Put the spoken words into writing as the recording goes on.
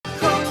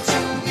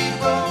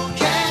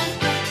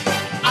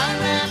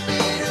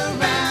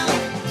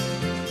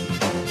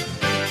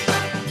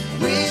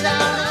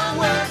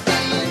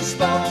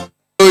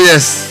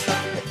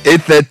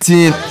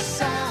8:13.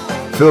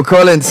 Phil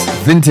Collins,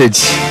 Vintage,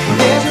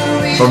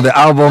 from the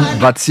album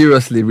But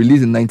Seriously,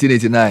 released in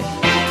 1989.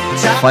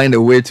 Find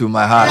a Way to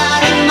My Heart.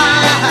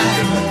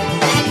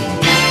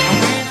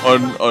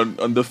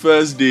 On the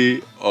first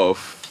day of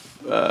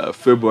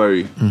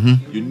February,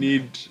 you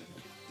need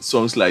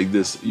songs like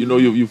this. You know,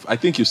 I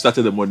think you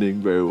started the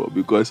morning very well,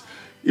 because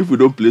if we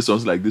don't play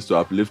songs like this to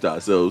uplift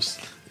ourselves,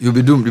 you'll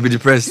be doomed. You'll be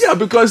depressed. Yeah,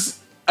 because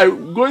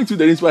going through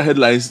the newspaper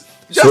headlines,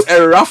 just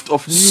a raft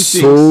of new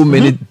things. So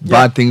many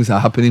bad things are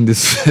happening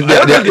this. They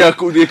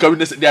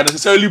are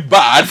necessarily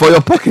bad for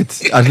your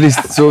pocket, at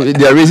least. So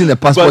they are raising the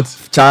passport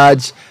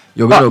charge.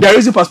 They are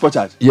raising passport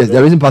charge. Yes, they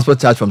are raising passport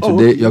charge from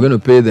today. Okay. You're going to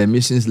pay the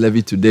emissions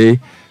levy today.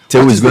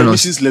 What is the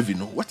emissions levy?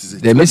 No, what is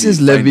it? The emissions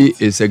levy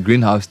is a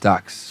greenhouse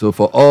tax. So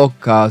for all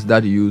cars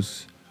that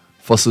use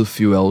fossil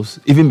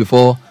fuels, even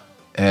before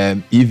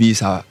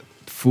EVs are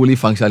fully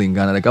functional in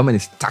Ghana, the government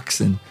is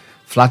taxing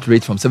flat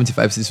rate from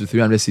 75 cedis to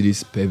 300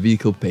 cedis per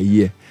vehicle per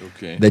year.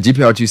 Okay. The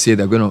GPRT say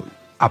they're going to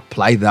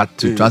apply that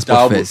to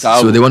transport fares.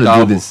 So they want to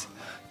do this.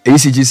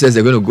 ACG says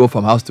they're going to go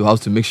from house to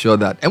house to make sure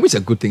that, and which is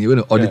a good thing, you're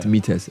going to audit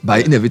meters,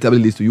 but inevitably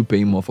leads to you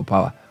paying more for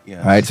power.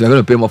 Yeah. Right? So you're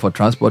going to pay more for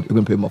transport, you're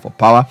going to pay more for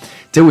power.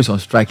 Till we're on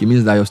strike, it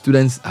means that your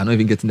students are not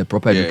even getting the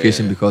proper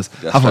education because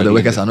half of the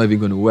workers are not even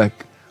going to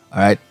work. All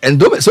right, and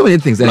so many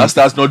things.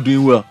 That's not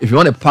doing well. If you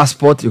want a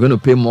passport, you're going to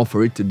pay more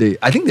for it today.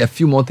 I think there are a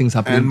few more things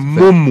happening. And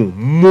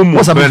Momo,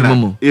 what's happening to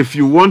Momo? If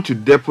you want to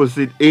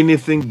deposit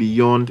anything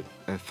beyond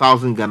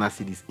 1,000 Ghana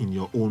cedis in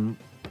your own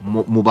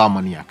mobile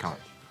money account,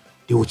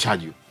 they will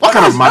charge you. What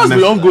kind of madness?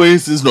 That's been ongoing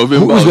since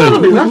November.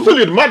 It's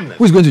absolute madness.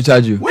 Who's going to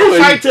charge you?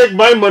 If I take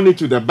my money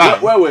to the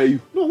bank, where were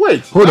you? No, wait.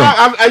 Hold on.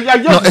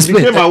 I just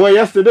became aware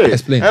yesterday.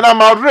 Explain. And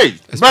I'm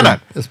outraged.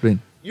 Explain.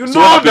 You so know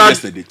what happened that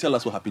yesterday? Tell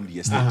us what happened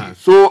yesterday.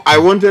 So I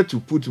wanted to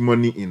put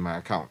money in my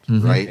account,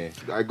 right?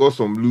 I got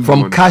some loose from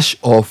money. Cash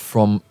or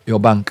from your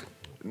bank?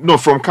 No,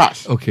 from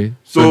cash. Okay.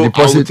 So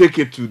I will take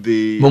it to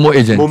the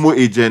Momo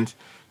agent,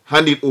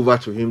 hand it over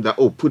to him that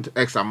put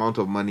X amount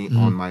of money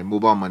on my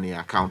mobile money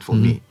account for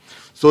me,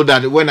 so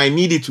that when I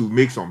needed to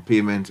make some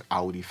payment,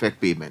 I would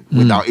effect payment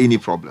without any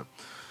problem.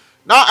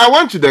 Now I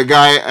went to the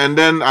guy and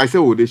then I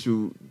said, they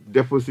should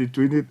deposit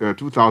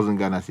 2,000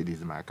 Ghana cedis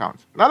in my account.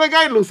 Now the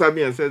guy looks at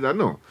me and says that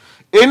no,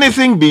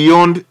 anything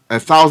beyond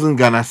 1,000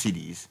 Ghana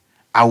cedis,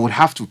 I would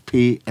have to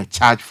pay a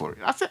charge for it.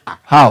 I said,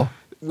 how?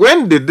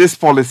 When did this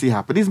policy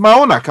happen? It's my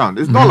own account.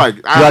 It's not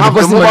like I have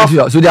the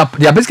mobile. So they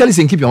are basically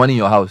saying keep your money in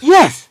your house.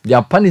 Yes. They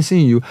are punishing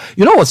you.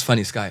 You know what's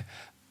funny, Sky?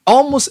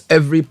 Almost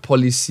every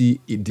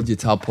policy,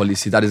 digital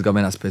policy that this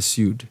government has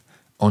pursued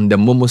on the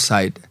Momo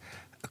side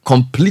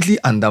completely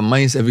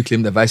undermines every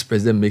claim the vice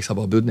president makes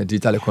about building a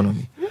digital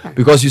economy. Yeah.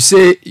 Because you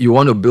say you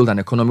want to build an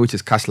economy which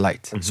is cash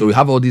light. So we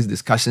have all these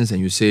discussions and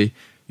you say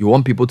you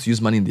want people to use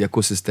money in the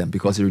ecosystem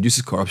because it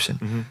reduces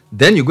corruption.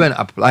 Then you go and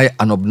apply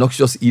an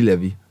obnoxious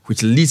e-levy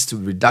which leads to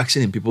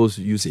reduction in people's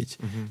usage.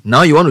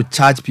 Now you want to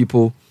charge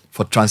people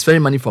for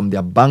transferring money from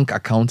their bank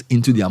account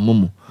into their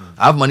Momo.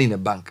 I have money in the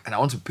bank and I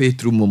want to pay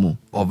through Momo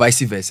or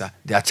vice versa.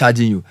 They are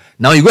charging you.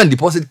 Now you go and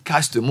deposit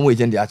cash to a Momo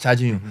agent, they are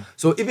charging you.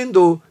 So even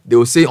though they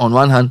will say on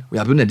one hand, we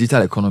are building a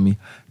digital economy,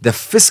 the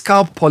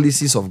fiscal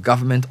policies of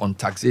government on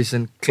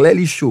taxation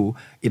clearly show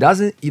it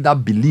doesn't either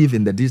believe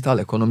in the digital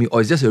economy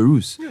or it's just a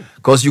ruse.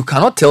 Because you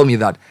cannot tell me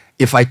that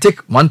if I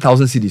take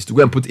 1,000 cedis to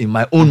go and put in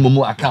my own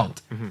Momo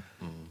account,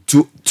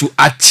 to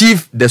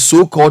achieve the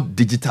so-called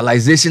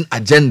digitalization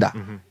agenda,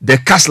 the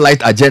cash light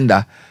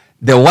agenda,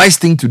 the wise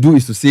thing to do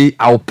is to say,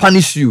 I'll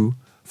punish you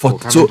for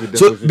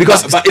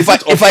because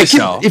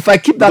if I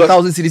keep that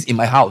 1,000 cedis in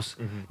my house,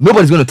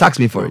 nobody's going to tax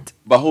me for it.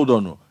 But hold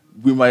on,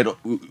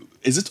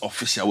 is it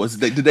official?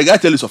 Did the guy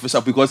tell it's official?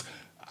 Because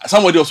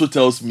somebody also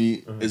tells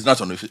me it's not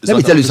on official. Let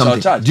me tell you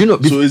something. Charge. Do you know?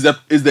 So is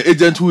the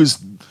agent who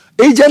is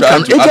agent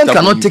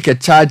cannot take a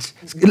charge.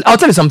 I'll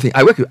tell you something.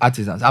 I work with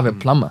artisans. I have a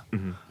plumber.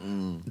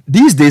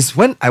 These days,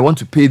 when I want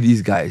to pay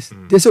these guys,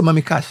 they say,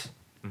 "Mommy, cash."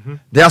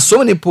 There are so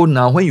many people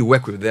now, when you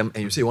work with them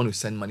and you say you want to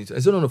send money to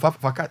them, they say, no,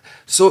 for cash.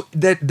 So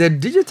the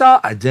digital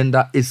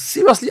agenda is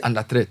seriously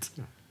under threat.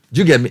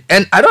 Do you get me?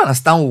 And I don't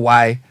understand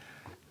why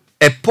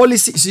a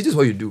policy, see, this is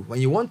what you do. When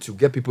you want to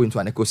get people into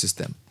an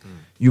ecosystem,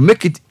 you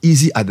make it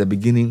easy at the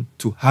beginning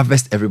to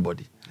harvest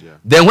everybody.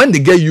 Then when they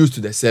get used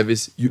to the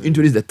service, you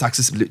introduce the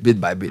taxes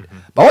bit by bit.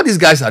 But what these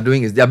guys are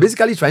doing is they are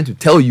basically trying to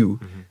tell you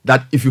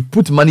that if you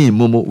put money in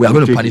Momo, we are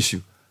going to punish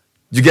you.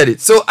 You get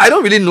it? So I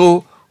don't really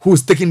know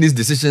who's taking these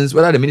decisions,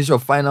 whether the Ministry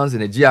of Finance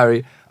and the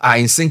GRA are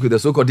in sync with the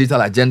so-called digital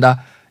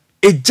agenda.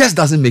 It just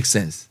doesn't make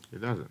sense.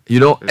 It doesn't. You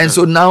know?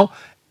 So now,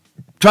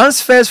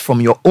 transfers from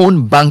your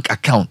own bank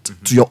account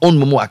to your own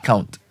Momo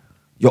account,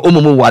 your own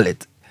Momo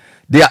wallet,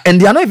 they are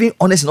not even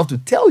honest enough to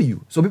tell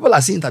you. So people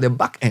are seeing it at the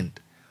back end.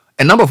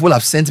 A number of people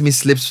have sent me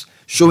slips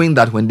showing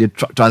that when they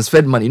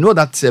transferred money, you know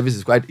that service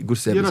is quite a good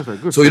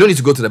service. So you don't need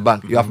to go to the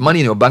bank. You have money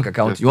in your bank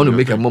account. You want to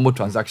make a Momo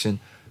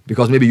transaction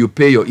because maybe you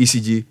pay your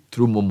ECG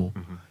through Momo.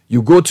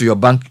 You go to your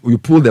bank, you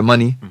pull the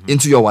money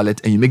into your wallet,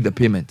 and you make the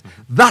payment.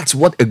 That's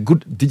what a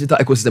good digital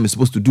ecosystem is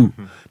supposed to do,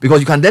 because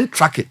you can then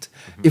track it.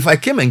 If I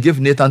came and give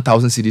Nathan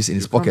 1,000 cedis in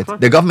his pocket,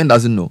 the government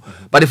doesn't know.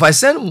 But if I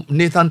send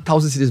Nathan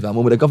 1,000 cedis via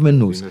Momo, the government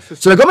knows.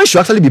 So the government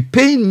should actually be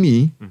paying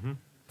me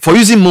for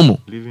using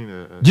Momo.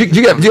 Do you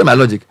get my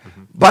logic?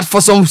 But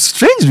for some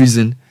strange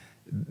reason,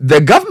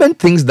 the government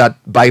thinks that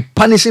by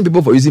punishing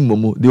people for using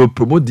Momo, they will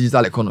promote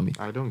digital economy.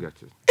 I don't get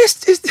it.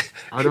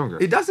 I don't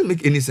get it. It doesn't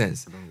make any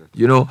sense.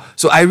 You know,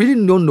 so I really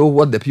don't know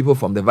what the people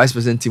from the vice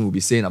president team will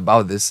be saying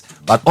about this.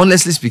 But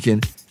honestly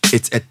speaking,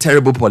 it's a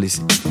terrible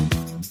policy.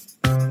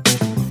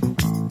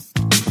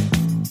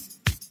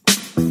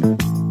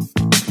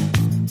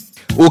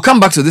 We'll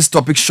come back to this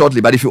topic shortly,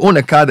 but if you own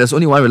a car, there's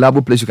only one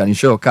reliable place you can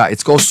insure a car.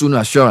 It's called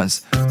Suno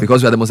Assurance,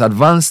 because we are the most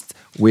advanced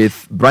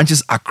with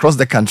branches across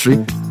the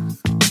country.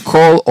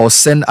 Call or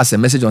send us a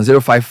message on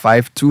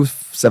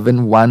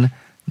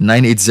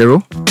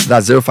 055-271-980.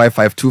 That's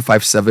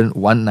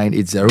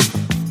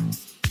 055-257-1980.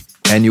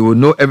 And you will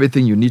know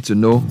everything you need to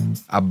know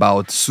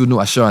about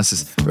Suno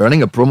Assurances. We're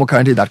running a promo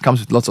currently that comes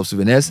with lots of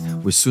souvenirs.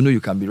 With Suno,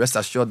 you can be rest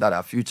assured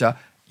that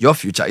your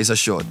future is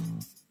assured.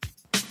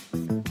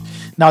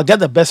 Now get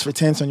the best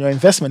returns on your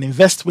investment.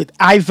 Invest with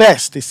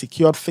iVest, a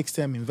secured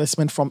fixed-term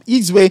investment from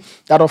Easeway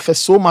that offers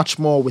so much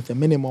more with a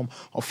minimum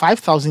of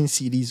 5,000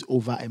 cedis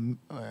over a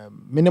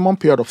minimum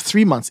period of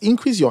 3 months.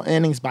 Increase your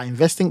earnings by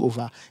investing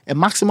over a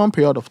maximum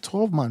period of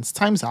 12 months.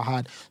 Times are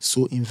hard,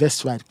 so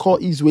invest right. Call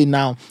Easeway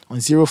now on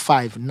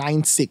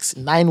 0596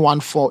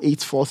 914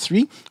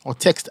 843 or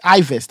text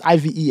iVest,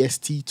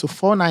 IVEST, to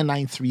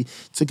 4993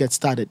 to get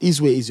started.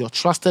 Easeway is your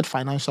trusted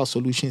financial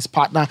solutions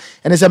partner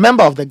and is a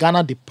member of the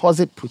Ghana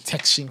Deposit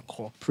Protection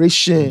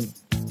Corporation.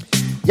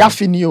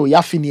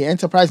 Yafini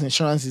Enterprise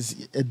Insurance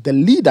is the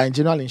leader in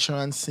general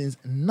insurance since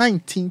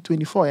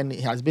 1924, and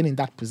it has been in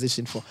that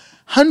position for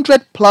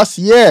 100 plus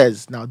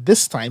years. Now,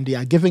 this time they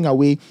are giving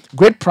away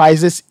great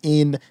prizes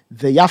in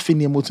the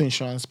Yafini Motor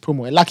Insurance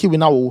promo. A lucky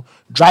winner will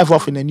drive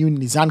off in a new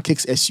Nissan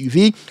Kicks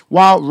SUV,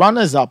 while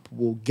runners-up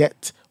will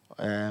get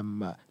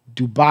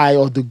Dubai,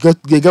 or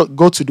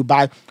go to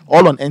Dubai,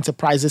 all on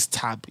Enterprises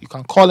tab. You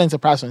can call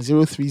Enterprise on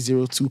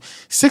 0302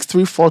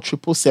 634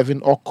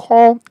 777 or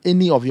call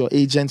any of your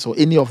agents or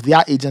any of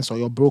their agents or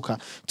your broker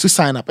to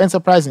sign up.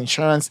 Enterprise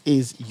Insurance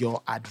is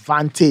your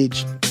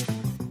advantage.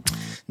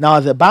 Now,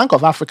 the Bank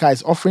of Africa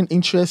is offering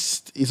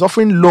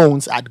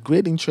loans at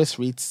great interest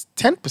rates,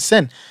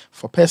 10%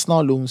 for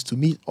personal loans to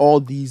meet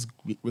all these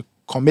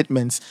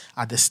commitments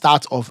at the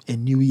start of a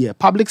new year.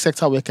 Public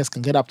sector workers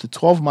can get up to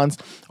 12 months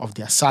of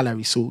their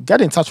salary. So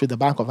get in touch with the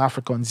Bank of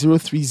Africa on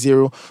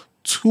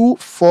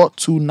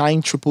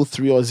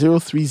 030-2429-333 or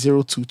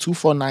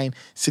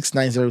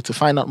 0302-249-690 to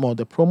find out more.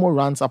 The promo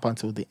runs up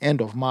until the end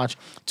of March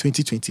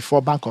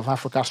 2024. Bank of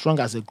Africa, strong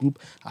as a group,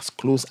 as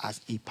close as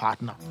a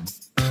partner.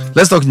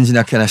 Let's talk to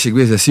Engineer Ken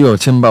Ashigwe, the CEO of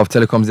Chamber of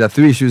Telecoms. There are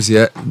three issues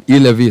here.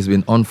 E-levy has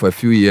been on for a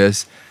few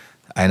years,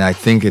 and I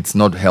think it's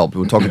not helped.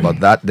 We'll talk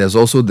about that. There's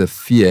also the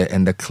fear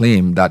and the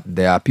claim that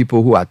there are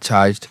people who are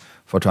charged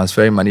for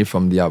transferring money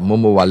from their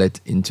Momo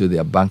wallet into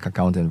their bank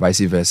account and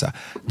vice versa.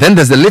 Then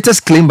there's the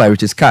latest claim by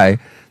Richard Sky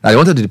that he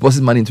wanted to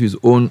deposit money into his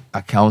own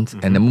account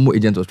and the Momo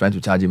agent was trying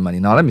to charge him money.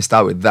 Now, let me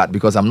start with that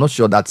because I'm not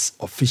sure that's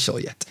official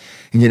yet.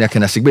 Engineer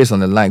Ken Ashigwe is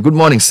on the line. Good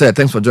morning, sir.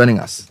 Thanks for joining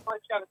us.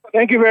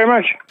 Thank you very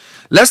much.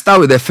 Let's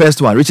start with the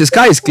first one. Richard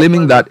Sky is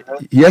claiming that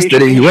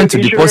yesterday he went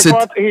to deposit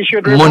money. He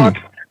should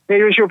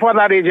report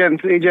that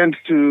agent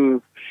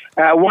to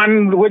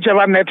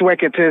whichever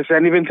network it is,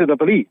 and even to the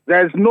police.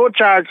 There's no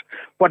charge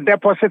for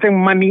depositing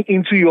money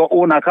into your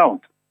own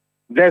account.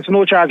 There's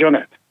no charge on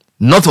it.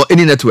 Not for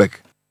any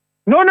network?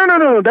 No.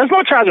 There's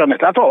no charge on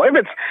it at all. If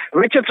it's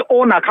Richard's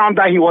own account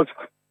that he was,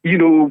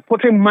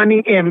 putting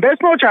money in,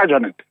 there's no charge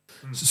on it.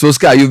 So,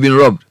 Sky, you've been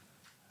robbed?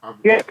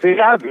 Yes, he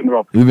has been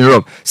robbed. You've been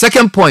robbed.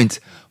 Second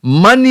point,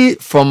 money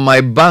from my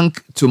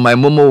bank to my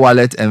Momo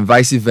wallet and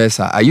vice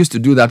versa. I used to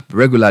do that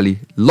regularly.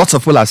 Lots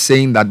of people are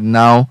saying that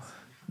now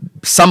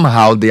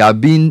somehow they are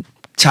being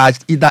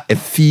charged either a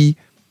fee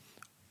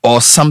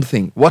or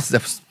something. What's the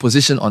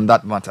position on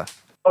that matter?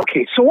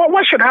 Okay, so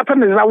what should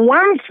happen is that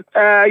once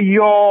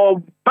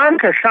your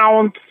bank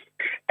account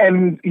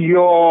and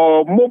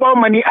your mobile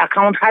money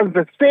account has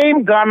the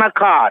same Ghana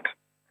card,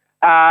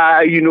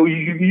 you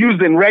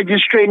used in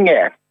registering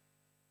it,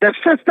 the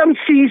system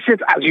sees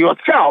it as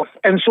yourself,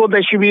 and so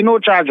there should be no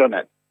charge on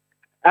it.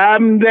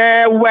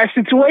 There were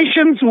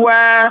situations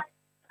where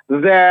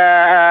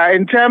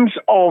in terms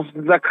of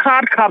the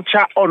card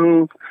capture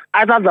on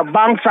either the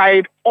bank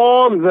side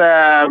or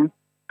the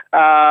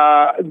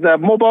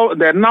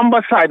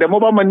number side, the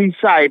mobile money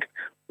side,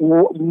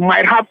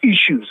 might have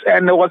issues.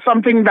 And there was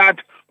something that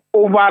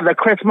over the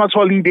Christmas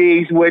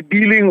holidays we're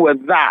dealing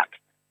with that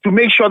to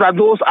make sure that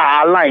those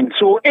are aligned.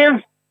 So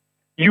if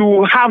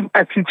you have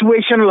a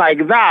situation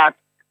like that,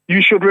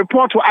 you should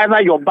report to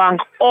either your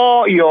bank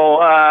or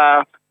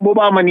your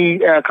mobile money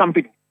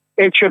company.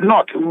 It should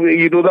not.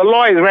 The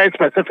law is very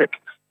specific.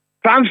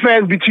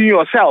 Transfers between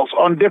yourselves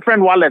on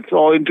different wallets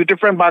or into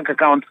different bank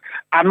accounts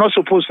are not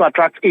supposed to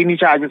attract any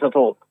charges at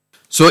all.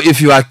 So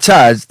if you are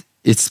charged,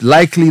 it's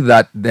likely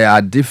that there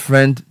are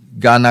different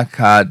Ghana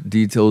card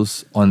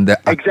details on the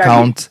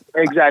account.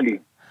 Exactly.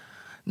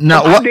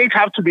 Now, what updates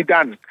have to be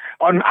done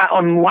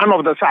on one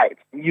of the sides,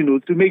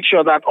 to make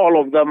sure that all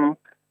of them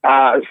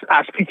are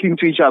speaking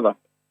to each other.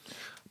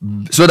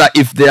 So that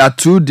if there are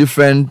two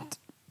different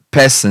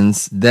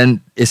persons,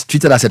 then it's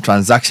treated as a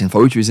transaction,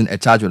 for which reason a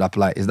charge would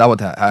apply. Is that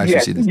what I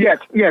should see this? Yes.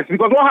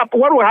 Because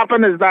what will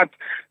happen is that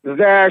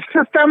the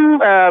system,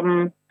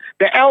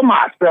 the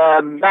LMAS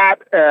that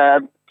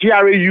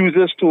GRA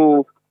uses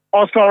to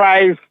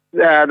authorize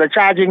the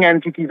charging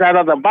entities,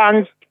 either the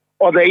banks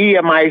or the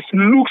EMIs,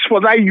 looks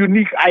for that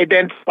unique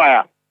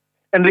identifier.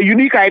 And the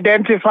unique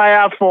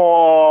identifier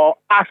for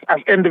us as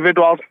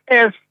individuals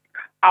is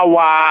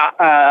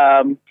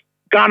our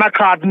Ghana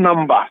card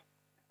number.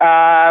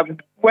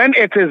 When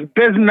it is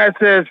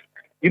businesses,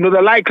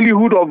 the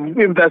likelihood of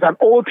if there's an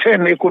old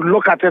thing, it could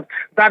look at it.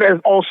 That's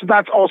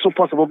also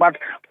possible. But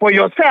for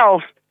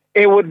yourself,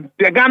 the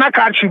Ghana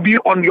card should be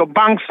on your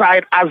bank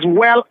side as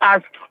well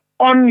as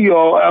on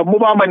your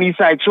mobile money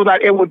side, so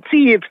that it would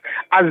see it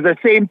as the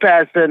same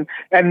person,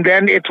 and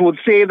then it would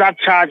say that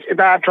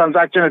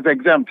transaction is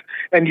exempt,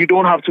 and you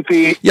don't have to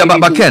pay. Yeah,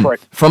 but Ken,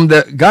 from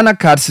the Ghana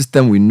card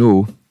system, we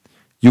know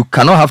you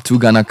cannot have two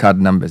Ghana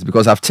card numbers,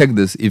 because I've checked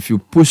this. If you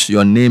push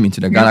your name into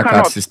the Ghana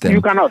card system,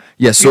 you cannot.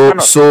 Yes,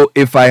 so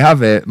if I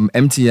have a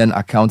MTN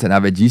account and I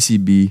have a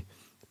GCB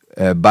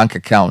bank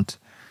account,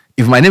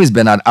 if my name is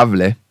Bernard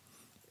Avle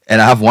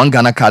and I have one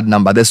Ghana card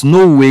number, there's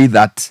no way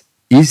that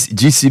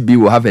GCB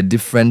will have a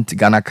different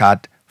Ghana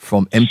card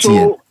from MTN.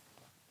 So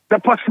the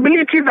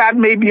possibility that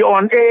maybe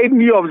on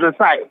any of the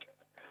sites,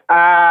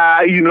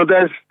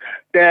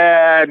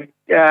 there's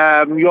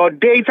your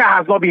data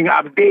has not been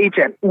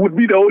updated would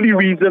be the only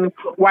reason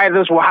why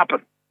this will happen.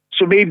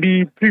 So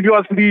maybe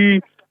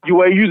previously you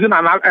were using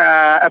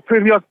a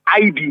previous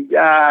ID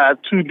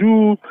to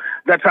do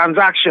the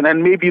transaction,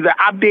 and maybe the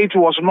update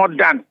was not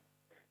done.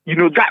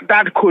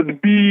 That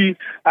could be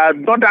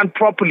not done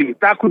properly.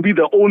 That could be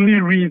the only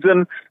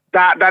reason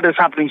that is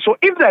happening. So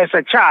if there's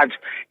a charge,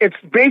 it's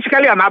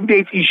basically an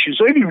update issue.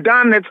 So if you've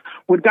done it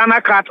with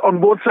Ghana Card on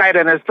both sides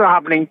and it's still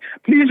happening,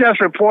 please just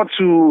report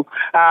to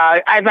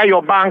either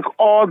your bank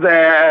or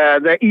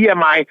the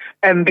EMI,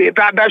 and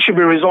that should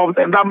be resolved,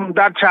 and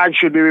that charge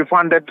should be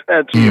refunded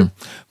to you.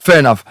 Fair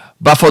enough.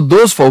 But for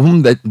those for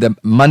whom the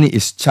money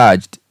is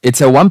charged,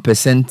 it's a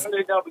 1%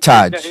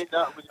 charge.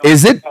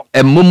 Is it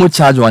a Momo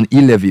charge or an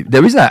e-levy?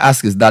 The reason I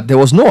ask is that there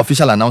was no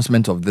official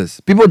announcement of this.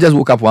 People just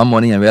woke up one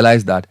morning and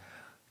realized that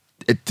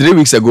 3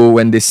 weeks ago,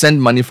 when they sent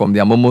money from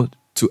their Momo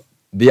to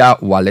their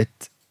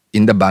wallet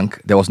in the bank,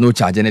 there was no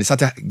charge, and they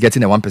started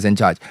getting a 1%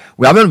 charge.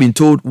 We haven't been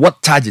told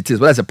what charge it is,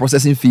 whether it's a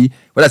processing fee,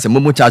 whether it's a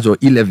Momo charge or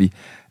e-levy.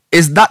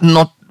 Is that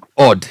not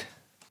odd?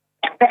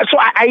 So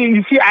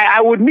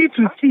I would need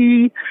to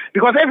see,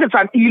 because if it's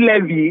an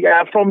e-levy,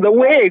 from the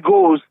way it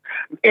goes,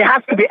 it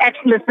has to be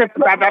explicit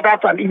that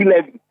that's an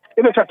e-levy.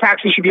 If it's a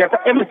tax, it should be. If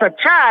it's a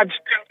charge,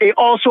 it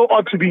also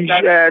ought to be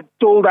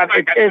told that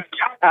it is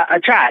a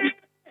charge.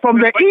 From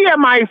the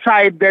EMI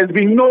side, there's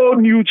been no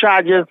new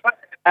charges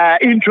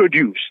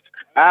introduced.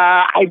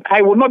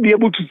 I will not be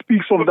able to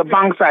speak from the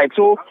bank side.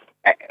 So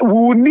we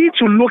will need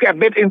to look a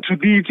bit into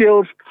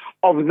details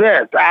of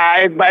this.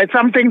 But it's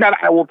something that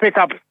I will pick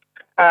up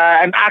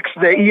and ask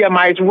the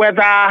EMIs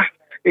whether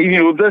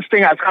this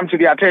thing has come to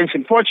their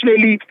attention.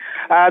 Fortunately,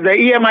 the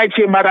EMI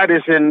chamber that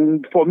is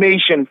in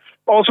formation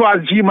also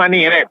has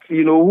G-Money in it,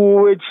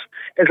 which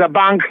is a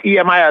bank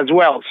EMI as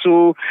well.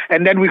 So,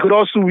 and then we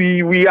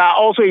are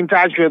also in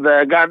touch with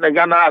the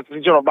Ghana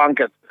Association of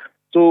Bankers.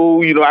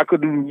 So, I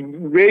could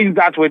raise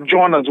that with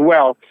John as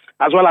well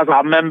as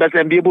our members,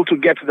 and be able to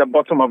get to the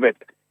bottom of it.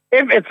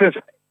 If it's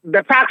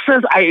the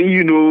taxes,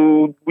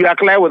 we are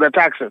clear with the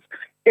taxes.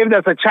 If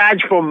there's a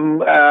charge from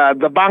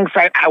the bank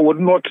side, I would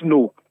not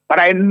know. But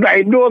I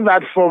know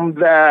that from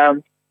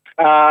the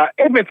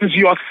if it is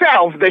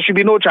yourself, there should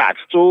be no charge.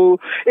 So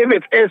if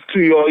it is to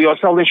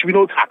yourself, there should be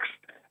no tax.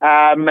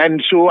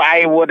 And so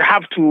I would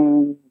have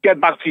to get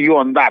back to you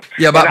on that.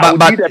 Yeah, but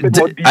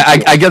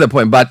I get the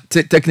point. But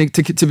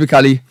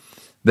typically,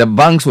 the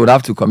banks would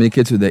have to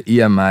communicate to the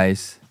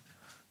EMIs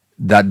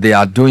that they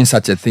are doing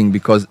such a thing,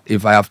 because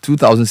if I have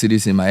 2,000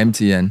 cedis in my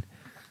MTN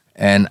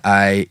and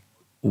I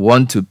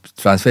want to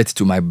transfer it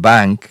to my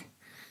bank,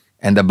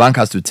 and the bank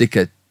has to take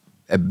a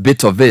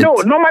bit of it. No,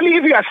 normally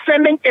if you are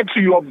sending it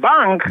to your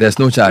bank, there's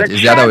no charge.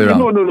 It's the other way around.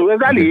 No,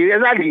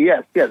 exactly,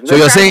 yes. So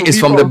you're saying it's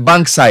from the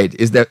bank side?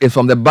 It's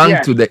from the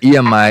bank to the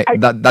EMI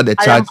that the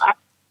charge?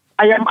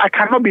 I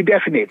cannot be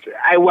definite.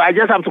 I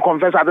just have to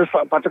confess at this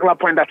particular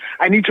point that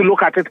I need to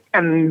look at it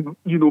and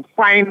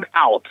find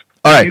out.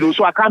 All right.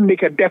 So I can't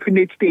make a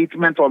definite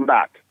statement on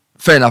that.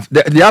 Fair enough.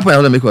 The other point I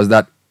want to make was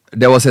that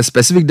there was a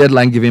specific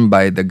deadline given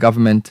by the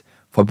government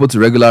for people to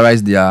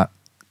regularize their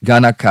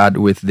Ghana card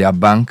with their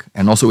bank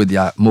and also with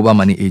their mobile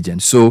money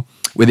agent. So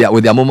with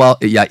their mobile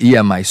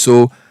EMI.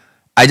 So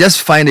I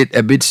just find it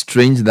a bit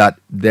strange that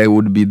there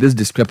would be this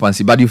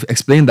discrepancy. But you've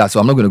explained that,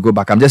 so I'm not going to go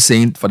back. I'm just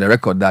saying for the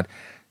record that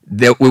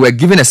we were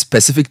given a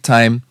specific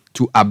time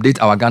to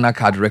update our Ghana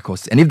card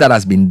records. And if that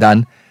has been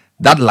done,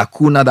 that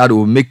lacuna that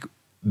will make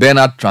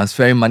Bernard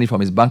transferring money from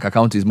his bank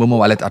account to his Momo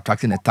wallet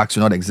attracting a tax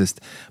will not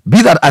exist.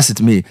 Be that as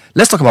it may,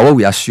 let's talk about what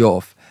we are sure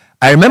of.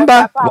 I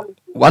remember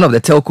one of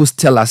the telcos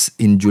tell us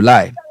in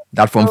July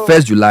that from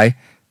 1st July,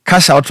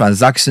 cash out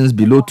transactions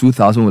below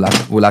 2,000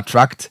 will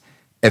attract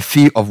a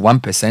fee of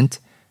 1%,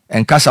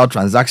 and cash out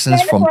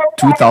transactions from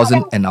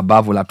 2,000 and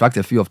above will attract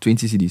a fee of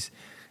 20 cedis,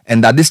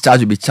 and that this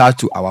charge will be charged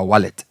to our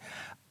wallet.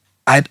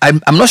 I'm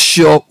not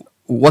sure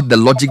what the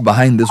logic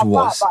behind this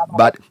was,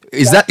 but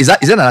is that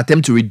an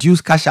attempt to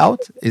reduce cash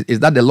out? Is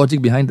that the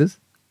logic behind this?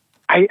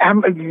 I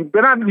am,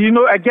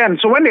 again,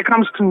 so when it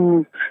comes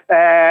to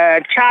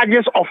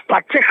charges of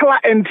particular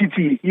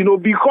entity,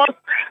 because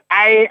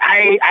I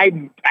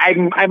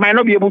might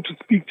not be able to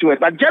speak to it,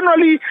 but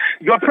generally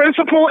your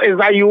principle is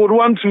that you would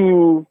want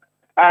to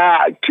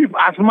keep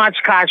as much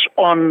cash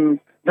on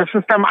the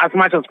system as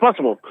much as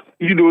possible.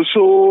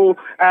 So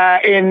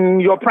in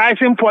your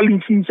pricing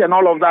policies and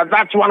all of that,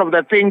 that's one of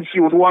the things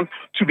you would want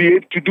to be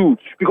able to do.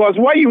 Because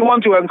what you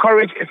want to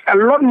encourage is a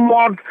lot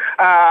more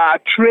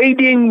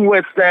trading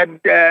with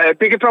the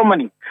digital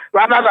money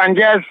rather than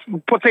just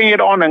putting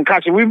it on and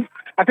cashing.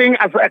 I think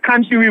as a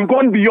country, we've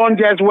gone beyond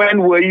just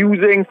when we're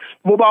using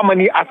mobile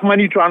money as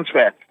money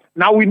transfer.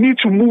 Now we need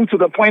to move to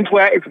the point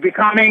where it's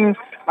becoming,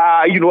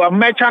 a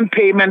merchant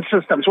payment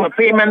system, so a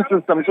payment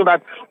system, so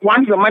that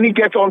once the money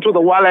gets onto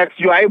the wallet,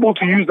 you are able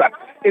to use that.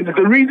 It's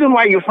the reason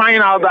why you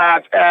find out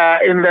that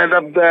in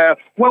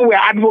when we're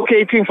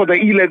advocating for the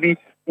e-levy,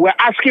 we're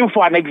asking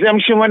for an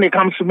exemption when it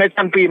comes to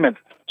merchant payment,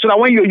 so that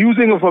when you're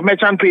using it for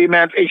merchant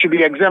payment, it should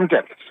be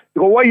exempted.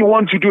 Because what you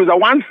want to do is that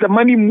once the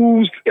money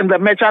moves in the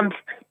merchant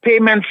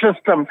payment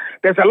system,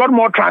 there's a lot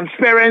more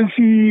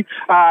transparency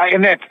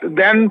in it.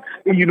 Then,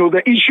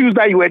 the issues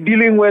that you were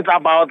dealing with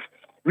about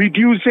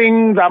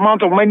reducing the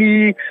amount of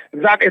money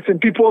that is in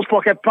people's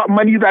pocket,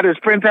 money that is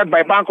printed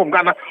by Bank of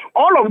Ghana,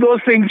 all of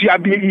those things you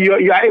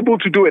are able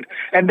to do it.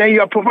 And then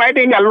you're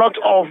providing a lot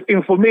of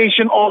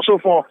information also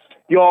for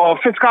your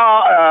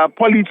fiscal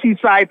policy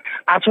side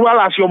as well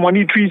as your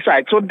monetary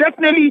side. So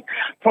definitely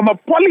from a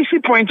policy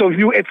point of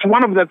view, it's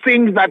one of the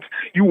things that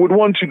you would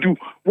want to do.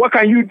 What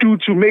can you do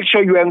to make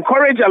sure you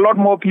encourage a lot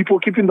more people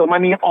keeping the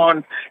money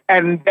on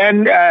and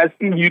then,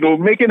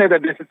 making it a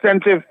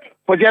disincentive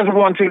for just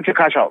wanting to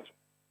cash out?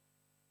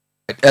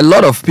 A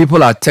lot of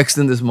people are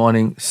texting this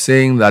morning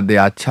saying that they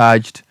are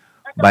charged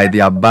by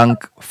their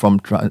bank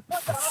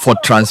for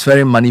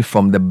transferring money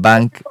from the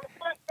bank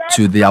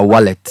to their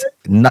wallet.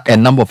 A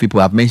number of people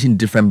have mentioned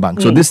different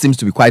banks. So this seems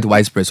to be quite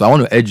widespread. So I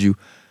want to urge you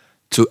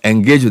to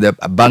engage with the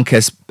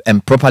bankers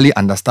and properly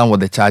understand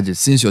what the charge is,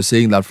 since you're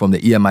saying that from the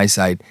EMI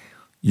side,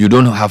 you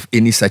don't have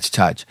any such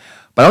charge.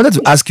 But I wanted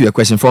to ask you a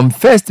question. From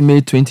 1st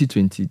May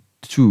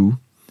 2022,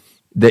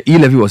 the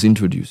e-levy was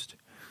introduced.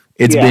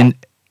 It's been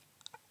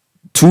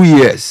 2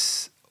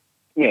 years.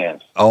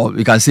 Yes. Or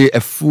we can say a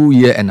full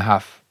year and a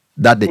half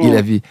that the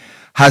e-levy.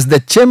 Has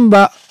the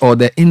chamber or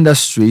the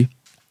industry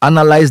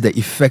analyze the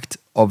effect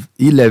of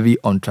e-levy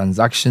on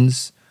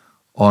transactions,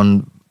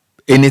 on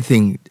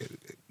anything?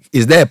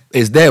 Is there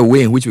a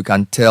way in which we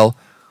can tell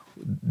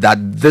that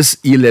this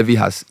e-levy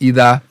has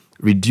either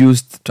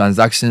reduced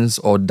transactions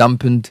or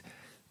dampened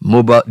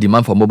mobile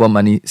demand for mobile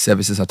money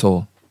services at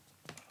all?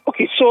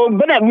 Okay, so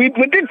but we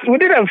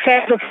did a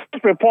first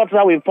report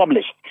that we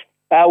published.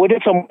 We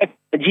did some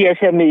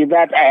GSME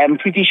that I am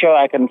pretty sure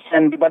I can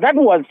send, but that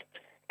was.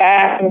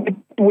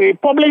 We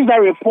published that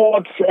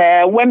report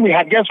when we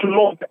had just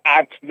looked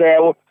at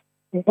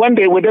when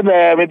we did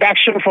the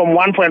reduction from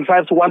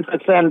 1.5 to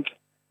 1%.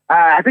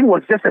 I think it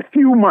was just a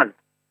few months.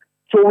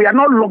 So we are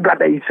not looked at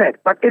the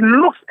effect, but it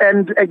looks,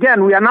 and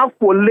again, we are now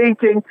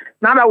collating,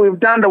 now that we've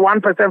done the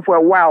 1% for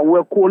a while,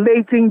 we're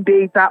collating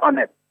data on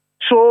it.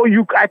 So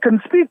I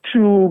can speak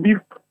to,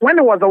 when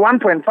it was the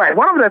 1.5,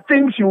 one of the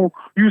things you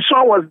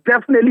saw was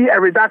definitely a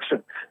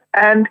reduction.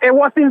 And it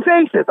was in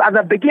phases. At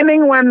the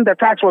beginning, when the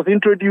tax was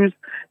introduced,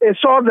 it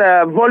saw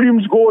the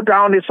volumes go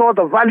down, it saw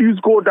the values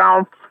go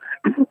down,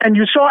 and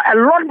you saw a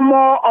lot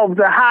more of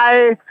the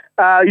high,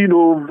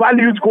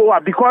 values go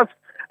up because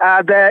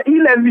the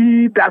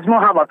e-levy does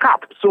not have a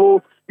cap.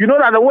 So you know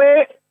that the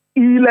way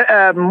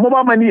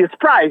mobile money is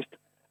priced,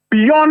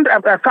 beyond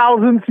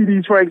 1,000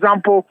 cedis, for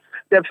example,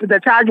 the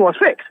charge was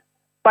fixed.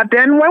 But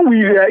then when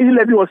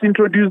e-levy was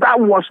introduced, that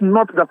was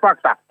not the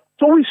factor.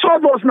 So we saw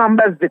those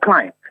numbers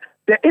decline.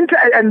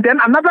 And then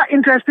another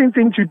interesting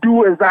thing to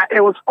do is that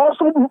it was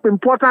also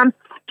important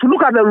to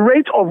look at the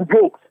rate of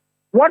growth.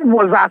 What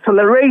was the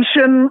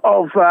acceleration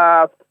of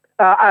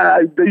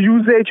the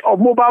usage of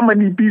mobile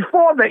money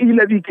before the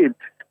e-levy came?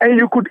 And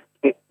you could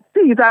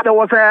see that there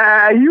was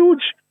a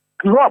huge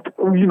drop,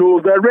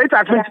 the rate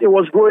at which it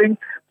was growing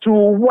to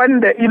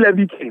when the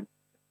e-levy came.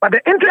 But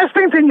the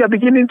interesting thing you're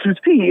beginning to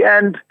see,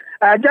 and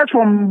just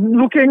from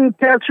looking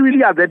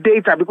carefully at the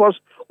data, because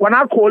we're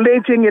now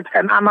collating it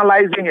and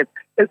analyzing it,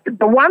 the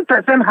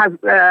 1% has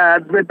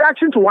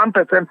reduction to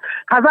 1%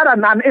 has had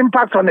an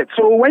impact on it.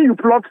 So when you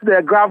plot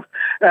the graph,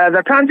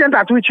 the tangent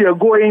at which you're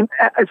going,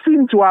 there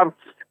seems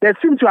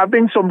to have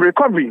been some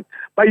recovery.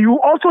 But you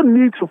also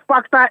need to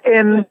factor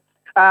in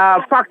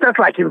factors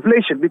like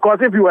inflation, because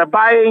if you were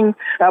buying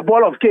a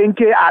ball of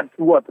KNK at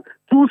what,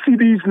 2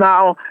 cedis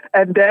now,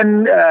 and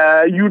then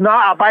you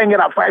now are buying it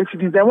at 5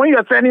 cedis, then when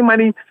you're sending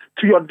money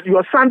to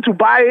your son to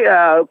buy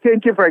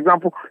KNK, for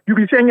example, you'll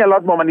be saving a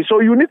lot more money. So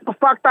you need to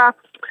factor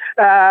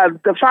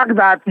the fact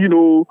that,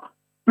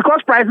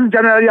 because prices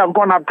generally have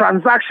gone up,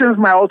 transactions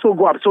might also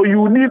go up. So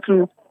you need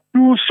to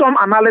do some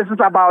analysis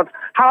about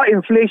how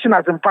inflation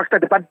has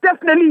impacted it. But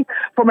definitely,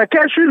 from a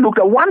cursory look,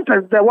 the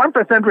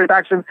 1%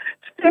 reduction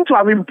seems to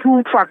have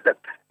improved factors.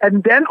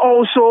 And then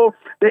also,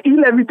 the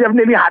e-levy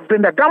definitely had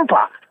been the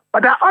damper.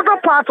 But there are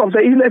other parts of the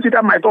e-levy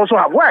that might also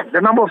have worked.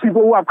 The number of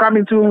people who have come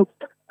into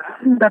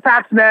the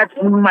tax net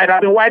might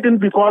have been widened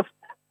because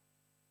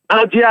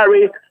our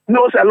GRA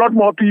knows a lot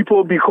more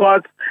people,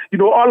 because,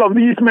 all of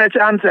these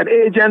merchants and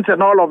agents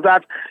and all of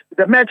that,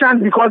 the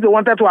merchants, because they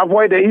wanted to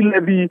avoid the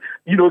e-levy,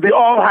 they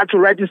all had to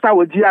register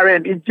with GRA,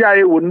 and each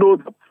GRA would know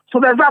them. So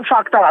there's that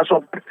factor as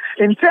well.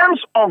 In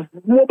terms of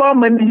mobile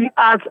money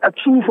as a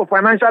tool for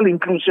financial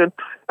inclusion,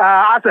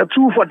 as a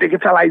tool for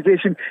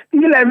digitalization,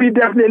 e-levy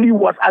definitely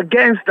was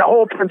against the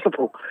whole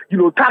principle.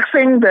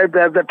 Taxing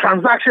the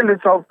transaction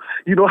itself,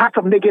 had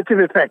some negative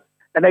effect.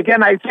 And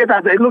again, I say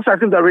that it looks as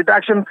if the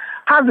reduction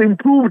has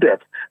improved it,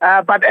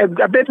 but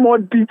a bit more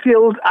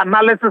detailed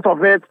analysis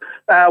of it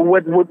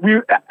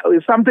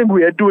is something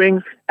we are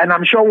doing, and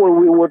I'm sure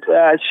we would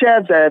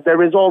share the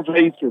results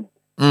very soon.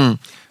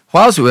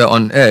 Whilst we were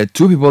on air,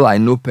 2 people I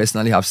know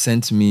personally have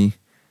sent me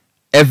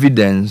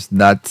evidence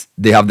that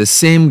they have the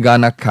same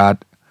Ghana card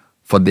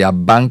for their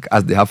bank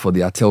as they have for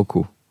their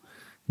telco.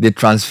 They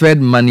transferred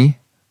money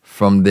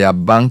from their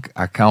bank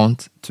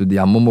account to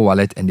their Momo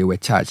wallet and they were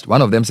charged.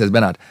 One of them says,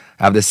 Bernard,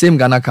 I have the same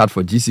Ghana card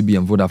for GCB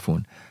and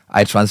Vodafone.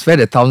 I transferred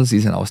 1,000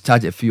 cedis and I was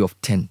charged a fee of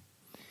 10.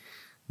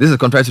 This is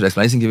contrary to the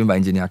explanation given by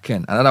Engineer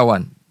Ken. Another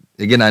one,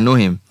 again, I know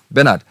him.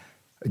 Bernard,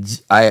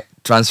 I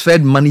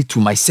transferred money to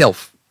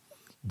myself,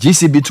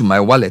 GCB to my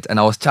wallet, and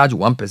I was charged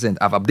 1%.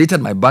 I've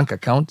updated my bank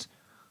account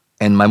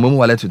and my Momo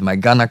wallet with my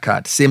Ghana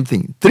card. Same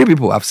thing. 3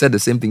 people have said the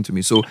same thing to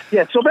me. So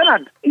yes, so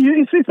Bernard,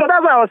 you see, so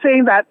that's why I was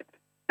saying that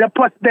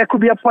there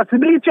could be a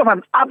possibility of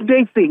an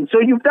update thing. So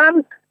you've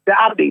done the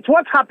update.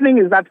 What's happening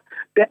is that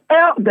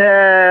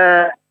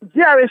the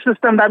GRA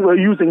system that we're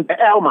using, the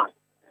ELMA,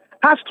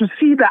 has to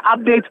see the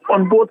updates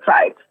on both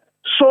sides.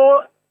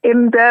 So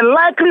in the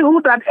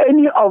likelihood that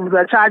any of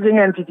the charging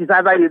entities,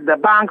 either the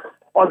banks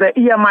or the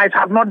EMIs,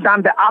 have not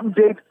done the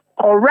update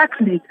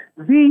correctly,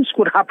 these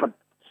could happen.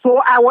 So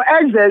I will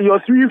urge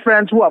your 3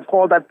 friends who have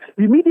called that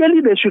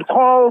immediately they should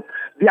call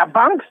their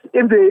banks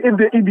if they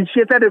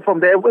initiated it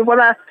from there,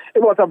 whether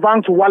it was a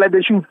bank to wallet,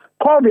 they should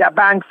call their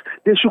banks,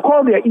 they should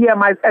call their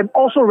EMIs and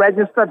also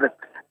register it.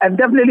 And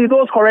definitely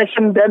those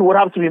corrections then would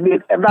have to be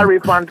made, and that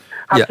refund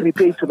has to be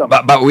paid to them.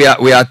 But we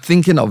are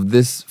thinking of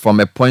this from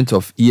a point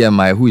of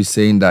EMI who is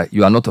saying that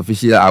you are not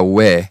officially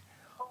aware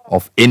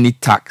of any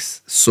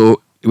tax.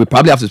 So we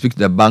probably have to speak to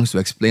the banks to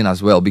explain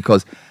as well,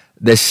 because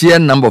the sheer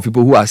number of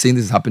people who are saying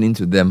this is happening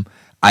to them,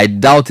 I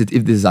doubt it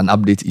if this is an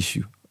update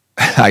issue.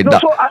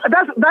 So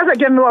that's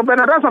again,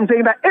 Bernard, that's what I'm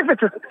saying, that if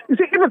it's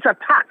a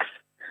tax,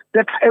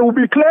 that it will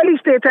be clearly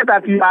stated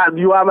that you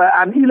have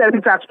an e-levy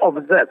tax of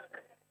this.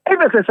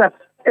 If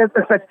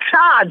it's a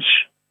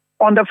charge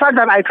on the fact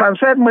that I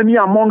transferred money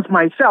amongst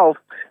myself,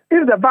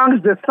 if the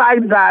banks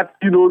decide that,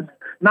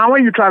 now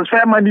when you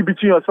transfer money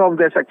between yourself,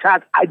 there's a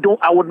charge, I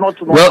would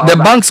not know. Well, the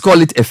banks call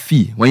it a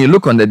fee. When you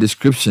look on the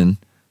description.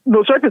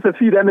 No, so if it's a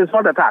fee, then it's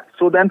not a tax.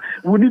 So then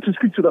we need to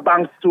speak to the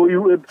banks. So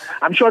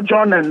I'm sure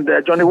John and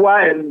Johnny Wa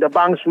and the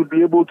banks would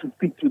be able to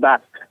speak to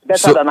that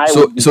better than I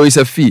would. So it's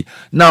a fee.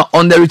 Now,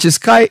 on the Richard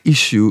Sky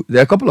issue, there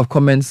are a couple of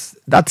comments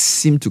that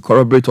seem to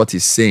corroborate what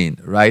he's saying,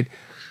 right?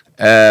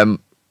 A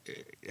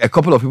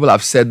couple of people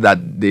have said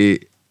that they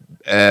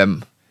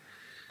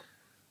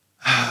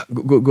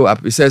go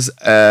up. It says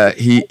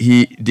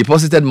he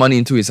deposited money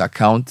into his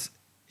account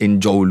in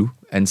Jolu,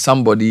 and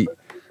somebody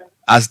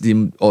asked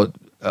him,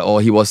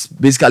 or he was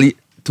basically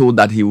told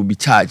that he will be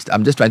charged.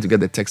 I'm just trying to get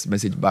the text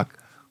message back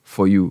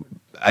for you.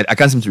 I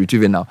can't seem to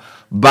retrieve it now.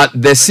 But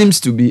there seems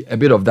to be a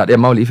bit of that.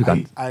 Mauli, if you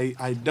can.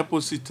 I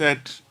deposited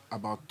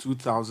about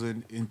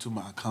 2,000 into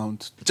my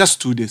account just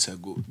 2 days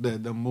ago.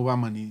 The mobile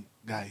money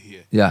guy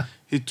here. Yeah.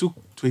 He took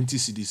 20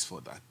 cedis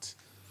for that.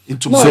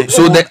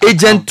 So the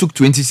agent took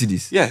 20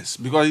 cedis? Yes,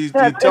 because he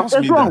tells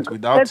me that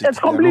without they're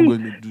not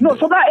going to do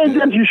so that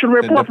agent, you should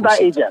report to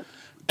that agent.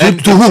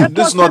 And to whom?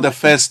 This is not the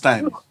first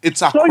time.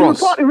 It's across.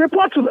 So you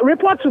report to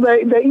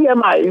the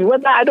EMI.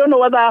 Whether I don't know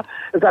whether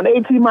it's an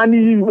AT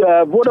money,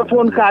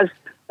 Vodafone cash,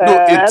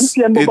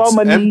 MTN mobile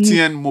money.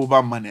 MTN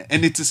mobile money,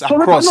 and it is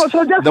across.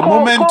 The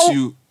moment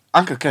you,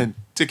 Uncle Ken,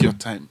 take your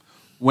time.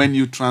 When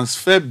you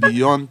transfer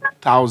beyond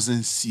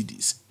 1,000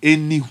 cedis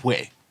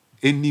anywhere.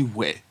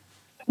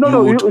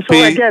 So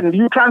again,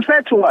 you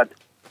transfer to what?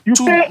 You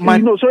pay.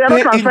 So you're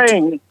not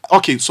transferring.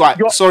 Okay, so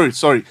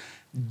sorry.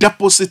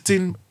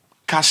 Depositing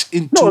cash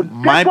into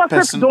my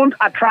personal. Don't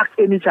attract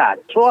any charge.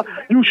 So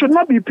you should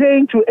not be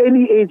paying to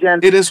any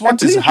agent. It is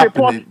what is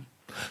happening.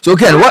 So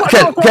Ken,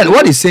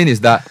 what he's saying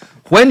is that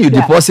when you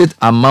deposit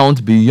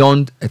amount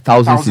beyond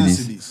 1,000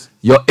 cedis,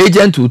 your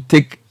agent will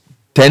take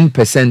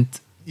 10%.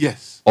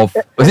 Yes. Of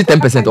was it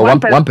 10% or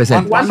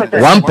 1%?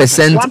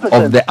 1%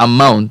 of the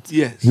amount.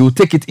 Yes. He will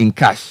take it in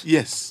cash.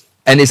 Yes.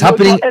 And it's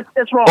happening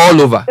it's wrong.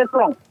 all over. It's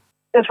wrong.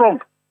 It's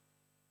wrong.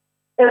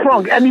 It's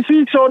wrong. And you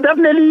see, so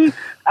definitely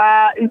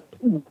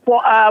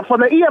for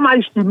the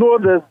EMIs to know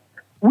this,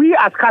 we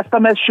as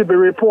customers should be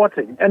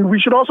reporting, and we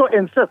should also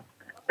insist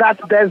that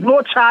there's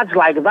no charge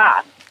like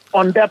that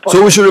on deposit.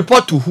 So we should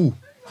report to who?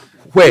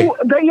 Where? No,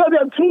 you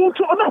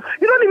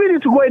don't even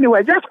need to go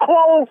anywhere. Just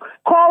call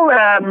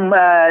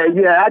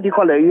how do you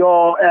call it,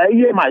 your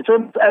EMI.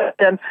 So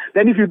then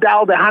if you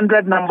dial the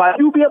 100 number,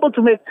 you'll be able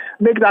to make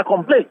that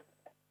complaint.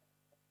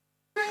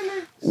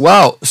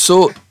 Wow.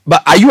 So,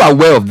 but are you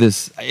aware of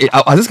this?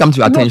 Has this come to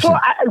your attention? No,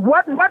 so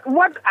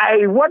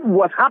what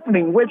was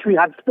happening, which we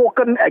had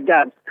spoken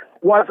against,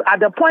 was at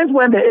the point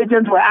when the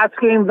agents were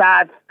asking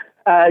that,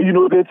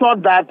 they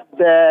thought that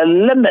the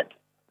limit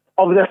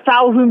of the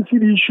 1,000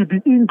 cedis should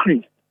be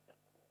increased.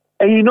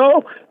 And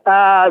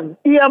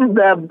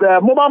the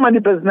mobile money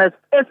business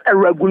is a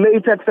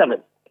regulated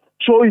service.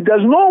 So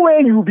there's no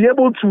way you'll be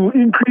able to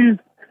increase,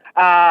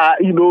 the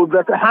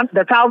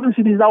 1,000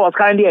 cedis that was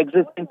currently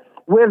existing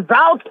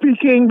without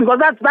speaking, because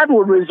that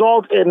would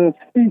result in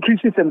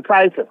increases in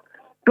prices.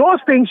 Those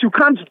things you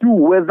can't do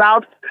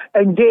without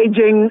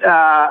engaging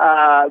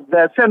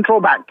the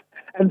central bank.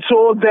 And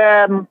so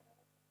the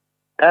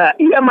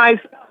EMIs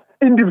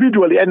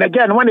individually, and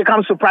again, when it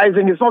comes to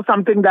pricing, it's not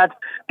something that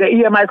the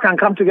EMIs can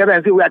come together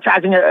and say we are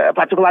charging a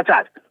particular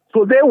charge.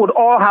 So they would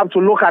all have to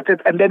look at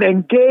it and then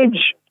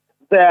engage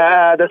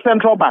the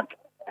central bank.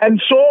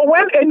 And so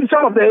when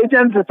some of the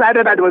agents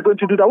decided that they were going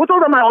to do that, we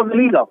told them I was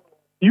illegal.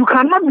 You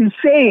cannot be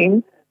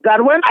saying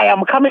that when I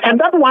am coming, and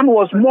that one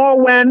was more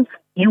when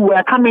you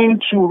were coming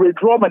to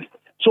withdraw money.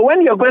 So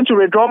when you're going to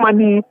withdraw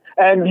money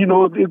and,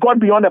 it got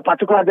beyond a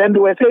particular, then they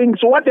were saying,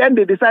 so what then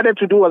they decided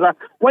to do was that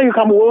when you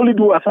come, we'll only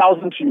do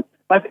 1,000 to you.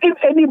 But if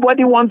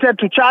anybody wanted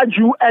to charge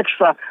you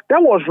extra,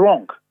 that was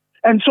wrong.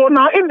 And so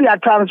now if they are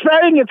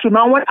transferring it to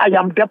now when I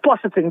am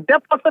depositing,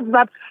 deposits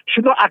that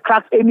should not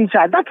attract any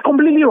charge, that's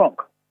completely wrong.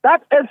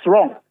 That is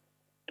wrong.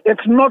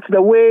 It's not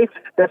the way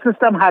the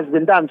system has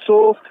been done.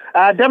 So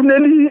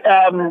definitely,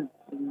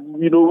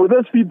 with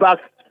this feedback,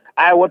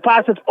 I would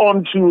pass it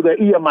on to the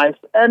EMIs.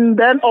 And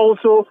then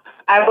also,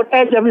 I would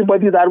urge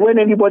everybody that when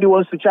anybody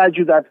wants to charge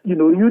you that, you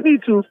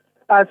need to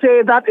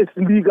say that it's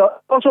legal.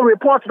 Also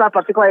report that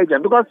particular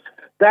agent, because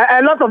there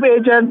are a lot of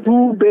agents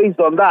who, based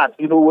on that,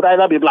 would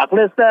either be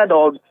blacklisted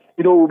or,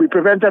 will be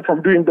prevented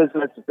from doing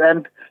business.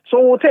 And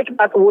so we'll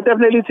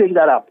definitely take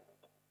that up.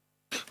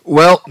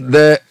 Well,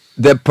 there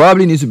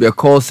probably needs to be a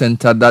call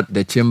center that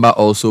the chamber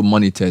also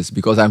monitors,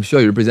 because I'm sure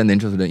you represent the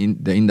interest of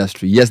the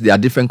industry. Yes, there are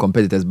different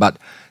competitors, but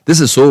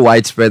this is so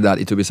widespread that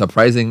it will be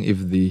surprising if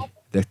the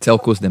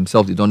telcos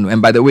themselves, they don't know.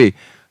 And by the way,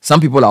 some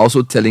people are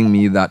also telling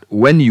me that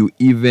when you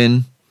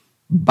even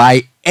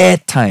buy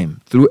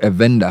airtime through a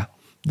vendor,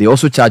 they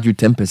also charge you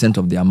 10%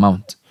 of the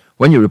amount.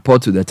 When you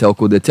report to the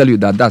telco, they tell you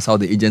that that's how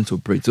the agents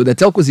operate. So the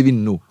telcos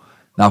even know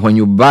that when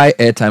you buy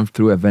airtime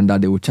through a vendor,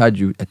 they will charge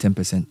you a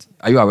 10%.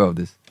 Are you aware of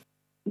this?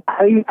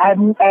 I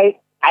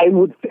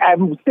would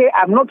say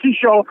I'm not too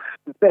sure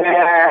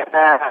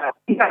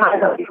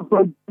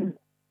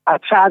a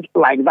charge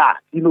like that,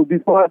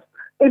 because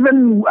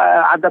even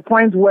at the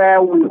point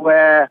where we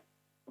were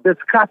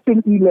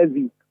discussing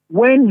e-levy,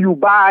 when you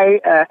buy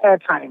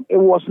airtime, it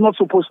was not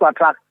supposed to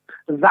attract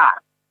that.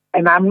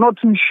 And I'm not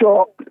too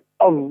sure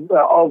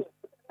of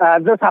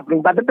this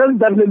happening, but there's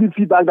definitely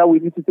feedback that we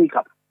need to take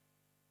up.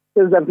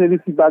 There's definitely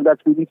feedback that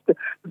we need to,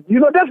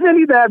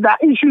 definitely there are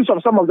issues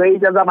of some of the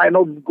agents that might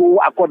not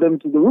go according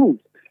to the rules.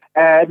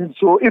 And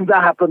so if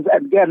that happens,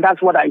 again,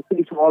 that's what I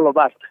say to all of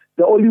us.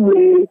 The only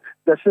way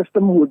the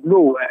system would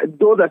know,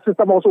 though the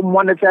system also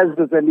monitors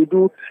this and they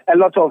do a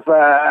lot of,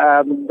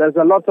 there's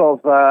a lot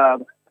of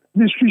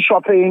mystery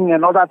shopping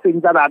and other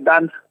things that are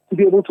done to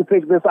be able to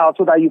pick this out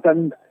so that you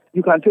can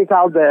take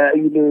out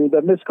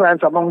the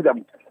miscreants among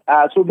them.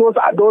 So those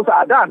are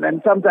done.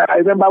 And sometimes I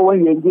remember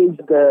when you engage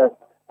the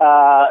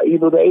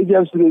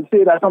agents, they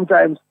say that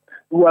sometimes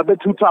we are a bit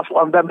too tough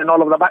on them and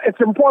all of that. But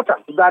it's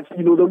important that,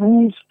 the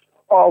rules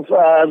of,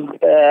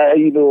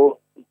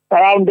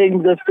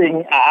 surrounding this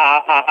thing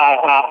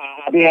are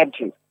adhered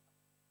to.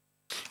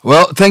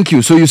 Well, thank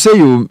you. So you say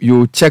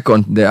you check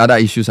on the other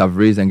issues I've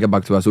raised and get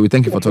back to us. So we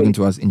thank you for talking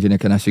to us. Engineer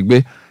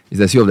Kenashigbe is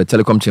the CEO of the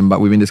Telecom Chamber.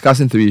 We've been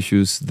discussing 3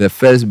 issues. The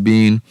first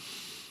being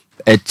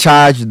a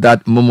charge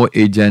that Momo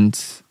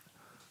agents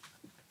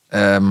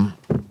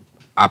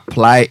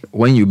apply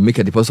when you make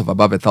a deposit of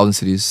above 1,000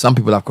 cedis. Some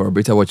people have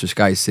corroborated what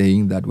Yoshika is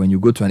saying, that when you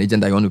go to an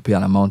agent that you want to pay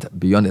an amount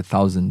beyond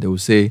 1,000, they will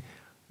say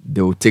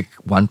they will take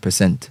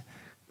 1%.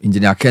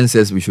 Engineer Ken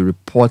says we should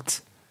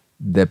report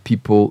the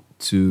people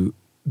to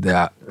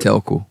their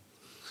telco.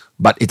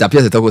 But it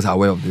appears the telcos are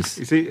aware of this.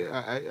 You see,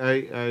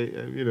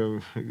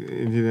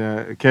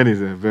 Engineer Ken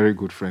is a very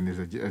good friend.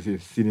 He's a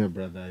senior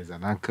brother. He's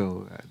an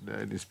uncle, and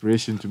an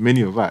inspiration to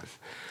many of us.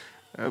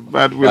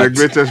 But with the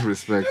greatest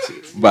respect,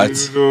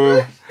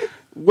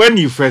 when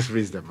you first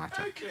raised the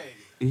matter,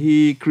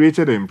 he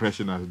created the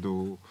impression as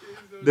though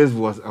this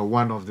was a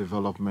one-off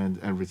development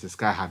and Richard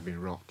Sky had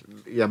been robbed.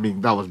 I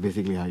mean, that was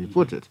basically how you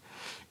put it.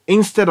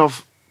 Instead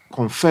of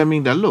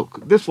confirming that,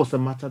 look, this was a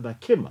matter that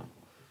came up.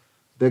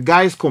 The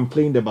guys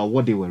complained about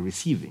what they were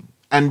receiving,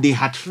 and they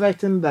had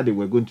threatened that they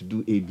were going to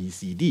do A, B,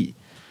 C, D.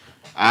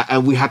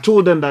 And we had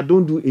told them that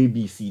don't do A,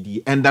 B, C,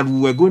 D, and that we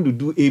were going to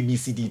do A, B,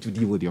 C, D to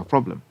deal with your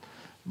problem.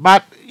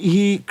 But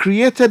he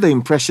created the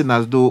impression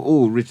as though,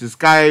 oh, Richard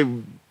Sky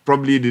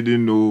probably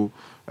didn't know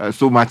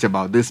so much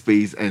about this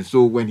space, and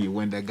so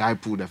when the guy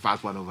pulled the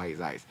fast one over his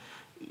eyes.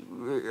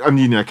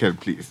 Anina Ken,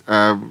 please.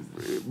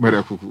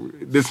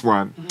 This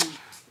one.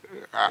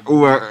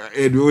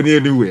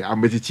 Anyway,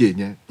 I'm going to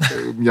change.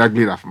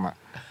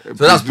 So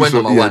that's point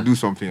number one. Do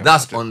something.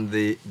 That's on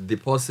the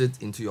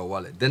deposit into your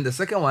wallet. Then the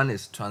second one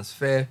is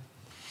transfer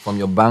from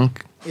your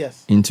bank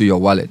into your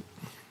wallet.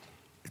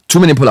 Too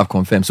many people have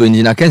confirmed. So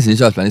Engineer Ken's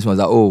initial explanation was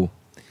that,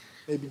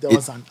 maybe there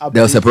was an update.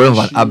 There was a problem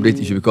of an update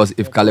issue because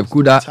if Caleb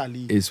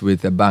Kuda is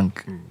with a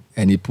bank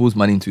and he pulls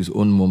money into his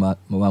own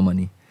mobile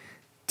money,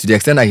 to the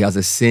extent that he has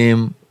the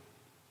same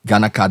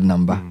Ghana card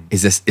number,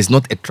 it's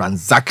not a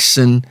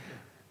transaction,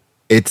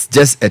 it's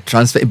just a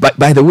transfer.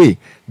 By the way,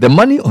 the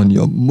money on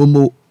your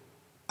Momo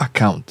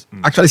account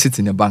actually sits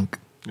in a bank.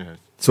 Yes.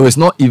 So it's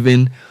not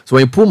even, so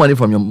when you pull money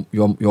from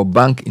your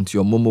bank into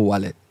your Momo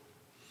wallet,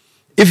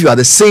 if you are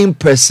the same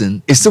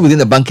person, it's still within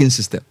the banking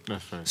system.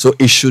 That's right. So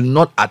it should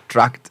not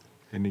attract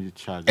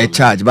a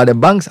charge. But the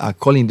banks are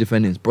calling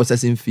different names.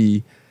 Processing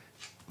fee.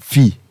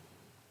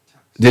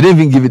 They don't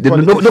even give it.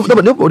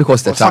 Nobody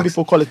calls it a charge. Some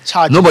people call it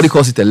charge. Nobody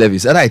calls it a levy.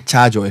 It's either a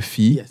charge or a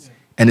fee,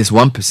 and it's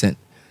 1%.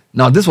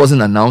 Now, this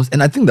wasn't announced,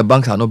 and I think the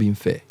banks are not being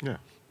fair. Yeah.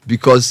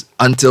 Because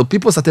until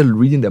people started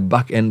reading the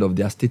back end of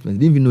their statements,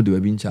 they didn't even know they were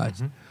being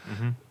charged.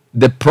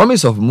 The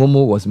promise of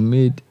Momo was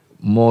made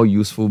more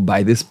useful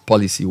by this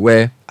policy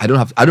where I don't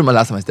remember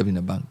last time I stepped in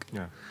a bank.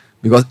 Yeah.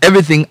 Because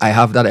everything I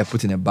have that I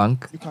put in a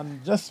bank, You can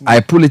just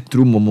I pull it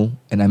through Momo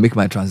and I make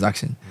my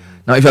transaction.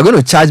 Now, if you're going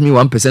to charge me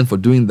 1% for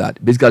doing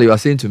that, basically you are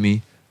saying to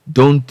me,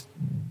 don't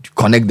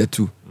connect the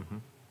two.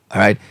 All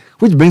right?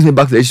 Which brings me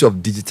back to the issue of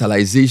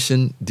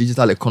digitalization,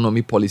 digital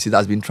economy policy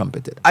that's been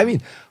trumpeted. I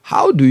mean,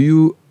 how do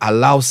you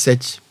allow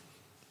such,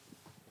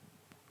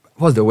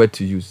 what's the word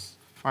to use?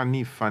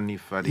 Funny.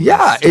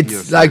 Yeah,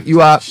 it's like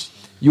you are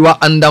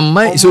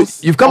undermining. So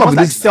you've come up with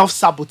this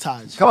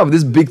self-sabotage. Come up with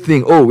this big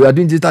thing. Oh, we are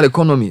doing digital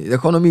economy. The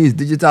economy is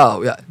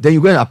digital. Then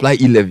you're going to apply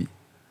e-levy.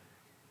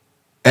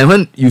 And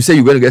when you say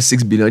you're going to get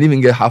 6 billion, you didn't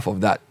even get half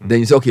of that. Then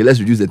you say, okay, let's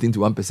reduce the thing to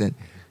 1%.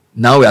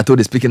 Now we are told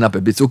it's picking up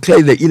a bit. So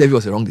clearly the e-levy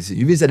was a wrong decision.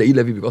 You even said the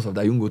e-levy because of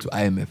that. You can go to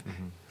IMF.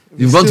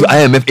 You've gone to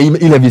IMF,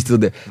 e-levy is still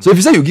there. So if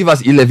you say you give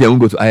us e-levy, I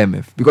won't go to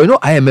IMF. Because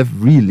IMF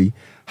really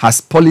has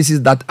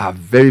policies that are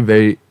very,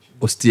 very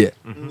austere.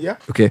 Yeah.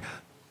 Okay.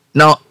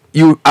 Now,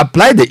 you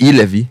apply the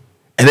e-levy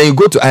and then you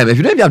go to IMF.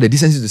 You don't even have the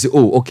decency to say,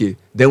 oh, okay,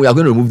 then we are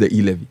going to remove the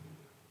e-levy.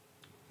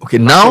 Okay,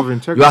 now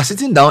you are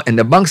sitting down and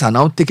the banks are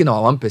now taking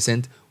our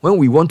 1% when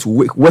we want to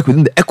work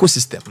within the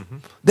ecosystem.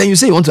 Then you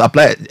say you want to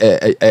apply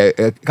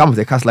come with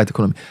a cash-light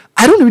economy.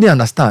 I don't really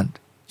understand.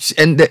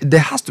 And there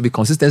has to be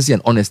consistency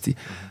and honesty.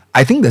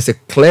 I think there's a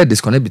clear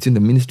disconnect between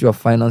the Ministry of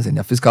Finance and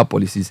their fiscal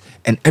policies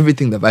and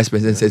everything the Vice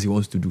President says he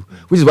wants to do,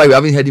 which is why we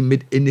haven't heard him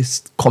make any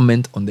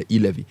comment on the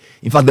e-levy.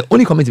 In fact, the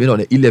only comment he made on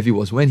the e-levy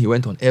was when he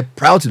went on air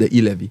prior to the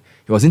e-levy.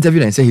 He was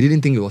interviewed and said he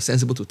didn't think it was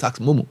sensible to tax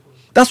Momo.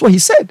 That's what he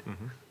said.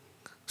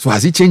 So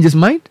has he changed his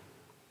mind?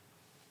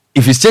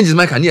 If he's changed his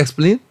mind, can he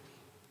explain?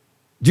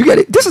 Do you get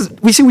it? This is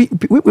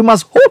we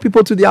must hold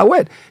people to their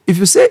word. If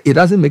you say it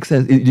doesn't make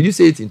sense, did you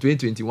say it in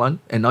 2021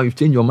 and now you've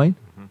changed your mind?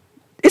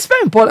 It's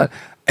very important.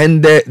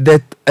 And there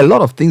a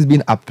lot of things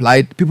being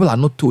applied, people are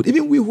not told.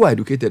 Even we who are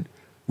educated,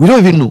 we don't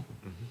even know.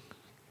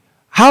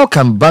 How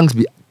can banks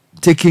be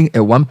taking a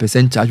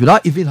 1% charge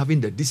without even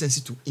having the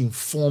decency to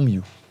inform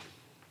you?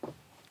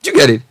 Do you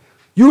get it?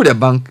 You, the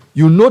bank,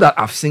 you know that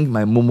I've synced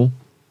my Momo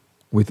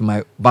with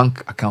my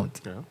bank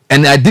account. Yeah.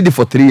 And I did it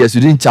for 3 years.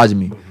 You didn't charge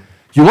me.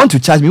 You want to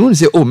charge me. You want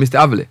to say, oh, Mr.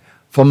 Avile,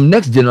 from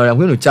next January, I'm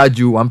going to charge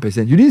you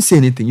 1%. You didn't say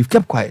anything. You've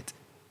kept quiet.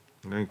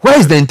 Where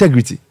is the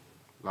integrity?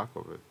 Lack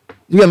of it.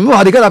 You know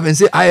how they get up and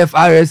say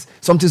IFRS,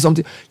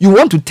 something. You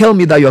want to tell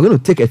me that you're going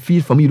to take a fee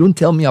from me. You don't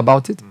tell me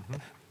about it.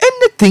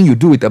 Anything you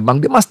do with a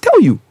bank, they must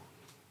tell you.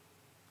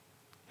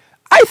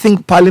 I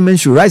think Parliament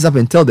should rise up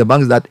and tell the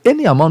banks that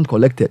any amount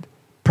collected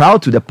prior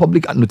to the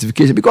public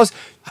notification, because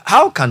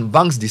how can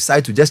banks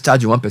decide to just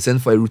charge you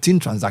 1% for a routine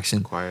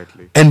transaction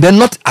quietly and then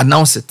not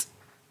announce it?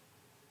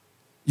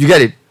 You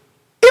get it?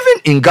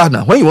 Even in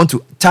Ghana, when you want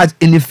to charge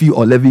any fee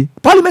or levy,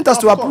 Parliament has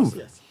to approve.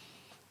 Yes.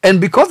 And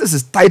because this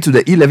is tied to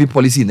the e-levy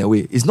policy in a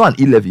way, it's not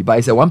an e-levy, but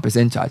it's a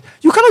 1% charge.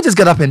 You cannot just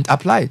get up and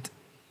apply it.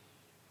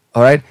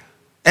 All right?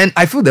 And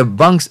I feel the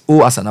banks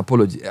owe us an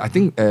apology. I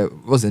think,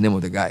 what's the name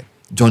of the guy?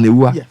 John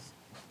Ewua. Yes.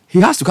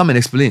 He has to come and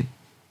explain.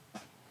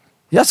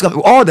 He has to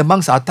come. All the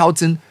banks are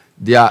touting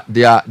their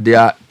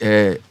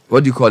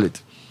what do you call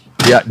it?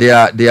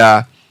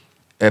 Their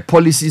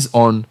policies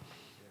on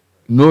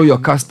know your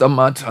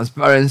customer,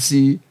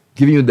 transparency,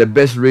 giving you the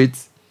best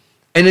rates,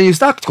 and then you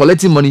start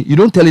collecting money, you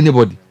don't tell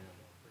anybody.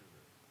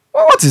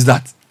 Well, what is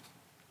that?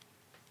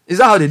 Is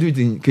that how they do it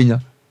in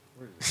Kenya?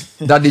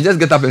 That they just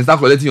get up and start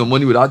collecting your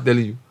money without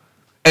telling you?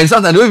 And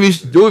sometimes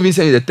they don't even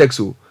send you the text.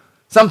 So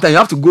sometimes you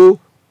have to go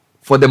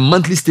for the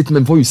monthly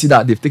statement before you see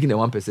that they've taken the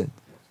 1%.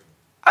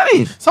 I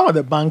mean, some of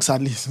the banks,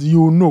 at least,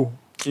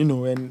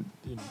 and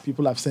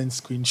people have sent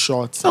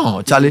screenshots.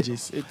 No, Charlie,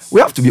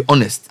 we have to be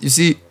honest. You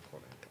see,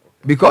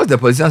 because the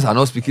politicians are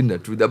not speaking the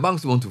truth, the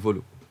banks want to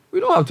follow. We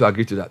don't have to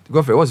agree to that.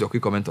 Godfrey, what's your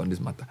quick comment on this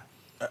matter?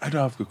 I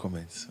don't have quick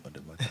comments on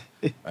the matter.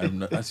 I'm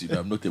not, as you know,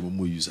 I'm not a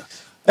Momo user.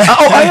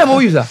 I am a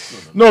Momo user.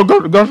 No,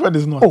 Godfrey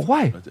is not. Oh,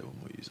 why? I'm not a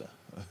Momo user.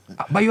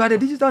 But you are the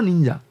digital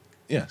ninja.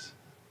 Yes.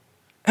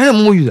 I am a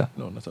Momo user.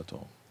 No, not at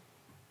all.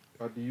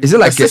 Is it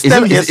like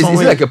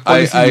a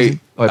policy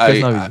or a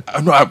personal reason?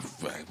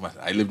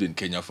 I lived in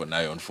Kenya for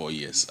nigh on 4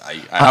 years. I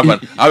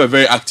have a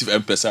very active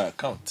M-Pesa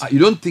account. You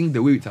don't think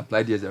the way it's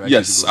applied here is the right?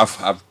 Yes, I've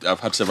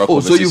had several so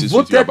conversations you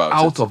voted with you about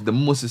out it. of the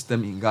Momo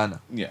system in Ghana?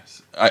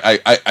 Yes,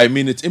 I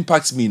mean it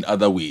impacts me in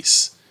other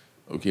ways.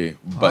 Okay,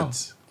 but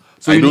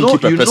so I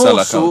don't keep a personal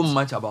account. So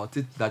much about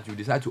it that you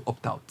decide to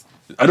opt out.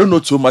 I don't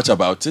know so much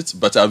about it,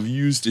 but I've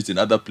used it in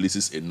other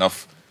places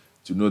enough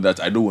to know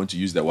that I don't want to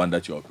use the one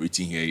that you're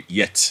operating here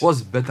yet.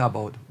 What's better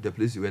about the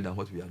place you went than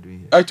what we are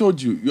doing here? I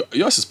told you,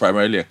 yours is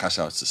primarily a cash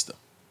out system.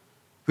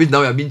 Which now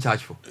we are being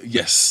charged for.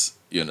 Yes,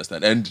 you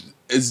understand. And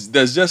it's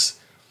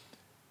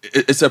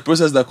a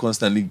process that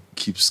constantly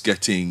keeps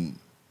getting...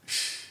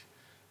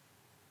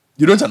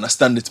 You don't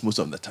understand it most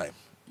of the time.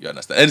 You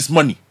understand? And it's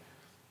money.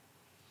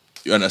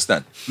 You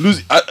understand?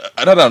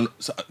 Other than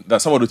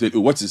that, someone will tell you,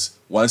 what is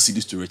 1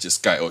 cedis to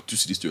richest guy or 2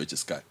 cedis to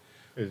richest guy?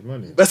 It's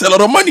money. That's a lot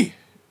of money.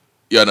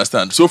 You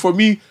understand? So for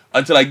me,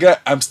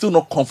 I'm still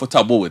not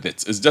comfortable with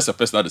it. It's just a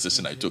personal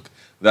decision I took.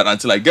 That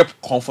until I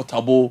get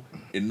comfortable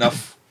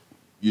enough,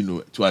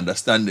 to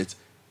understand it,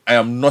 I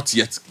am not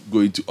yet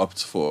going to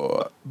opt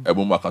for a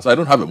Momo account. So I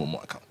don't have a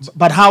Momo account.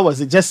 But how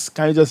was it?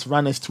 Can you just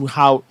run us through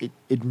how it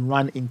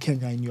ran in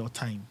Kenya in your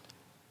time?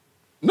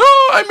 No,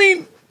 I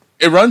mean,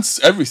 it runs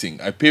everything.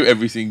 I pay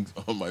everything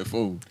on my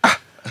phone.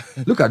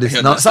 Look at this.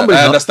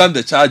 I understand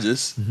the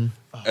charges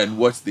and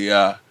what they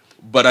are.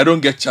 But I don't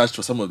get charged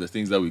for some of the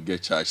things that we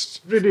get charged.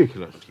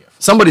 Ridiculous.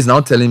 Somebody's now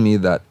telling me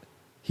that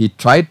he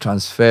tried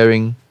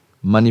transferring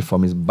money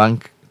from his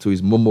bank to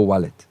his Momo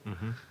wallet.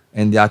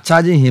 And they are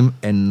charging him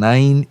a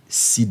 9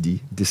 cedi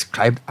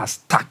described as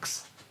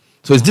tax.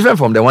 So it's different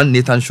from the one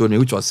Nathan showed me,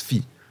 which was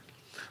fee.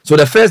 So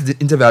the first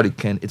interview I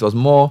Ken, it was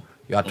more,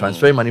 you are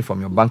transferring money from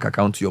your bank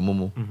account to your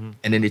Momo.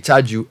 And then they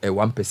charge you a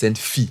 1%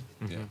 fee.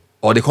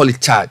 Or they call it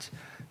charge.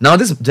 Now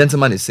this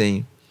gentleman is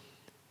saying,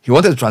 he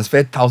wanted to transfer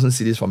 1,000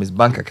 cedis from his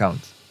bank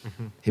account.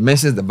 He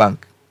mentions the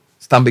bank,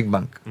 Stanbic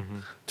Bank,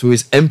 to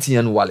his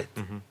MTN wallet.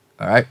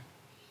 All right.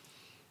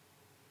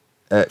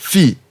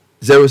 Fee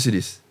 0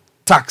 cedis.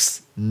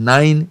 Tax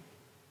 9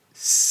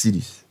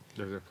 cedis.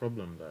 There's a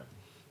problem there.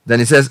 Then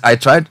he says, I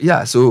tried.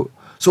 Yeah. So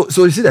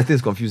you see that thing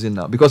is confusing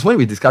now, because when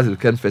we discussed it with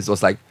Ken first, it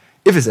was like,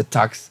 if it's a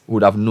tax, we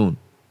would have known.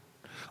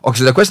 Okay.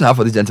 So the question I have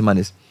for this gentleman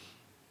is,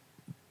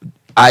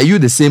 are you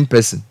the same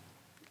person?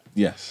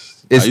 Yes.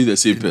 Are you the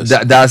same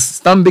person? Does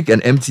Stanbic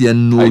and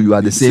MTN know you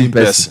are the same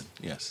person?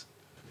 Yes.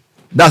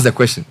 That's the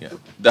question. Yeah.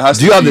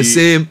 Do you have the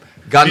same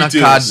Ghana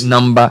card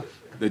number?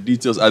 The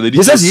details are the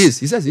details.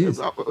 He says he is.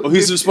 Oh,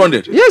 he's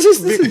responded.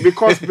 Yes,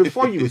 because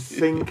before you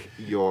sync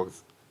your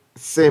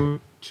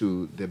SIM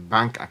to the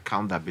bank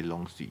account that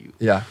belongs to you,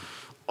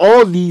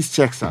 all these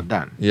checks are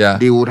done.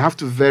 They would have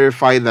to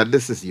verify that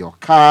this is your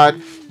card.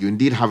 You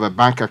indeed have a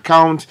bank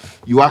account.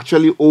 You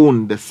actually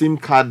own the SIM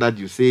card that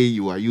you say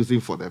you are using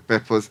for the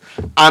purpose.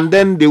 And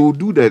then they will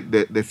do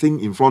the thing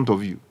in front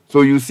of you.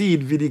 So you see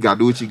it vidi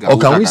gadochi. Or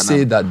can we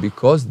say that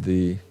because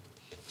the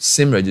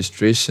SIM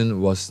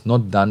registration was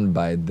not done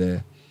by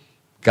the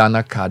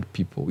Ghana card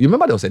people? You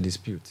remember there was a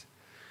dispute.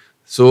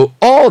 So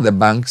all the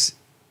banks,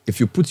 if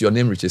you put your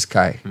name, Richard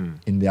Sky,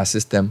 in their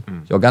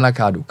system, your Ghana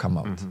card will come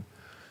out.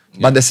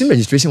 But the SIM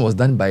registration was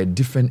done by a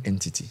different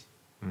entity.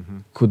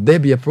 Could there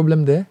be a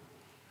problem there?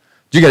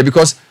 Do you get it?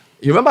 Because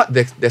you remember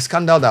the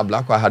scandal that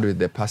Blackwell had with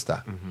the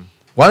pastor.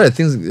 One of the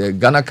things the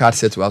Ghana card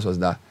said to us was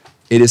that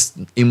it is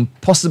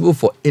impossible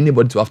for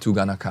anybody to have 2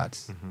 Ghana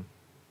cards.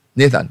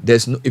 Nathan,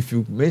 if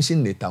you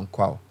mention Nathan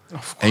Kwao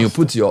and you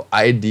put your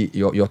ID,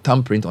 your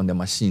thumbprint on the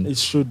machine,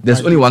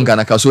 there's only 1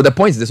 Ghana card. So the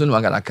point is there's only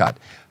 1 Ghana card.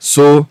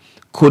 So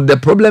could the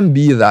problem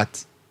be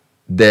that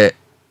the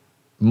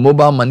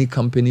mobile money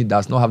company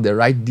does not have the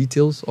right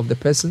details of the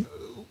person?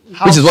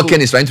 Which is what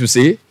Ken is trying to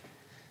say.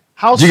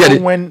 How so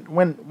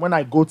when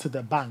I go to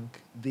the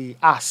bank, they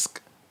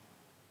ask,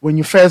 when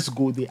you first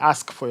go, they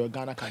ask for your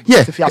Ghana card?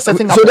 Yeah. If you are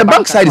setting up so the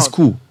bank side account, is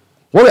cool.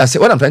 What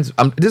I'm trying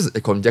to, this is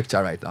a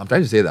conjecture right now. I'm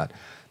trying to say that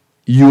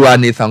you are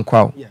Nathan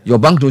Kwao. Yeah. Your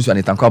bank knows you are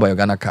Nathan Kwao by your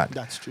Ghana card.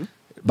 That's true.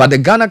 But the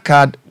Ghana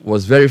card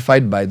was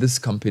verified by this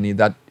company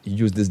that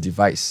used this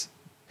device.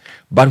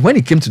 But when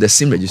it came to the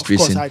SIM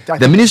registration,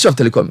 the Ministry of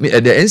Telecom, the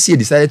NCA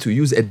decided to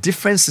use a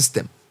different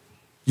system.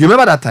 You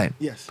remember that time?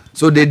 Yes.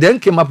 So they then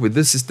came up with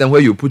this system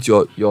where you put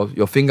your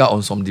finger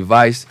on some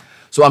device.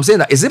 So I'm saying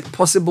that, is it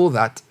possible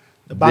that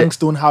the banks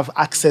don't have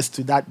access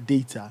to that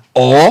data,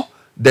 or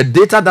the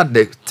data that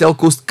the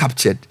telcos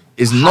captured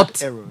is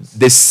not errors,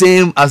 the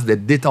same as the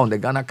data on the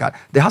Ghana card?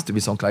 There has to be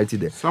some clarity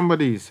there.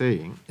 Somebody is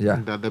saying Yeah.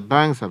 that the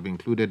banks have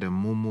included the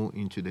Momo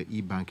into the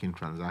e-banking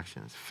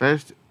transactions.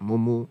 First,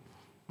 Momo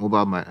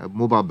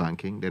mobile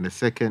banking, then the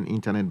second,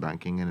 internet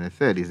banking, and the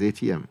third is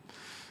ATM.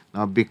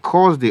 Now,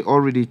 because they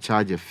already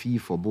charge a fee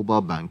for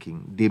mobile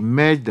banking, they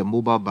merge the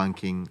mobile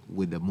banking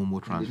with the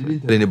Momo transfer.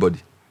 Didn't tell anybody.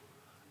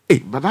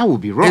 But that would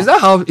be wrong. Is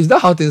that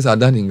how things are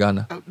done in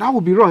Ghana? That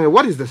would be wrong. And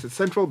what is the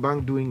central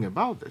bank doing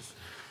about this?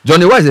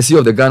 Johnny, why is the CEO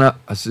of the Ghana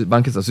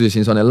Bankers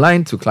Association on the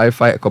line to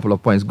clarify a couple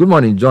of points? Good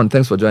morning, John.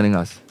 Thanks for joining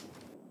us.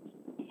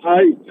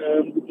 Hi,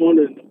 good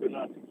morning,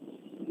 Bernard.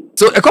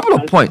 So a couple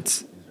of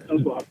points.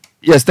 Thanks for having me.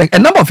 Yes, a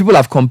number of people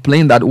have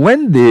complained that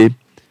when they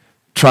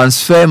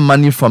transfer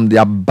money from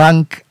their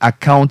bank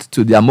account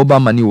to their mobile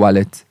money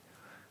wallet,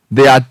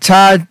 they are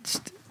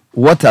charged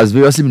what has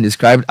variously been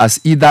described as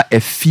either a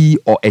fee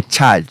or a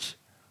charge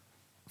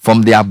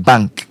from their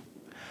bank.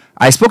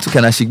 I spoke to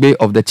Kenashigbe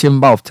of the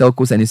Chamber of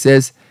Telcos, and he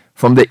says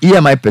from the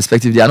EMI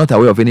perspective, they are not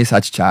aware of any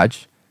such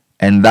charge,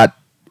 and that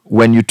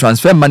when you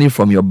transfer money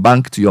from your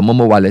bank to your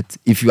Momo wallet,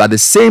 if you are the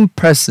same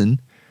person,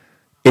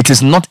 it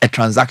is not a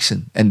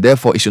transaction, and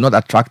therefore it should not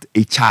attract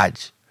a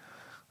charge.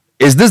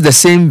 Is this the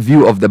same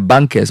view of the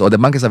bankers, or the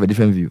bankers have a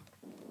different view?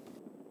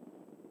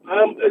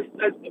 It's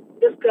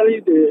basically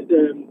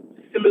the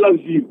similar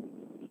view.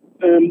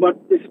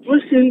 But the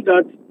situation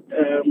that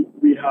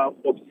we have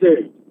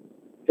observed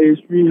is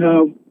we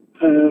have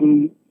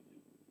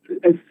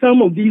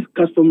some of these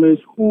customers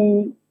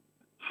who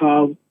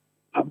have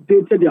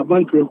updated their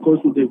bank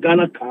records with the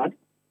Ghana card.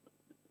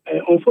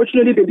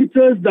 Unfortunately, the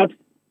details that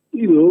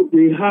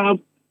they have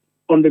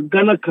on the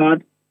Ghana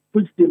card,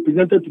 which they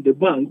presented to the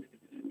bank,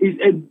 is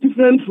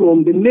different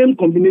from the name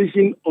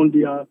combination on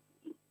their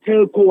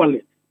telco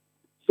wallet.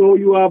 So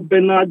you are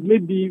Bernard,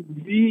 maybe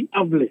V.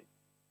 Avle,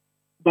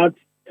 but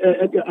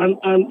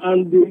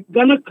and the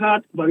Ghana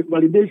card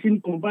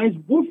validation combines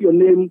both your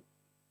name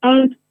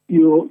and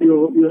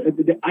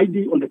the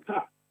ID on the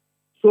card.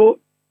 So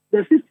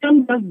the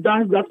system that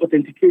does that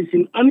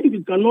authentication, and if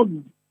it cannot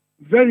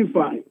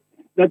verify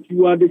that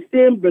you are the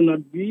same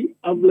Bernard V.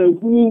 Avle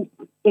who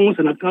owns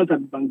an account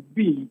at Bank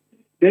B,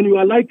 then you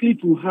are likely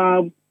to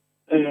have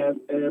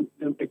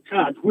a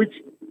charge which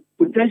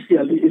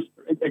potentially is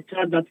a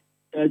charge that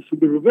should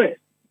be reversed.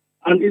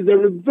 And it's a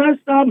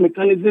reversal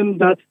mechanism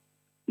that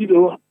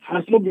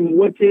has not been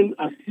working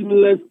as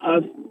seamless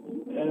as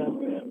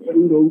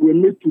we're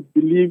made to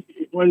believe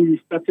when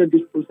we started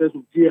this process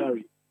of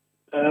GRE.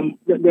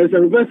 There's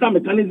a reversal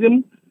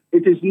mechanism.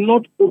 It is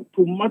not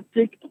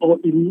automatic or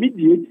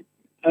immediate.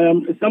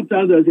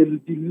 Sometimes there's a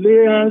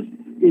delay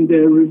in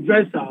the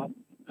reversal,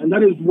 and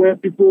that is where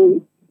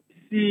people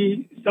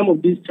see some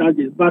of these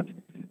charges. But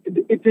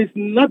it is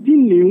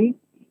nothing new.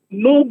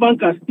 No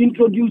bank has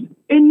introduced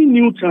any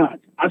new charge,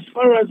 as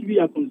far as we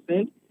are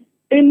concerned,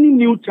 any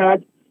new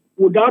charge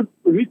without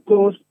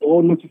recourse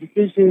or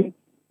notification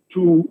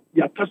to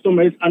their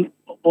customers, and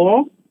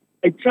or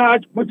a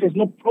charge which is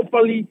not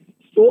properly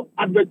so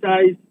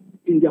advertised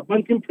in their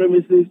banking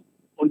premises,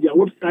 on their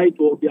website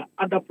or their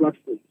other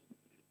platforms.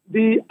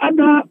 The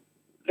other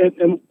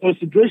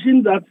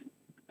consideration that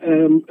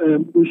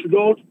we should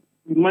all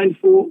be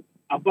mindful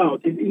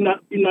about is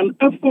in an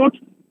effort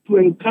to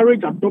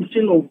encourage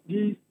adoption of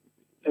these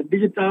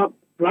digital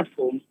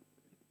platforms,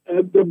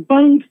 the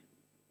banks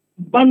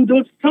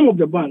bundled, some of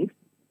the banks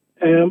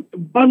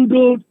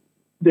bundled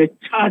the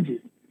charges.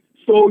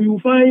 So you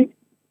find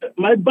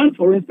my bank,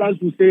 for instance,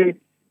 will say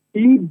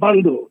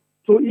e-bundle.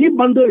 So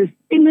e-bundle is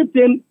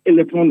anything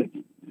electronic.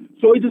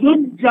 So it is not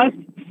just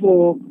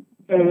for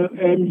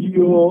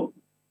your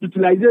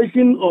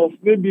utilization of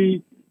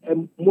maybe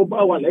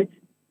mobile wallet.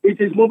 It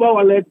is mobile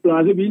wallet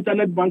plus maybe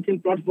internet banking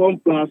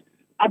platform plus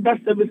other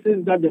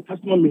services that the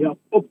customer may have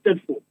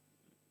opted for.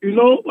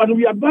 When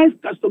we advise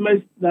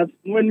customers that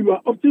when you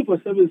are opting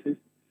for services,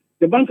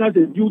 the bank has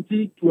a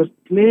duty to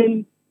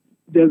explain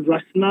the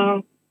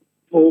rationale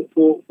for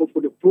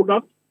the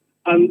product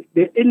and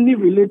any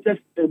related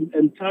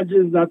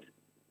charges that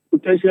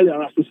potentially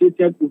are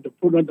associated with the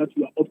product that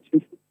you are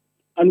opting for.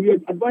 And we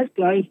advise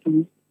clients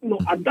to,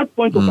 at that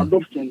point of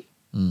adoption,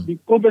 be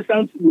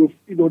conversant with,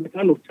 the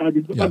kind of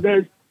charges. Yeah. But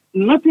there's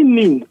nothing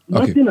new.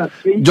 Nothing has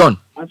changed, John,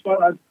 as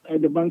far as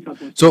the banks are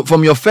concerned. So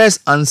from your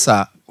first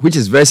answer, which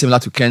is very similar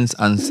to Ken's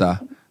answer,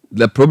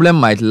 the problem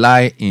might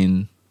lie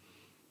in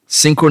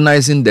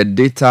synchronizing the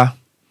data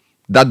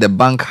that the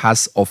bank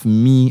has of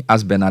me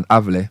as Bernard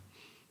Avle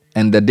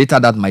and the data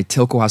that my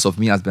telco has of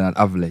me as Bernard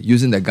Avle,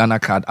 using the Ghana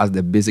card as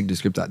the basic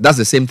descriptor. That's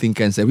the same thing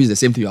Ken said, which is the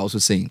same thing you're also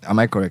saying. Am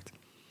I correct?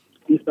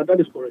 Yes, that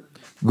is correct.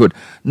 Good.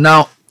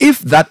 Now, if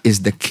that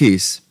is the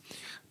case,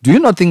 do you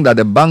not think that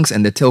the banks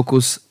and the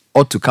telcos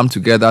ought to come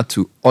together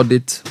to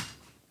audit?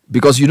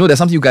 Because there's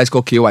something you guys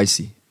call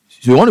KYC.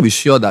 So you want to be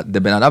sure that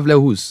the Bernard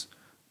Avle who's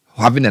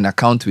having an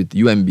account with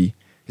UMB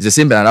is the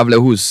same Bernard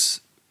Avle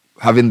who's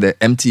having the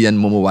MTN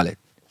Momo wallet.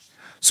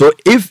 So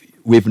if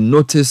we've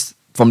noticed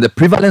from the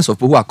prevalence of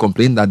people who are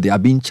complaining that they are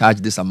being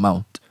charged this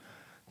amount,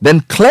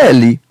 then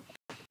clearly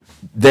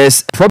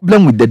there's a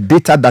problem with the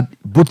data that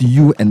both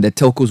you and the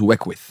telcos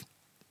work with.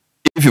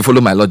 If you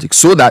follow my logic,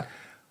 so that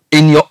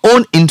in your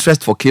own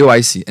interest for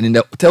KYC and in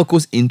the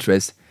telco's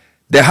interest,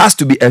 there has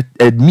to be a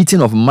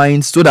meeting of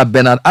minds so that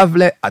Bernard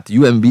Avle at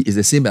UMB is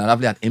the same Bernard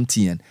Avle at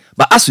MTN.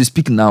 But as we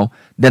speak now,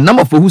 the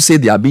number of people who say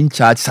they are being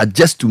charged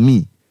suggests to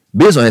me,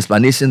 based on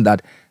explanation,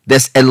 that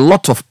there's a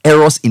lot of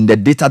errors in the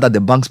data that the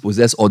banks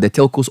possess, or the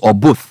telcos, or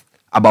both,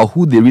 about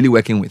who they're really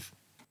working with.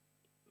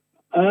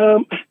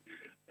 There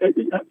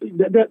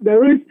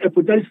is a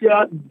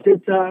potential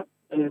data,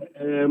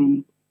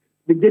 the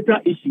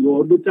data issue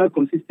or data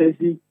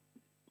consistency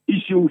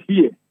issue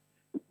here,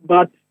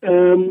 but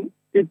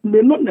it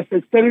may not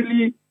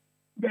necessarily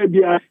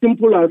be as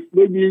simple as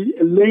maybe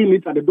laying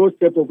it at the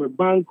doorstep of a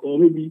bank or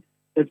maybe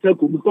a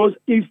telco, because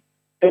if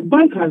a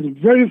bank has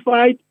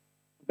verified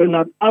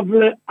Bernard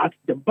Avle at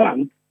the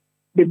bank,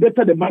 the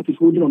data the bank is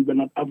holding on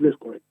Bernard Avle is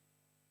correct.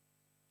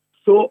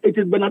 So it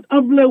is Bernard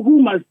Avle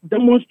who must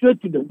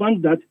demonstrate to the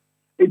bank that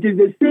it is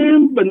the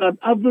same Bernard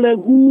Avle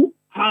who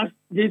has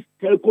this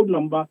telco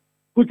number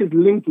which is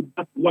linked to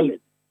that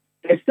wallet,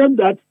 except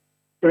that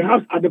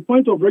perhaps at the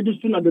point of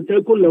registering at the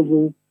telco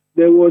level,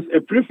 there was a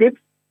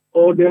prefix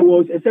or there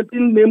was a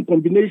certain name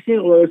combination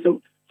or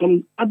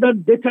some other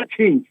data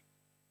change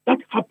that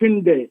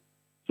happened there.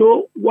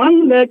 So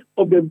one leg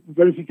of the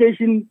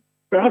verification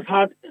perhaps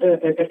had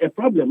a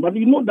problem. But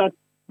you know that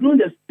during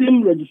the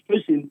same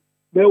registration,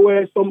 there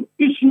were some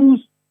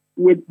issues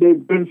with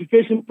the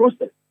verification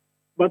process.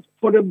 But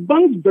for the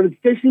bank's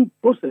verification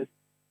process,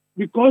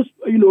 because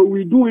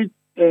we do it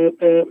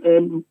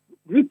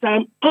real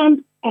time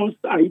and on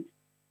site,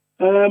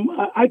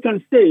 I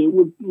can say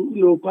with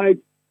quite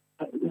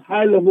a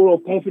high level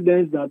of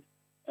confidence that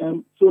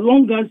so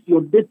long as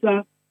your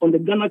data on the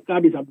Ghana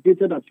card is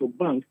updated at your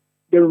bank,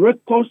 the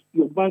records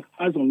your bank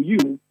has on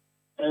you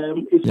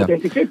is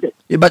authenticated.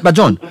 Yeah, but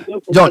John,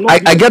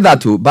 I get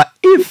that too. But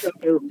if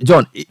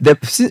John,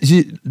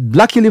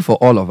 luckily for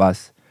all of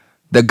us,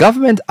 the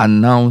government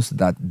announced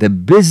that the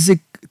basic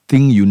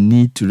thing you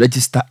need to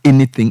register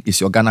anything is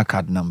your Ghana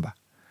card number.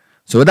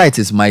 So whether it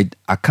is my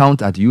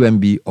account at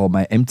UMB or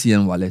my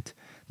MTN wallet,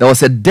 there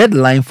was a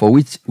deadline for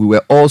which we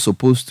were all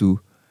supposed to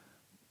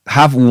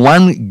have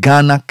one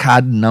Ghana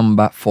card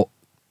number for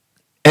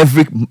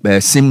every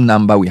SIM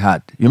number we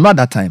had. You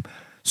remember that time?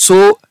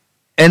 So,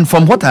 and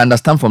from what I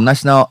understand from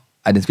National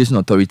Identification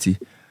Authority,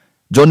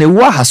 John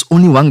Ewuah has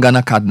only one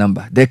Ghana card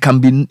number. You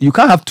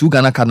can't have two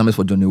Ghana card numbers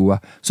for John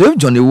Ewuah. So if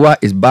John Ewuah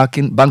is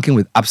banking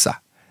with ABSA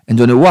and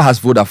John Ewuah has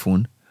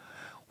Vodafone,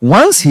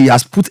 once he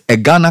has put a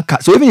Ghana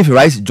card, so even if he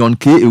writes John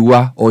K.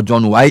 Ewuah or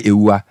John Y.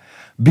 Ewuah,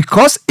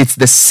 because it's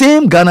the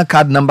same Ghana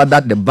card number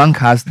that the bank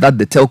has, that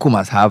the telco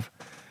must have,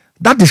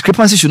 that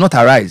discrepancy should not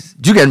arise.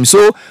 Do you get me?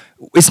 So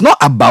it's not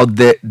about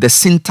the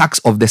syntax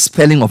of the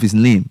spelling of his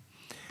name.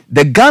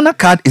 The Ghana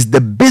card is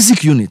the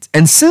basic unit.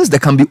 And since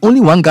there can be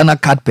only one Ghana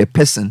card per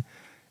person,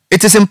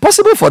 it is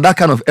impossible for that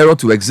kind of error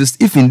to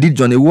exist if indeed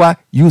John Ewuah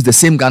used the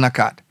same Ghana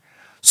card.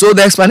 So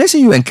the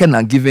explanation you and Ken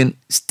are giving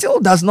still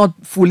does not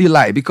fully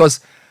lie, because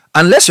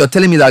unless you're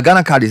telling me that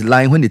Ghana card is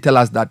lying when they tell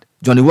us that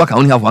John Ewuah can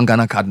only have one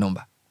Ghana card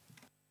number.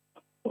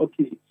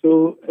 Okay,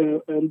 so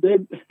and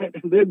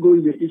there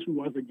goes the issue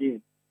once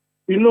again.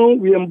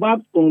 We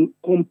embarked on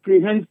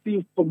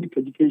comprehensive public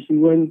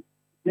education when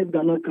this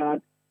Ghana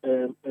card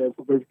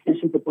for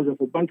verification purposes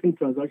for banking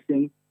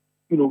transactions,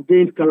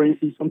 gained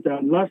currency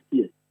sometime last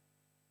year.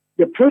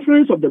 The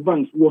preference of the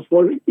banks was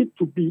for it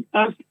to be,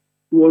 as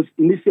was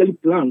initially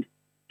planned,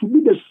 to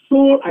be the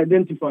sole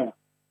identifier.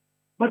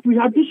 But we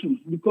had issues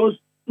because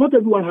not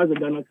everyone has a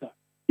Ghana card.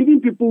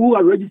 Even people who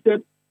are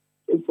registered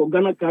for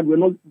Ghana card were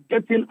not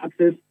getting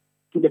access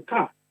to the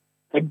card.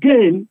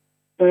 Again,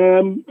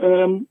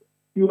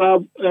 you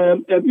have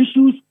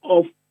issues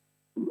of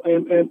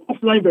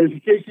offline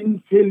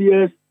verification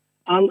failures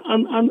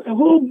and a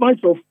whole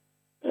bunch of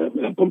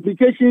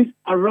complications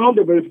around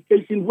the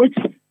verification, which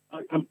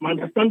my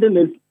understanding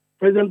is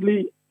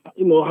presently,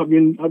 have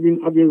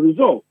been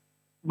resolved.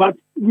 But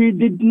we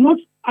did not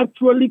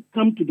actually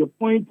come to the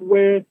point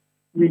where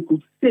we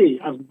could say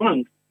as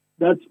banks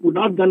that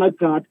without Ghana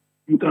card,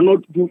 you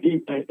cannot do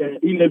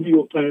e-levy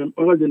or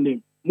what's the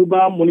name?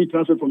 Mobile money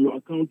transfer from your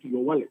account to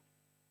your wallet.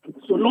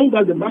 So long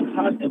as the bank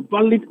has a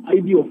valid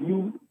ID of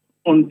you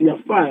on their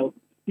file,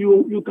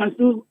 you can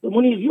still, the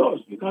money is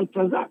yours. You can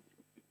transact.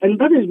 And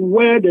that is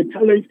where the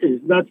challenge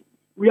is, that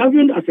we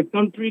haven't as a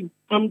country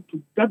come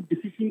to that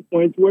decision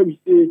point where we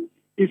say,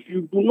 if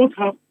you do not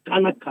have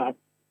Ghana card,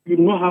 you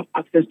do not have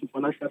access to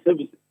financial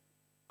services.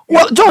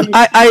 Well, John,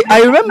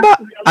 I remember,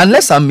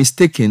 unless I'm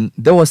mistaken,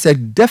 there was a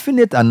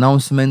definite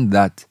announcement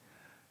that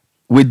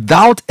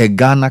without a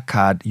Ghana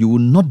card, you will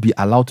not be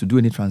allowed to do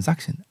any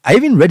transaction. I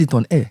even read it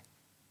on air.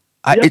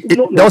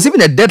 There was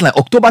even a deadline,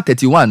 October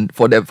 31,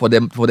 for the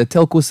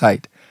telco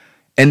side.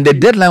 And the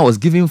deadline was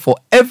given for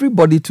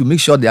everybody to make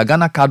sure their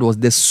Ghana card was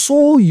the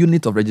sole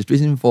unit of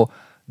registration for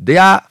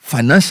their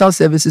financial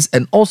services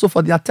and also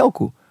for their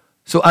telco.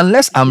 So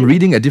unless I'm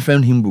reading a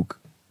different hymn book.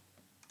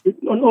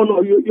 No,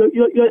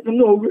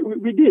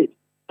 we did.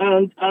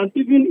 And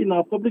even in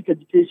our public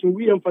education,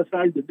 we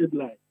emphasize the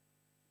deadline.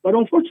 But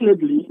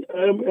unfortunately,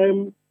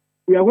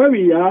 we are where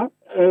we are,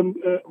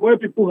 where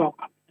people have,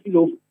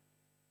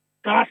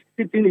 cash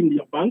sitting in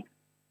their bank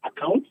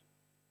account,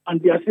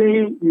 and they are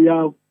saying we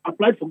have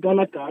applied for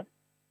Ghana card.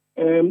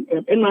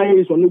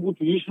 NIA is unable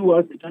to issue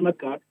us a Ghana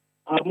card.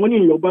 I have money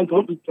in your bank, I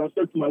want to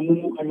transfer to my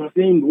Mumu, and you are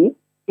saying no,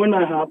 when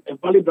I have a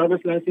valid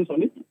driver's license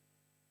on it,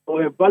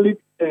 or a valid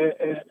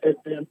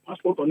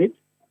passport on it.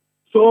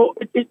 So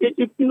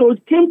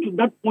it came to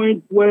that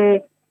point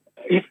where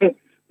it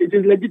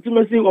is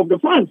legitimacy of the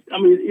funds.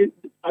 I mean,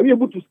 are we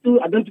able to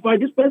still identify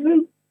this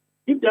person?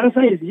 If the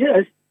answer is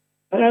yes,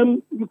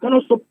 you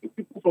cannot stop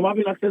people from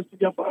having access to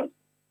their funds.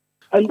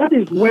 And that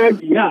is where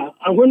we are.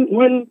 And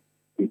when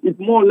it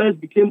more or less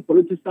became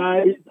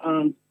politicized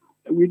and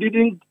we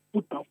didn't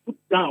put our foot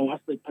down as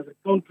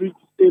a country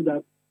to say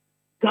that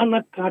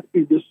Ghana card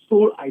is the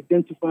sole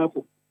identifier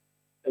for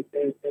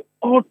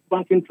all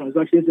banking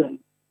transactions and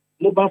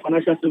mobile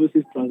financial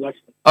services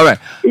transactions. All right.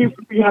 If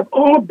we had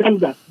all done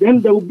that,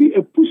 then there will be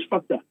a push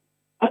factor.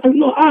 I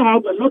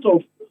have a lot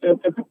of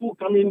people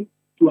coming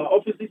to our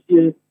offices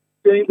here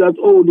saying that,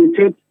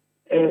 they checked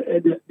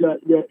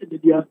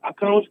their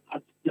accounts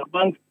at their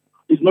bank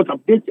is not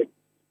updated.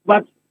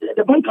 But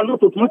the bank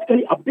cannot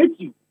automatically update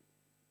you.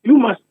 You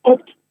must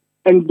opt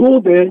and go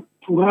there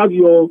to have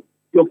your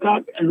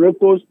card and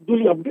records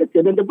duly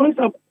updated. And the banks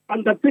have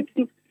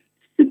undertaken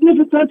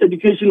significant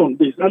education on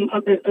this.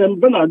 And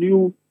Bernard,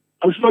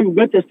 I'm sure you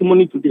get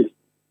testimony to this,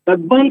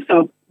 that banks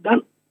have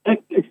done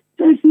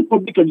extensive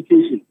public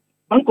education.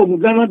 Bank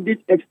of Ghana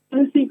did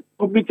extensive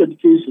public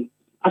education.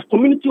 As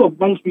community of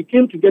banks, we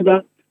came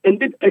together and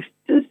did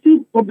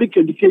extensive public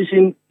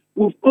education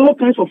with all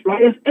kinds of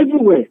flyers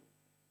everywhere.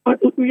 But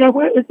we are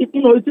where it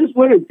is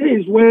where it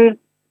is, where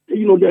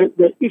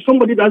if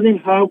somebody doesn't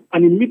have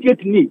an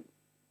immediate need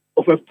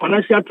of a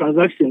financial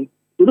transaction,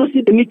 they don't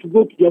see the need to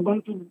go to their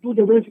bank to do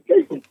the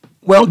verification.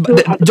 Well,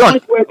 John,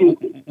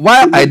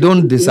 why I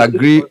don't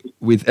disagree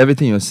with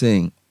everything you're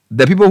saying,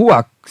 the people who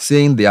are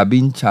saying they are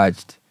being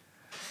charged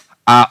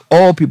are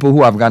all people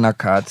who have Ghana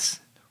cards,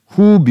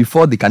 who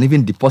before they can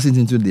even deposit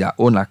into their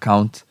own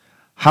account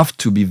have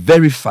to be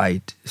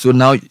verified. So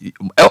now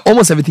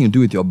almost everything you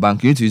do with your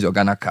bank, you need to use your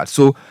Ghana card.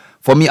 So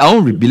for me, I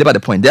won't belabor the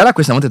point. The other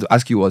question I wanted to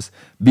ask you was,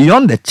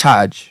 beyond the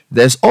charge,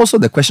 there's also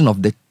the question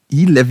of the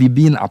e-levy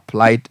being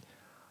applied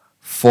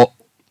for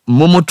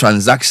Momo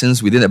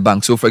transactions within a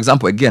bank. So for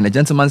example, again, a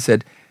gentleman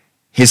said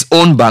his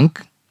own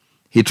bank,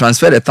 he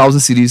transferred 1,000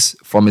 cedis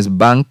from his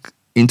bank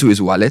into his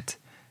wallet,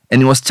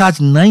 and he was charged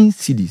 9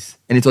 cedis,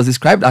 and it was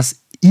described as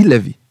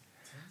e-levy.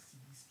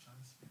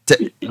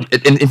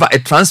 In fact, a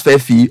transfer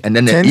fee and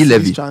then an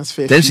e-levy. 10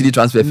 CD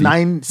transfer fee.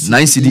 9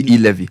 CD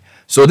e-levy.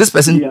 So this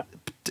person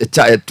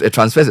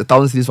transfers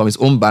 1,000 cedis from his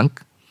own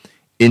bank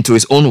into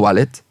his own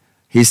wallet.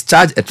 He's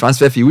charged a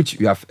transfer fee, which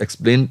you have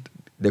explained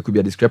there could be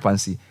a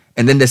discrepancy.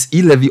 And then there's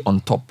e-levy on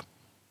top.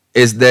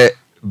 Is the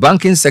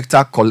banking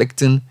sector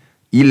collecting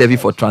e-levy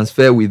for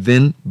transfer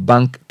within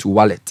bank to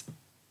wallet?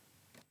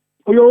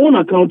 For your own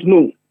account,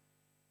 no.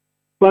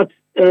 But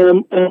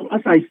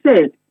as I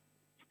said,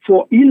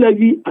 for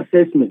e-levy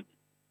assessment,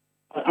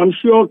 I'm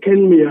sure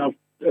Ken may have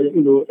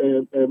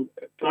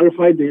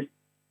clarified this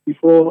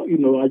before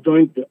I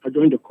joined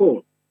the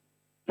call.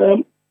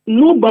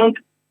 No bank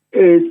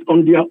is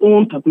on their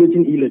own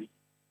calculating e-levy.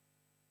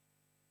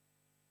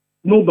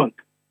 No bank.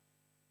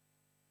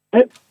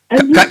 Can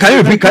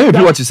you repeat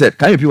what you said?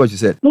 Can you repeat what you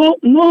said?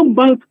 No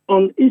bank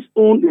on its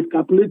own is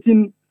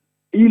calculating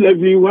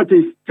e-levy, what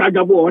is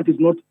chargeable or what is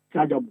not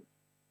chargeable.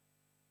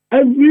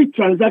 Every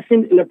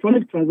transaction,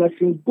 electronic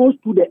transaction, goes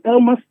to the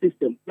ELMA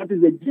system, that is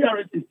the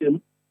GRS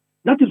system.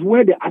 That is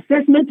where the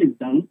assessment is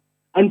done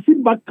and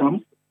feedback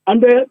comes,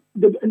 and the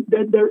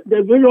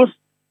various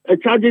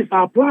charges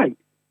are applied.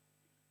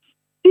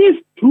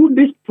 If through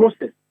this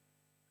process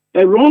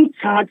a wrong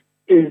charge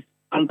is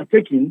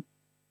undertaken,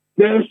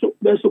 there's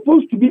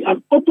supposed to be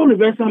an auto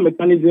reversal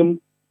mechanism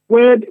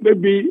where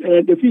maybe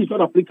the fee is not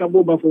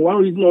applicable, but for one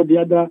reason or the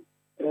other,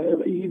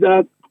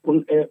 either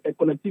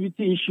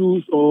connectivity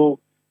issues or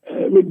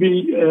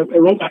maybe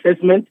a wrong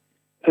assessment,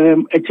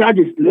 a charge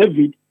is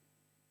levied.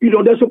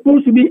 There's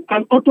supposed to be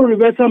an auto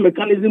reversal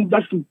mechanism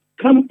that should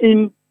come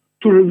in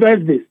to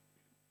reverse this.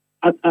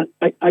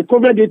 I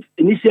covered it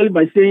initially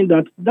by saying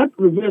that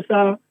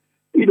reversal,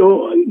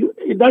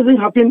 it doesn't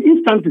happen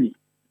instantly.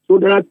 So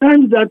there are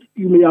times that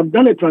you may have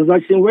done a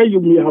transaction where you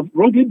may have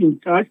wrongly been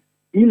charged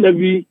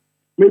e-levy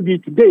maybe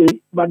today,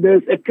 but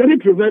there's a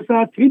credit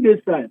reversal 3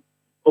 days time.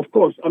 Of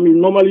course,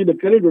 normally the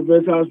credit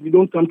reversals, we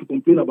don't come to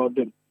complain about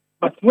them.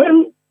 But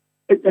when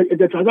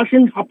the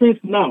transaction happens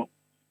now,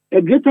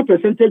 a greater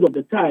percentage of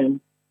the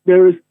time,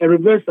 there is a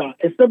reversal,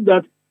 except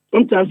that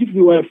sometimes if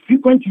you are a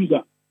frequent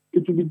user,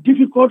 it will be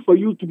difficult for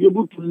you to be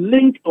able to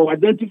link or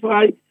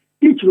identify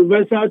each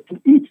reversal to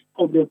each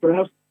of the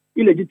perhaps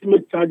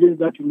illegitimate charges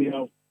that you may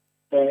have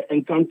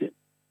encountered.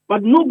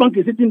 But no bank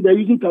is sitting there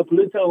using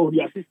calculator or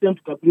their system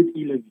to calculate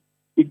e-levy.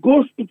 It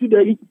goes into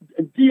the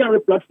GRA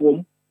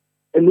platform,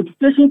 and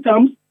notification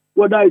comes,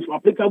 whether it's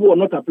applicable or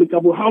not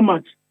applicable, how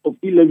much of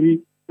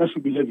e-levy that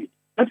should be levied.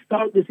 That's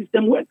how the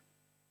system works.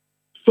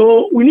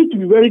 So we need to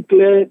be very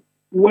clear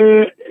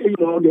where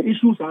the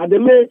issues are.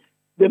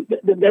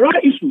 There are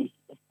issues,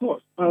 of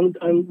course, and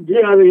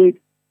JRA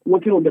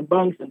working on the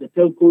banks and the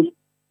telcos.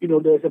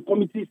 There's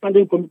a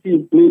standing committee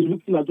in place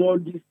looking at all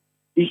these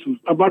issues.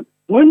 But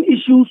when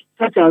issues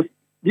such as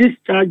this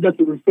charge that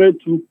you referred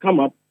to come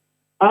up,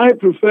 I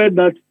prefer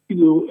that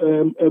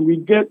we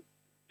get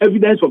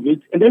evidence of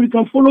it, and then we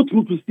can follow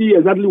through to see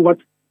exactly what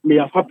may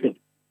have happened.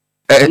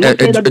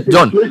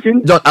 John,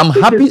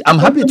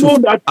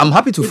 I'm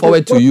happy to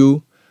forward to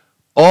you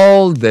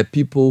all the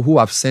people who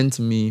have sent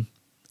me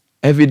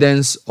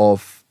evidence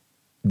of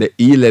the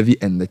e-levy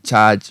and the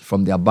charge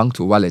from their bank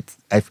to wallet.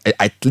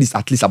 At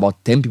least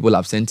about 10 people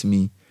have sent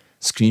me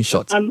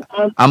screenshots.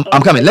 I'm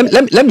coming.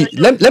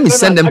 Let me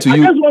send them to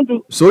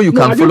you so you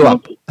can follow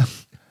up.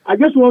 I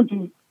just want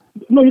to.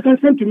 No, you can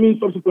send to me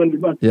subsequently.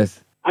 But yes,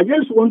 I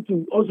just want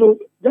to also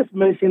just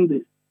mention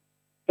this.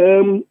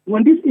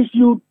 When this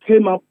issue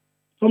came up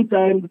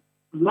sometime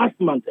last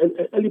month,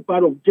 early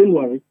part of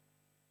January,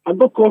 I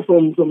got calls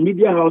from some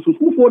media houses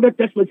who forwarded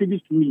text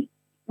messages to me.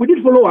 We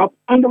did follow up,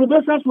 and the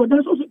reversals were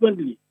done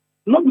subsequently,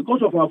 not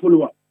because of our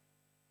follow-up,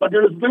 but the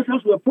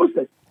reversals were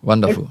processed.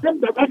 Wonderful.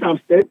 Except that, as I've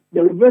said,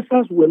 the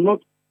reversals were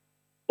not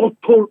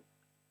auto,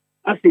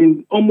 as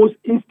in almost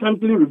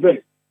instantly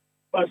reversed.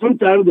 But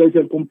sometimes there's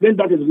a complaint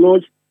that is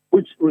lodged,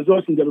 which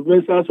results in the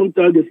reversal.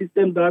 Sometimes the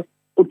system does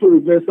auto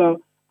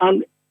reversal,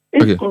 and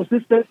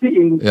inconsistency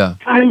in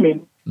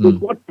timing is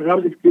what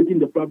perhaps is creating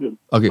the problem.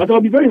 Okay. But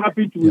I'll be very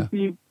happy to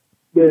receive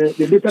the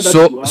data that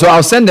so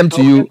I'll send them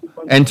to you.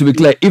 And to be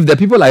clear, if the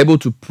people are able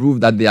to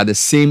prove that they are the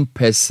same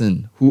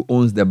person who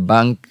owns the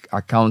bank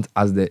account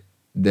as the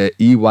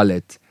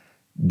e-wallet,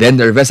 then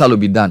the reversal will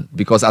be done.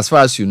 Because as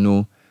far as you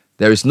know,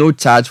 there is no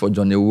charge for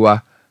John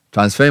Ewua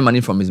transferring money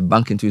from his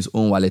bank into his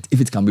own wallet if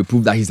it can be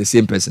proved that he's the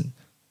same person.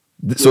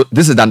 So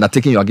this is the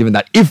undertaking you are given,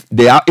 that if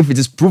it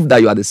is proved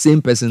that you are the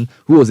same person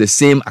who has the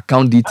same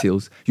account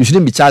details, you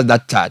shouldn't be charged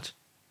that charge.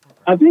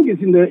 I think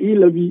it's in the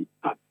e-levy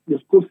Act, the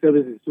scope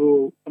services.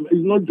 So it's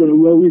not John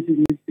Ewua who is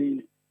saying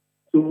it.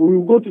 So we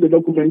will go to the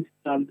document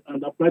and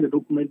apply the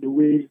document the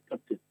way it's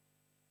captured.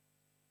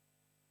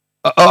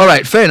 All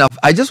right, fair enough.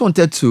 I just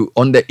wanted to,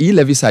 on the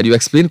e-levy side, you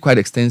explained quite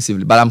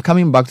extensively, but I'm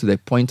coming back to the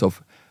point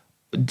of,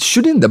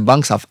 shouldn't the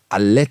banks have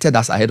alerted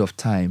us ahead of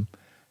time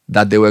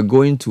that they were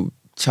going to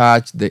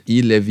charge the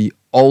e-levy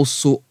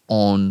also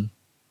on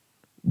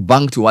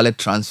bank to wallet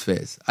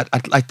transfers?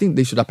 I think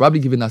they should have probably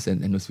given us a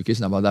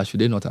notification about that.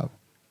 Should they not have?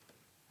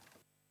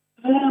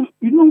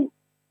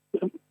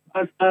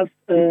 As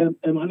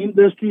an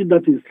industry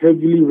that is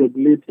heavily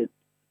regulated,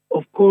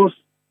 of course,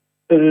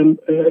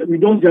 we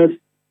don't just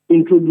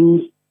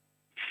introduce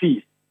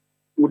fees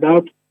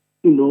without,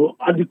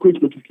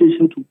 adequate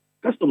notification to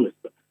customers.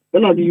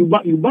 When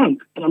you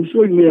bank, and I'm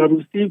sure you may have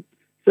received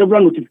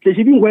several notifications,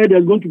 even where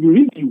there's going to be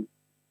review.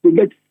 They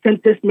get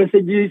sent text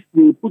messages,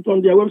 they put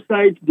on their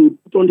website, they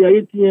put on their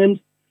ATMs.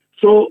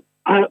 So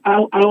I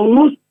will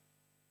not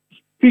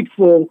speak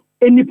for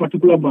any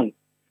particular bank,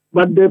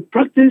 but the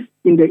practice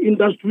in the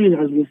industry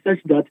has been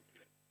such that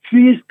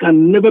fees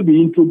can never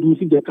be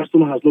introduced if the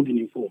customer has not been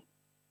informed.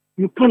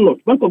 You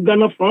cannot. Bank of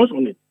Ghana frowns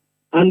on it.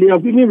 And they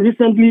have even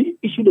recently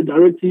issued a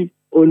directive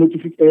or a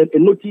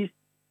notice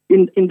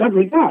in that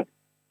regard.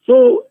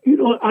 So,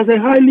 as a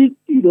highly,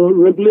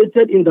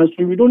 regulated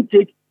industry, we don't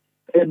take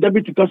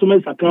debit to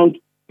customer's account,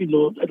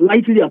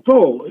 lightly at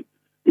all.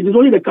 It is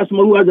only the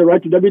customer who has the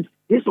right to debit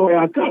his or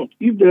her account.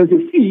 If there is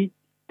a fee,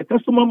 the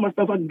customer must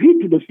have agreed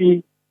to the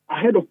fee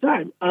ahead of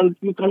time. And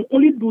you can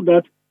only do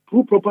that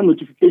through proper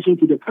notification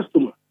to the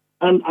customer.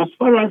 And as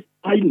far as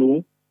I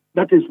know,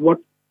 that is what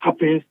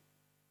happens,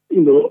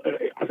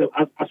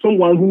 as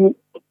someone who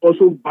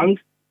also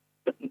banks,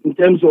 in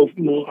terms of,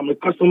 I'm a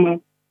customer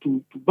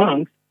to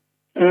banks,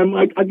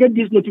 I get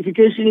these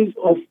notifications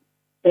of,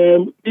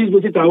 please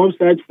visit our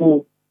website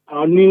for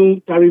our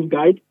new tariff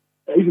guide.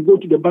 If you go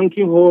to the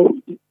banking hall,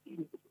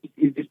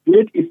 it's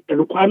displayed, it's a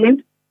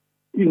requirement.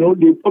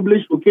 They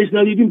publish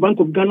occasionally, even Bank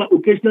of Ghana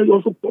occasionally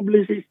also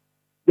publishes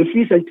the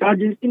fees and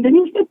charges in the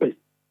newspapers.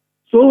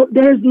 So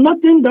there is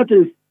nothing that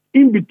is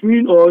in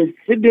between or is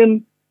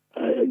hidden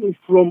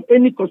from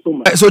any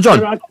customer. So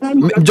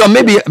John,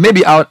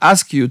 maybe I would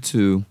ask you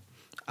to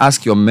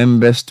ask your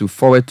members to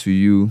forward to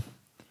you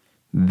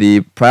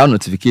the prior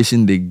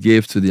notification they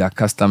gave to their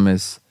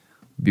customers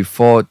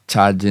before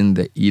charging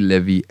the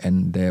e-levy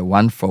and the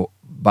one for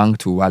bank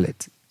to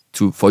wallet,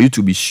 for you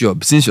to be sure.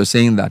 Since you're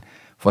saying that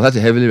for such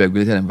a heavily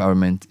regulated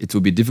environment, it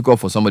will be difficult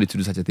for somebody to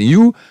do such a thing.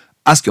 You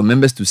ask your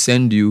members to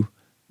send you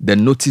the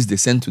notice they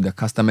send to the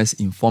customers,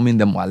 informing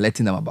them or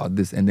alerting them about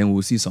this, and then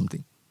we'll see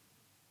something.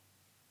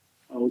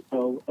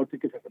 I'll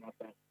take it as an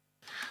answer.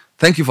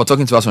 Thank you for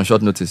talking to us on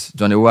short notice.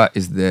 John Ewua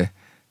is the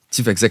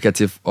Chief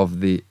Executive of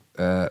the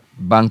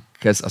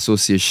Bankers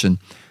Association.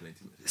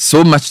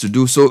 So much to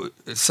do. So,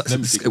 I'm just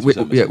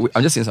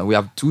saying something. We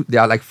have two.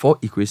 There are like 4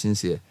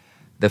 equations here.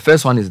 The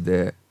first one is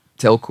the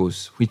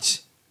telcos,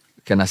 which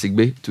Ken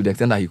Asigbe, to the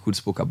extent that he could,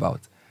 spoke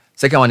about.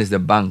 Second one is the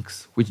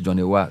banks, which John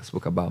Ewa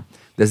spoke about.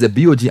 There's the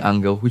BOG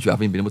angle, which we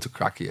haven't been able to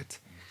crack yet.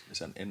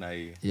 It's an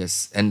NIA.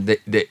 Yes, and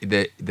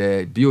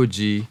the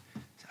BOG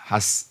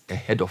has a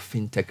head of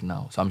fintech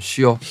now. So I'm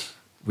sure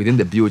within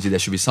the BOG there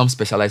should be some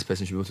specialized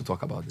person who should be able to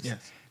talk about this.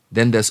 Yes.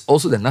 Then there's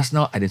also the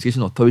National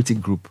Identification Authority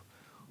group,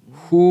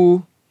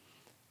 who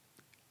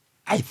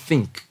I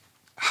think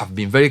have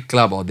been very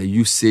clear about the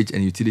usage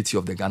and utility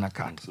of the Ghana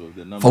card, So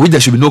the number, for which there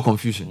should be no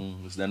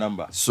confusion. it's the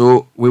number.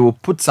 So we will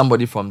put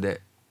somebody from there,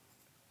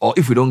 or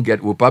if we don't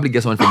get, we'll probably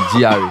get someone from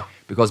GRA,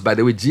 because by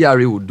the way,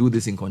 GRA will do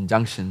this in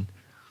conjunction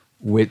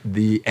with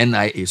the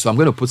NIA. So I'm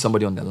going to put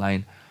somebody on the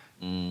line.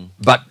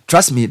 But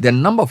trust me, the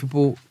number of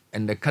people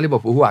and the caliber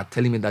of people who are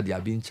telling me that they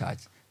are being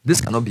charged, this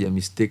cannot be a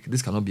mistake.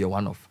 This cannot be a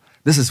one-off.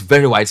 This is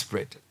very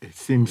widespread. It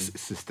seems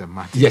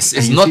systematic. Yes,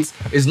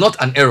 it's not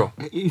an error.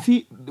 You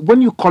see,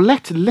 when you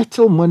collect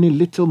little money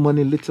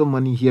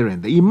here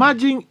and there,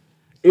 imagine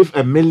if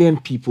 1 million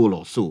people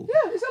or so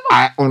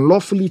are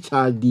unlawfully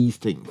charged these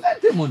things.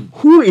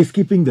 Who is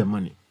keeping the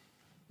money?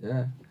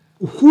 Yeah.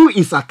 Who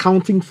is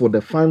accounting for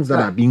the funds that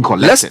are being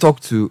collected? Let's talk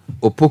to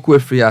Opokwe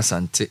Free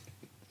Asante,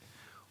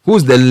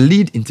 who's the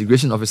lead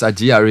integration officer,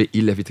 GRA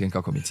E-Levy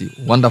Technical Committee.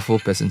 Wonderful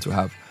person to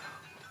have.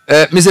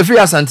 Mr. Free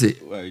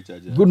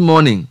Asante, good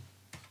morning.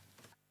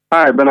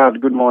 Hi, Bernard.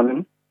 Good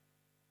morning.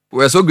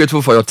 We're so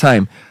grateful for your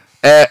time.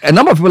 A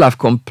number of people have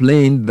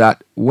complained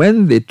that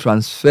when they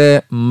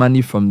transfer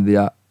money from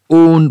their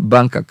own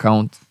bank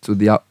account to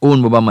their own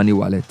mobile money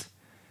wallet,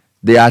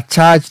 they are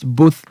charged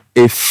both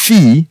a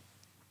fee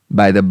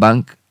by the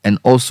bank and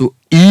also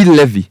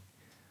e-levy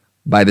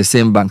by the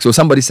same bank. So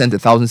somebody sent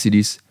 1,000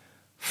 cedis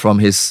from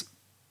his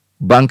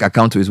bank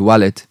account to his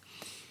wallet.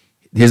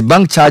 His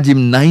bank charged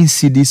him 9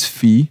 cedis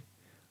fee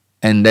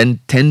and then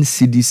 10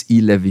 cedis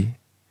e-levy.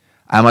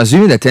 I'm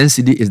assuming the 10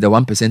 cedi is the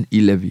 1%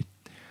 e-levy.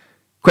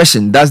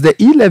 Question: does the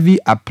e-levy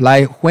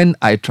apply when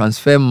I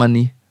transfer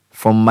money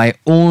from my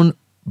own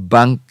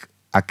bank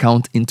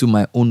account into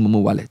my own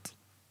Momo wallet?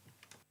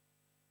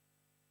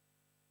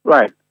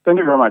 Right. Thank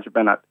you very much,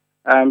 Bernard.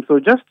 So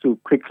just to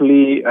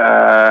quickly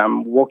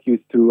walk you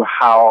through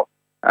how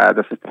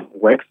the system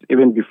works,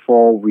 even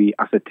before we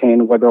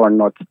ascertain whether or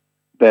not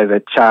there's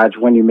a charge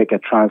when you make a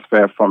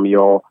transfer from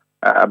your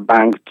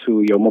bank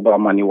to your mobile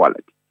money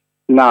wallet.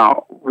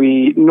 Now,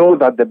 we know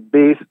that the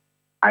base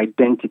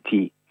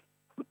identity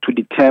to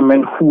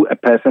determine who a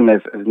person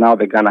is now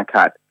the Ghana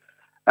card.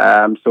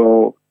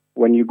 So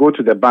when you go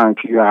to the bank,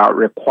 you are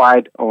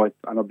required, or it's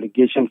an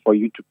obligation for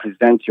you to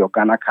present your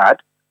Ghana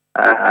card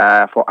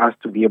for us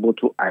to be able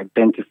to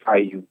identify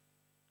you.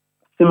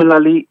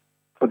 Similarly,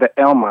 for the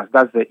ELMAS,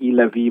 that's the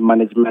e-levy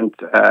management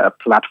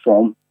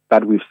platform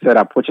that we've set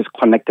up, which is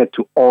connected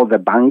to all the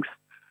banks,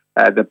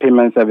 the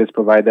payment service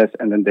providers,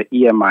 and then the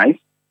EMIs.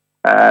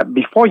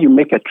 Before you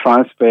make a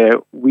transfer,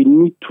 we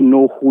need to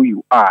know who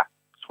you are.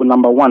 So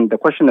number one, the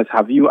question is,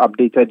 have you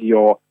updated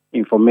your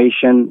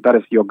information, that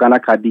is your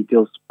Ghana card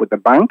details, with the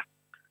bank?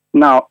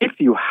 Now, if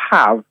you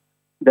have,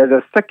 there's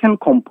a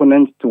second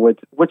component to it,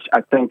 which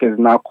I think is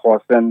now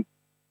causing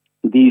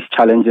these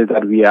challenges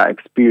that we are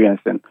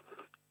experiencing.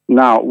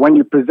 Now, when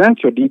you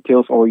present your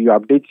details or you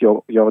update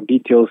your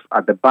details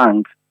at the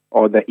bank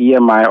or the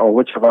EMI or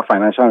whichever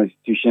financial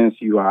institutions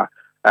you are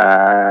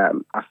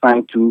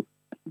assigned to,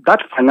 that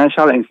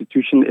financial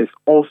institution is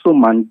also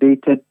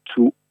mandated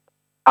to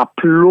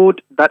upload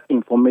that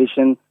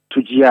information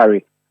to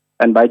GRA.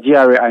 And by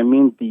GRA, I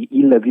mean the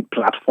e-levy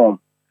platform.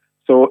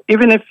 So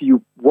even if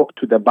you walk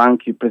to the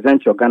bank, you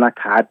present your Ghana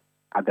card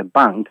at the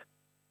bank,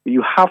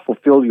 you have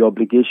fulfilled your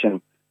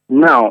obligation.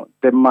 Now,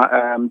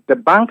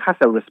 the bank has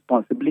a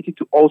responsibility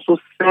to also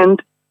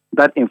send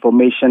that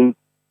information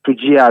to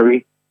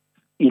GRA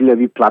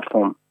e-levy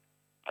platform.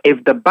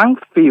 If the bank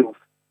fails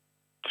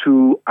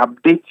to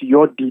update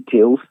your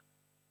details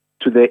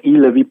to the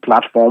e-levy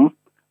platform,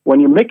 when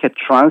you make a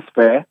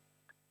transfer,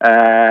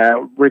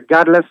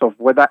 regardless of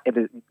whether it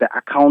is the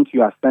account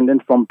you are sending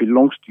from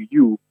belongs to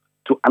you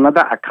to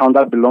another account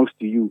that belongs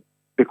to you,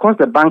 because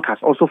the bank has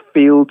also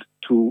failed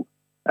to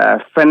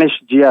furnish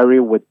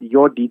GRA with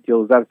your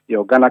details, that's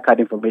your Ghana card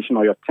information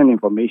or your TIN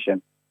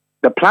information,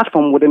 the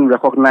platform wouldn't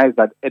recognize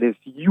that it is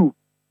you,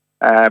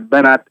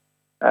 Bernard,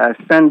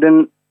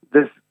 sending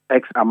this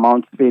X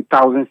amount, say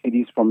 1,000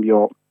 cedis from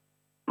your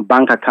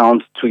bank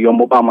account to your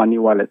mobile money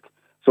wallet.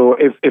 So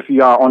if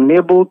you are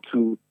unable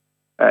to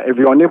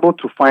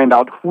find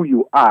out who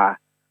you are,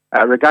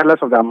 regardless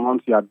of the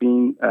amount you are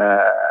being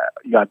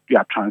you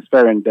are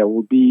transferring, there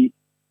will be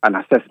an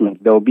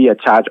assessment. There will be a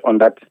charge on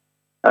that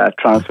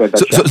transfer.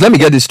 So let me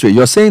get this straight.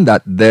 You're saying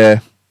that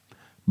the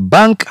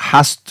bank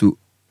has to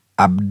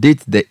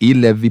update the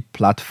e-levy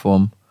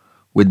platform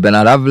with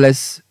Bernard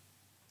Avle's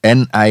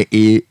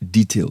NIA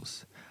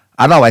details.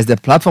 Otherwise, the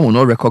platform will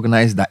not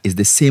recognize that it's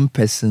the same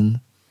person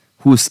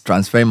who's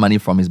transferring money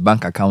from his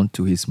bank account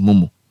to his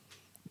Momo.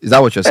 Is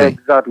that what you're saying?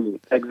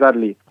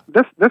 Exactly.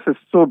 This is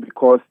so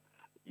because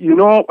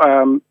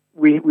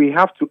we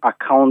have to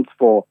account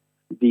for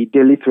the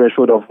daily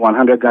threshold of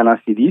 100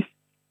 Ghana cedis.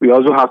 We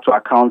also have to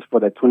account for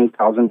the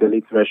 20,000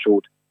 daily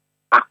threshold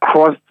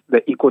across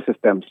the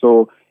ecosystem.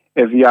 So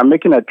if you are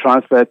making a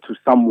transfer to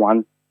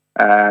someone,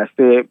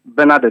 say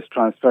Bernard is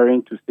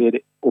transferring to say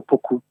the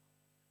Opoku,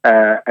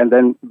 and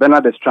then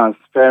Bernard is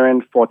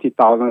transferring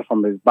 40,000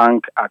 from his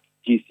bank at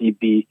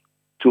GCB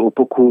to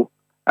Opoku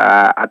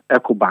at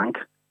EcoBank,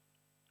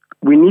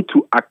 we need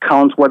to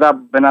account whether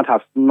Bernard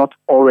has not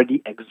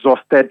already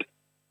exhausted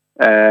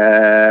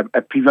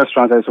a previous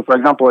transfer. So, for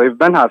example, if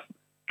Ben has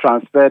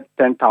transferred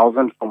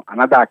 10,000 from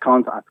another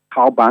account at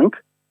CalBank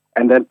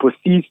and then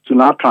proceeds to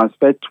now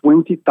transfer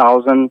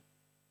 20,000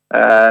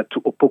 to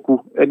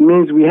Opoku, it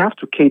means we have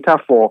to cater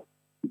for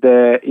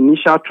the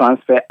initial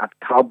transfer at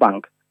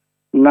CalBank.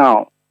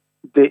 Now,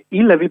 the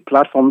e-levy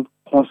platform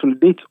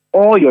consolidates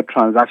all your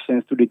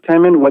transactions to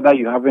determine whether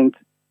you haven't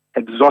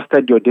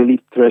exhausted your daily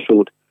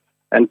threshold.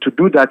 And to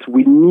do that,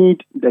 we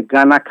need the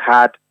Ghana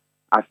card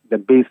as the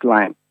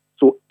baseline.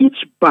 So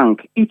each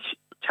bank, each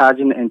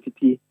charging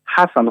entity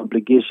has an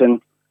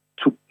obligation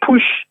to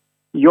push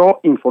your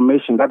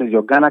information, that is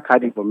your Ghana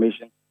card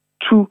information,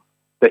 to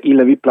the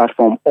e-levy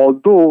platform.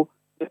 Although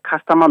the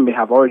customer may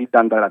have already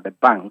done that at the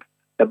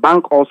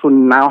bank also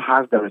now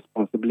has the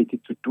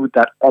responsibility to do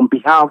that on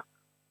behalf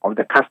of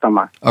the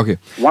customer. Okay.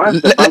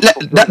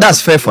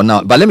 That's fair for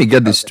now, but let me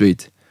get this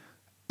straight.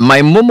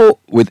 My Momo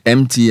with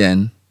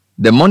MTN,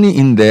 the money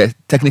in there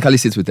technically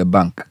sits with the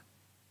bank.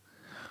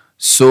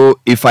 So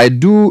if I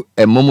do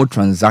a Momo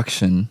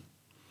transaction,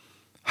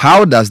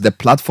 how does the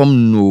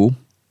platform know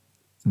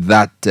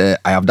that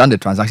I have done the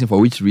transaction,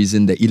 for which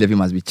reason the e-levy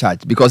must be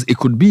charged? Because it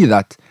could be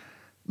that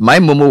my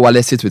Momo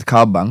wallet sits with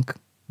CalBank,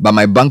 but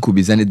my bank could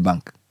be Zenith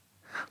Bank.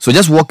 So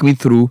just walk me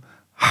through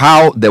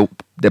how the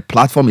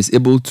platform is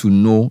able to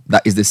know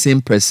that it's the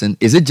same person.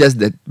 Is it just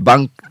the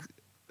bank,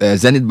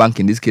 Zenith Bank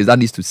in this case, that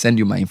needs to send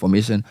you my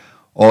information?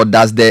 Or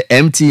does the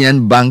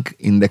MTN bank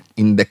in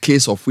the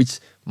case of which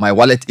my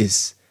wallet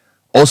is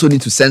also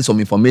need to send some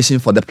information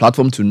for the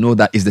platform to know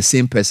that it's the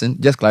same person?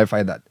 Just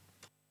clarify that.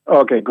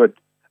 Okay, good.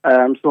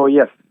 So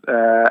yes,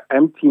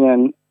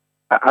 MTN,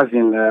 as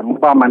in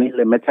Mobile Money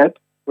Limited,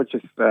 which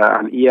is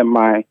an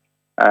EMI,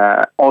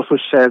 also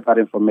shares that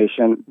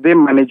information. They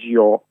manage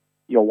your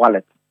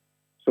wallet.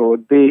 So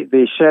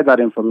they share that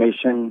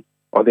information,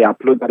 or they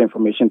upload that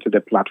information to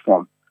the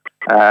platform.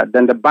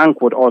 Then the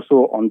bank would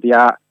also, on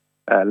their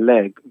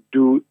leg,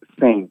 do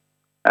same.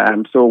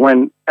 So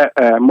when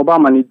Mobile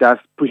Money does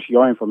push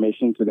your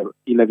information to the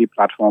e-levy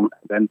platform,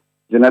 then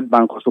Zenith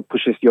Bank also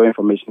pushes your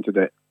information to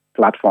the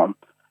platform.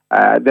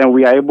 Then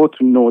we are able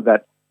to know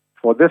that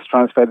for this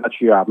transfer that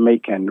you are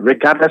making,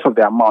 regardless of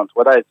the amount,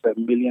 whether it's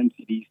 1 million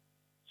cedis,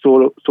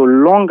 so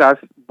long as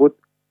both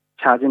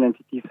charging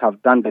entities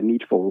have done the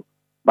needful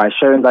by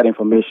sharing that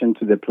information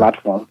to the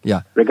platform,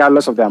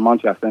 regardless of the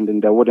amount you are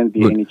sending, there wouldn't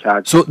be any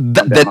charge. So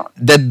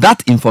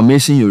that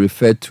information you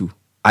referred to,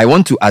 I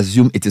want to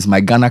assume it is my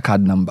Ghana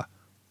card number.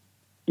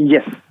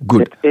 Yes.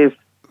 Good. It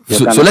is.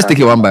 So let's take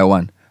it one by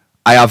one.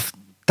 I have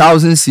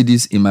 1,000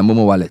 cedis in my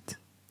Momo wallet,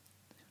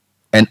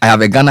 and I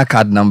have a Ghana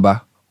card number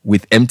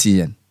with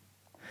MTN.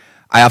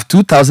 I have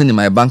 2,000 in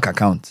my bank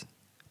account,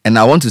 and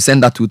I want to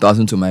send that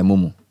 2,000 to my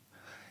Momo.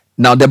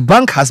 Now the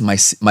bank has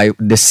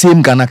the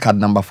same Ghana card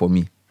number for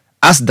me,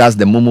 as does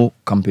the Momo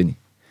company.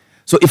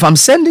 So if I'm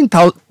sending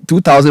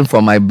 2,000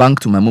 from my bank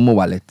to my Momo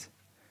wallet,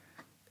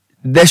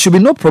 there should be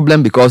no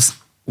problem, because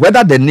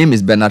whether the name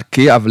is Bernard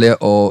K. Avle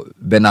or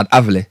Bernard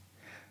Avle,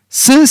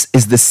 since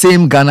it's the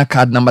same Ghana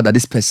card number that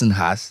this person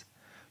has,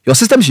 your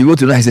system should be able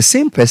to know it's the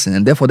same person,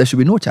 and therefore there should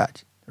be no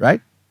charge,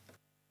 right?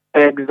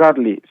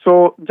 Exactly.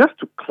 So just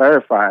to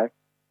clarify,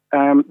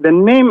 the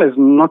name is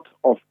not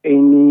of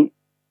any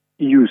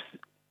use.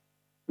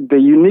 The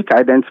unique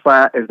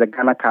identifier is the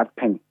Ghana card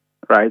PIN,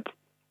 right?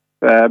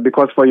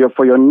 Because for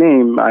your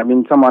name, I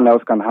mean, someone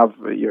else can have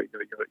your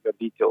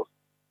details.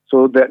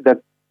 So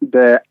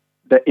the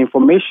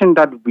information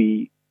that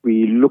we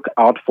look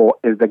out for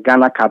is the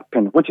Ghana card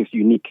PIN, which is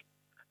unique.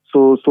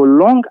 So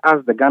long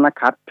as the Ghana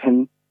card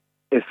PIN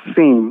is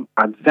same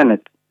at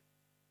Zenith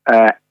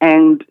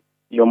and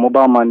your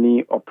mobile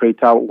money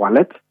operator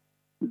wallet,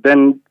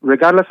 then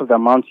regardless of the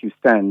amount you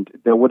send,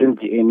 there wouldn't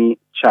be any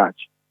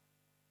charge.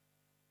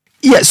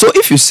 Yeah, so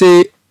if you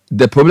say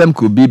the problem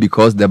could be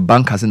because the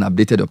bank hasn't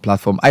updated the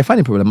platform, I find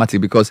it problematic,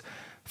 because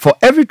for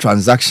every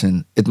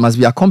transaction, it must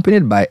be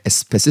accompanied by a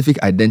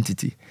specific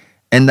identity.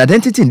 And the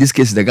identity in this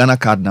case is the Ghana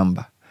card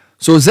number.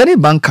 So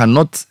Zenith Bank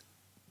cannot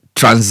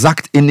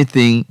transact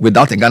anything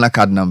without a Ghana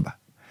card number.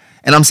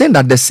 And I'm saying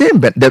that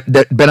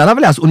the Bernard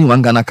Avle has only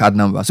one Ghana card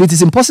number. So it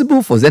is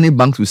impossible for Zenith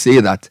Bank to say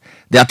that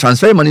they are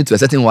transferring money to a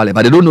certain wallet,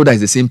 but they don't know that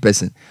it's the same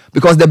person.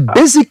 Because the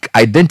basic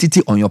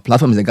identity on your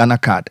platform is a Ghana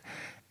card.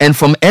 And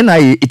from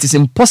NIA, it is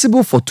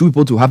impossible for two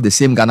people to have the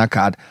same Ghana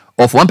card,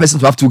 or for one person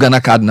to have two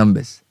Ghana card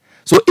numbers.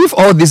 So if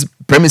all these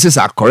premises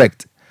are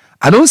correct,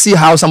 I don't see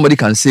how somebody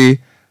can say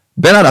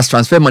Bernard has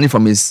transferred money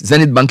from his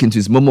Zenith Bank into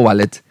his Momo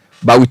wallet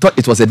but we thought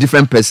it was a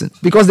different person.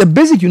 Because the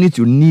basic unit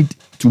you need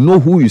to know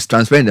who is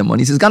transferring the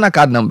money is his Ghana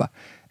card number.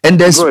 And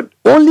there's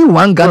only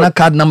one Ghana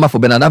card number for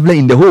Bernard Avle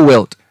in the whole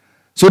world.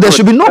 So there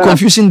should be no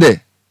confusion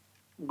there.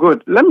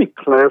 Good. Let me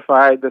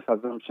clarify this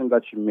assumption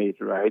that you made,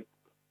 right?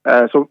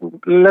 So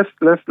let's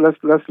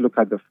look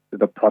at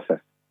the process.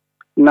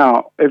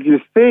 Now, if you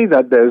say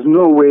that there's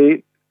no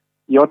way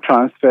your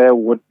transfer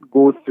would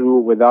go through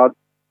without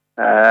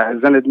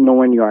Zenith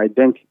knowing your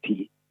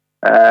identity,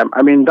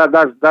 I mean that's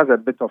a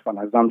bit of an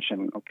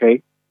assumption,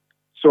 okay?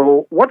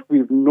 So what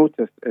we've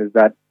noticed is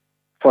that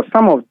for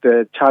some of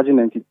the charging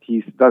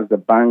entities, that's the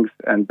banks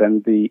and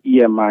then the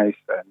EMIs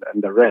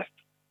and the rest,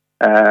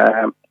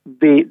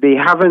 they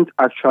haven't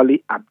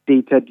actually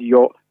updated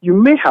your. You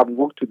may have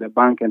walked to the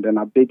bank and then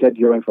updated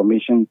your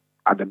information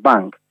at the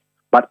bank,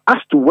 but as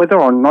to whether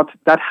or not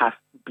that has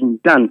been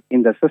done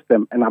in the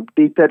system and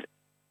updated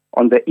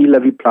on the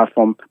e-levy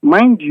platform,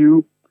 mind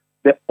you,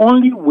 the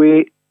only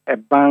way a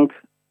bank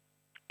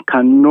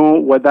can know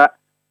whether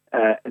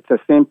it's the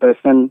same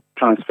person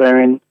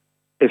transferring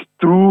is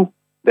through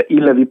the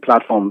e-levy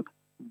platform.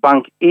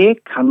 Bank A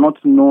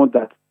cannot know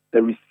that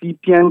the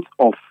recipient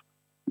of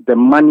the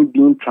money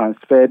being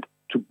transferred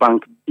to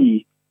Bank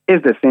B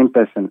is the same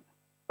person.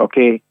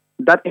 Okay,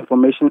 that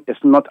information is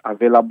not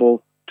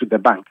available to the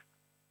bank.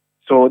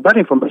 So that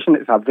information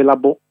is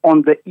available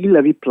on the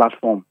e-levy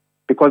platform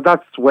because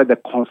that's where the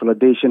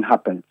consolidation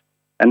happens.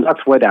 And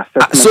that's where the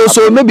assessment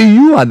So maybe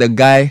you are the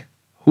guy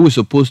who is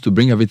supposed to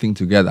bring everything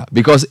together.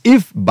 Because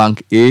if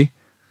Bank A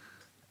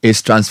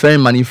is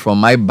transferring money from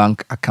my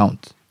bank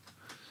account,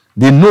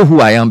 they know who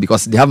I am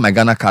because they have my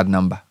Ghana card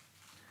number.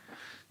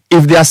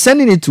 If they are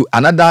sending it to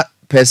another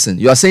person,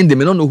 you are saying they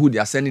may not know who they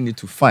are sending it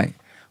to, fine.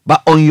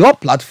 But on your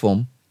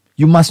platform,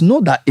 you must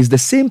know that it's the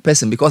same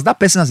person because that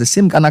person has the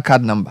same Ghana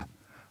card number.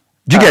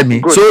 Do you get me?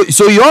 Good.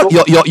 So your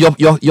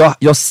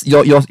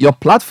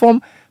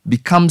platform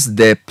becomes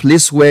the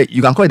place where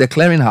you can call it the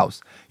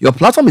clearinghouse. Your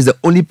platform is the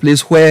only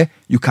place where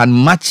you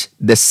can match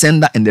the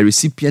sender and the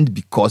recipient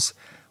because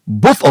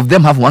both of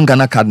them have one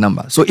Ghana card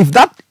number. So if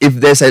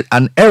there's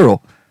an error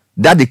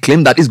that they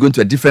claim that is going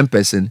to a different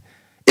person,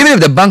 even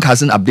if the bank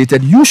hasn't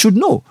updated, you should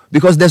know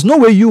because there's no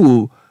way you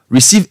will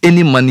receive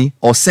any money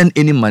or send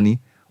any money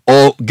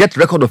or get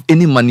record of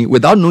any money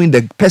without knowing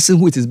the person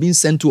who it is being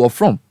sent to or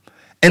from.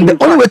 And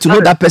the only way to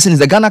know that person is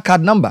the Ghana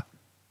card number.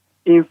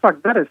 In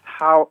fact, that is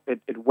how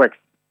it works.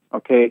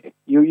 Okay,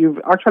 you've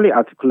actually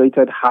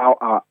articulated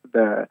how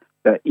the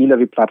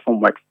e-levy platform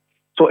works.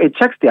 So it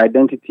checks the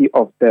identity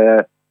of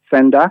the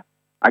sender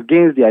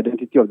against the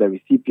identity of the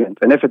recipient.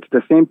 And if it's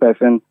the same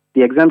person,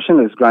 the exemption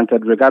is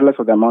granted regardless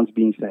of the amount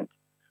being sent.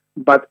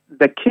 But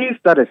the case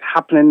that is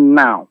happening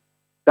now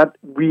that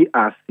we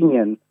are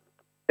seeing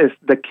is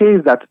the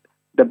case that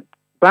the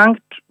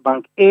bank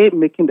A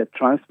making the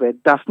transfer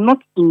does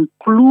not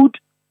include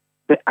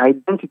the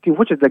identity,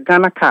 which is the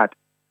Ghana card.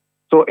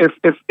 So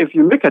if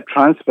you make a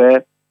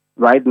transfer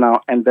right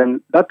now and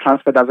then that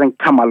transfer doesn't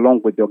come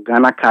along with your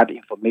Ghana card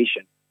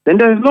information, then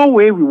there is no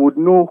way we would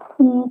know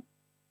who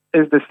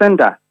is the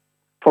sender.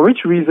 For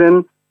which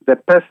reason, the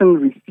person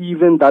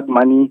receiving that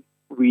money,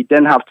 we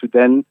then have to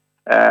then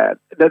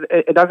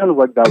it doesn't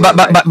work that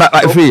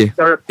way.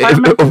 But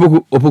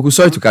Opoku,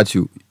 sorry to cut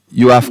you.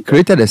 You have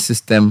created a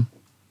system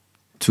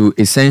to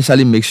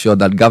essentially make sure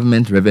that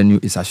government revenue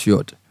is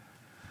assured.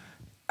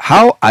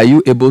 How are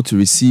you able to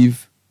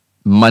receive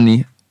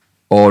money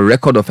or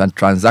record of a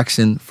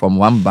transaction from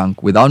one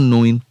bank without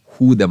knowing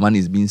who the money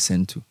is being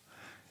sent to?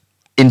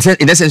 In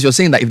essence, you're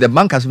saying that if the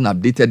bank hasn't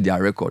updated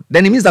their record,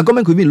 then it means the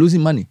government could be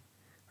losing money,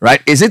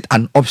 right? Is it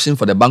an option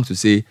for the bank to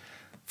say,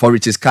 for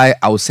Richard Sky,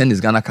 I will send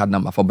his Ghana card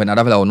number. For Bernard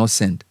Avle, I will not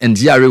send. And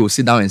GRA will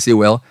sit down and say,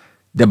 well,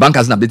 the bank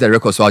hasn't updated the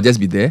record, so I'll just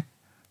be there.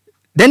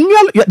 Then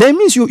that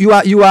means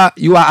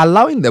you are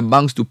allowing the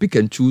banks to pick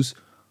and choose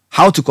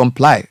how to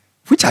comply,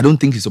 which I don't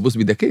think is supposed to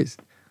be the case.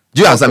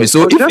 Do you understand me?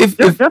 So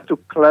just to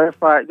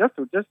clarify, just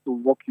to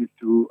walk you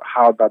through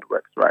how that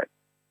works, right?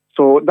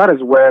 So that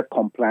is where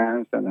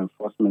compliance and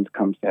enforcement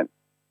comes in.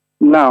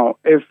 Now,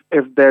 if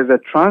there's a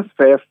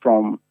transfer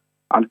from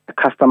a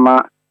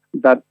customer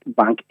that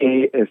Bank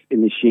A is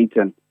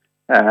initiating,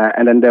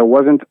 and then there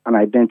wasn't an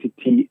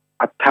identity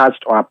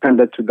attached or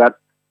appended to that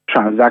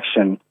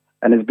transaction,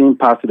 and it's being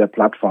passed to the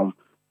platform,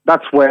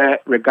 that's where,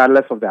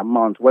 regardless of the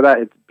amount, whether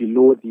it's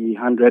below the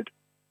 100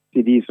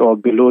 CDs or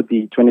below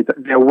the 20,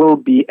 there will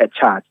be a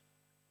charge.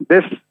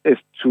 This is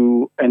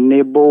to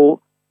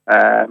enable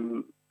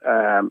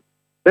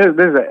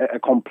there's a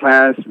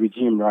compliance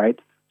regime, right?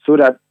 So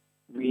that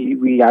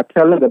we are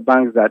telling the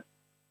banks that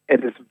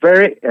it is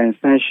very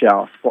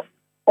essential for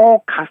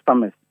all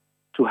customers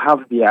to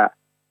have their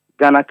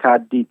Ghana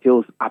card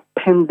details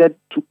appended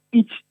to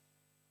each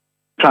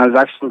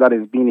transaction that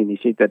is being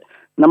initiated.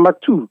 Number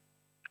two,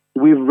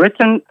 we've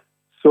written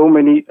so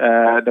many,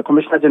 the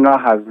Commissioner General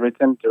has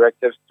written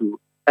directives to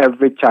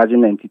every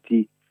charging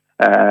entity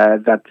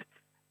that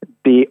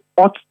they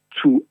ought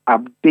to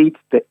update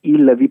the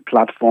e-levy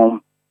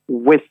platform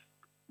with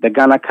the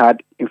Ghana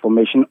card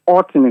information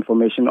or TIN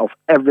information of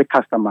every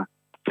customer,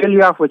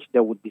 failure of which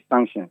there would be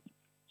sanctions.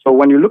 So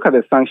when you look at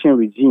the sanction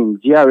regime,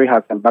 GRA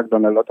has embarked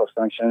on a lot of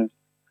sanctions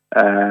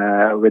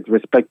with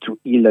respect to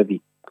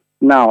e-levy.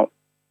 Now,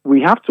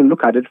 we have to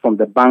look at it from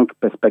the bank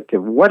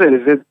perspective. What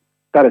is it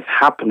that is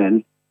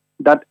happening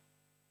that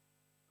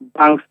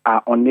banks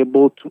are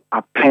unable to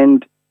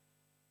append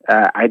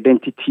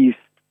identities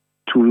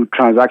to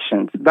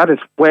transactions? That is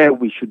where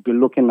we should be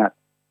looking at.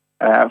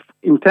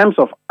 In terms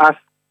of us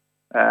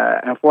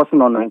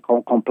enforcing on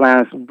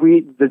compliance,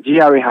 the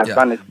GRA has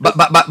done it. But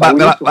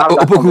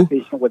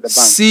Opoku,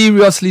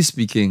 seriously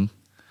speaking,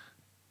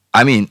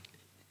 I mean,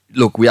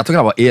 look, we are talking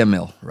about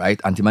AML, right?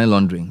 Anti-money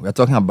laundering. We are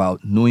talking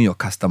about knowing your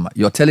customer.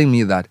 You're telling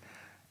me that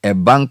a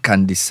bank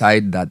can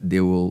decide that they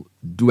will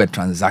do a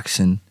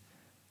transaction,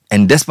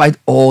 and despite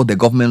all the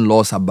government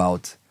laws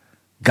about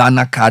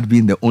Ghana card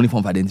being the only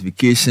form of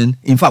identification,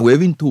 in fact, we're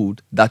even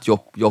told that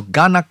your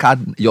Ghana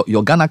card,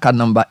 your Ghana card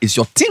number is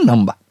your TIN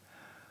number.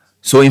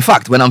 So, in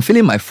fact, when I'm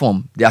filling my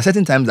form, there are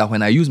certain times that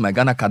when I use my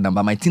Ghana card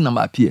number, my TIN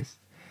number appears.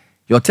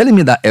 You're telling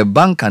me that a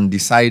bank can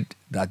decide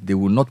that they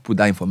will not put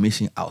that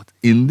information out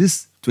in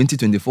this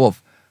 2024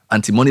 of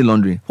anti-money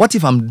laundering. What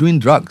if I'm doing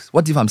drugs?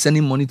 What if I'm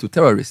sending money to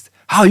terrorists?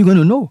 How are you going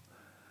to know?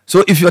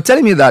 So, if you're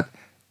telling me that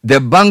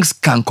the banks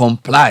can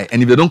comply,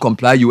 and if they don't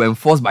comply, you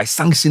enforce by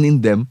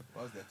sanctioning them,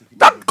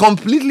 that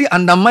completely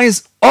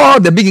undermines all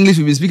the big English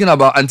we've been speaking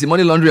about,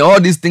 anti-money laundering,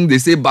 all these things they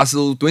say,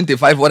 Basel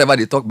 25, whatever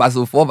they talk,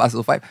 Basel 4,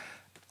 Basel 5.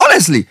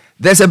 Honestly,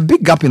 there's a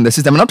big gap in the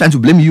system. I'm not trying to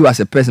blame you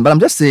as a person, but I'm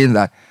just saying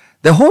that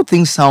the whole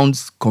thing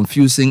sounds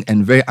confusing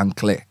and very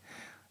unclear.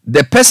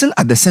 The person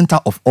at the center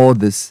of all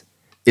this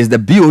is the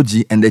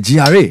BOG and the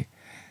GRA.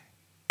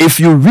 If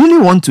you really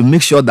want to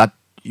make sure that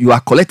you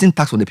are collecting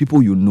tax from the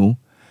people you know,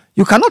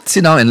 you cannot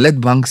sit down and let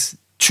banks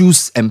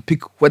choose and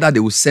pick whether they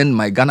will send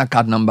my Ghana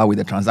card number with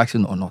a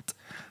transaction or not.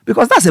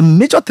 Because that's a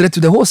major threat to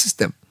the whole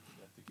system.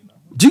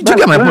 Do you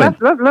get my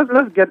point?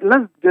 Let's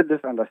get this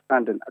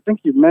understanding. I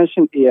think you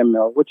mentioned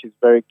AML, which is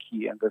very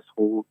key in this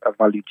whole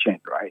value chain,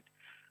 right?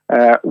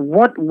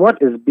 What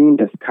is being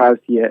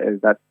discussed here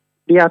is that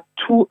there are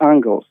two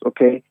angles,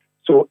 okay?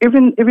 So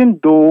even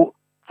though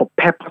for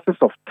purposes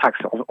of tax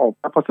or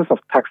purposes of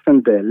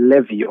taxing the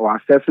levy or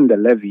assessing the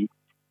levy,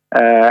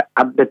 at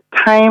the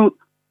time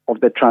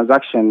of the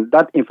transaction,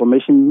 that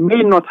information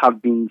may not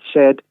have been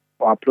shared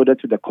or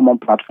uploaded to the common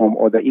platform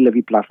or the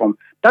e-levy platform.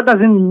 That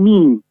doesn't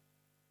mean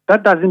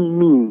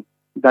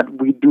that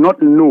we do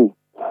not know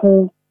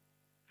who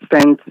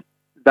sent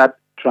that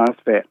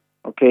transfer.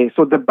 Okay,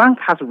 so the bank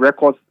has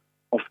records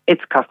of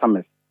its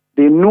customers.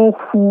 They know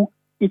who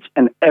each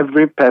and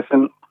every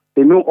person,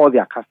 they know all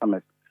their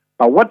customers.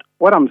 But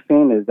what I'm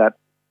saying is that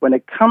when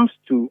it comes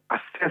to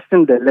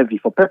assessing the levy,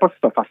 for purposes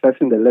of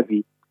assessing the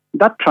levy,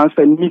 that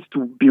transfer needs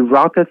to be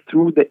routed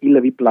through the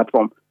e-levy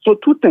platform. So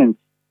two things.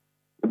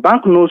 The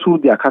bank knows who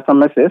their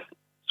customers is.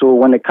 So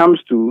when it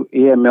comes to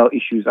AML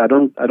issues, I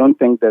don't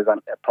think there's a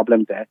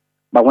problem there.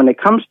 But when it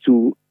comes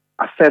to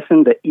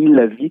assessing the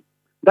e-levy,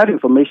 that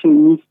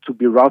information needs to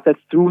be routed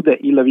through the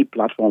e-levy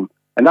platform.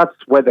 And that's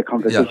where the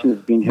conversation is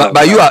being held.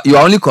 But you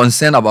are only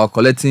concerned about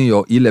collecting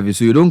your e-levy.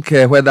 So you don't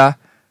care whether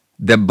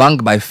the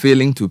bank, by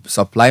failing to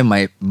supply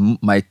my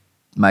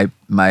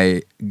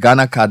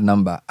Ghana card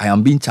number, I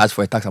am being charged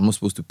for a tax I'm not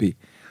supposed to pay.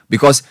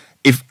 Because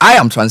if I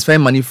am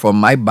transferring money from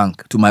my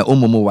bank to my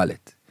own Momo wallet,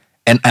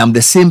 and I am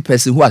the same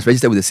person who has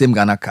registered with the same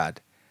Ghana card,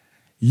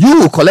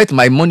 you will collect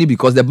my money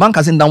because the bank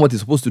hasn't done what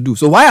it's supposed to do.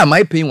 So why am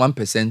I paying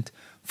 1%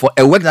 for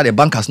a work that the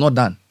bank has not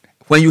done?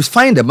 When you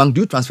find the bank,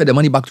 do you transfer the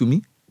money back to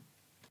me?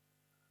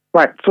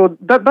 Right. So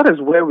that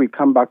is where we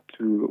come back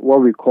to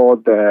what we call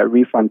the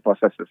refund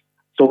processes.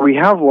 So we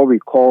have what we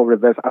call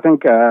reverse. I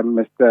think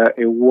Mr.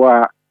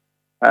 Ewua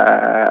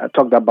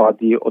talked about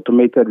the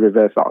automated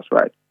reversals,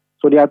 right?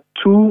 So there are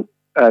two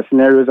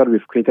scenarios that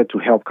we've created to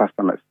help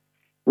customers.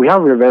 We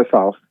have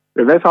reversals.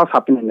 Reversals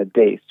happen in a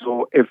day.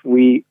 So if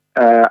we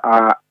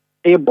are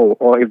able,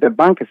 or if the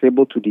bank is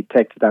able to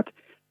detect that,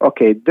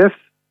 okay, this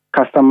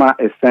customer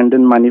is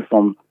sending money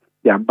from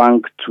their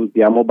bank to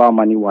their mobile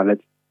money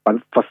wallet, but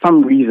for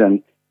some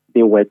reason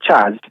they were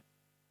charged,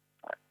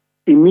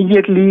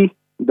 immediately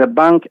the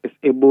bank is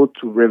able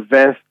to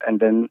reverse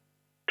and then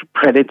to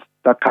credit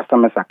that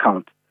customer's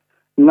account.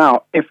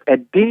 Now, if a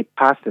day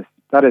passes,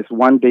 that is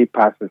 1 day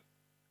passes,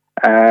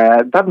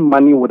 that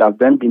money would have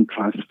then been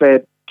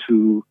transferred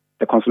to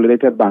the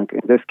consolidated bank,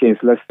 in this case,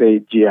 let's say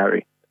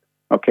GRA.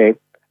 Okay.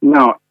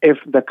 Now, if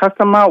the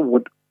customer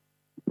would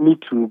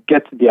need to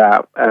get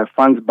their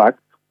funds back,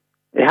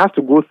 it has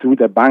to go through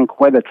the bank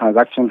where the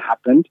transaction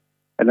happened,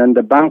 and then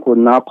the bank will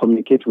now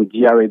communicate with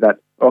GRA that,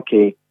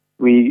 okay,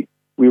 we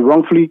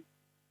wrongfully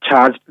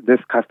charged this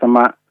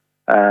customer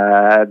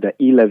the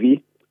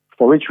e-levy,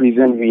 for which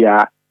reason we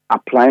are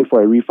applying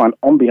for a refund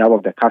on behalf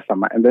of the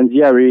customer. And then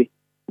GRA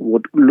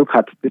would look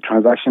at the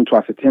transaction to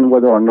ascertain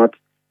whether or not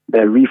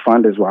the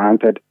refund is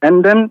warranted.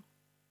 And then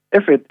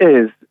if it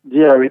is,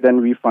 GRA then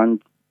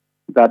refunds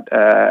that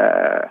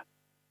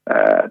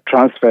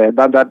transfer,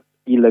 that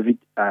e-levy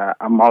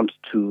amount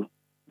to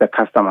the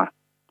customer.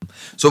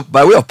 So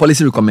by way of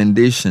policy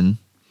recommendation,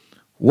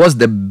 what's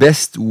the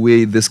best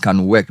way this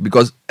can work?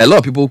 Because a lot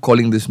of people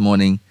calling this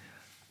morning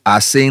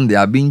are saying they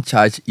are being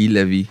charged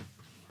e-levy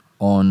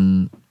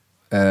on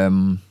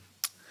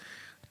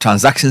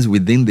transactions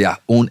within their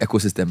own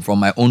ecosystem, from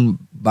my own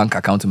bank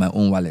account to my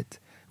own wallet.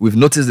 We've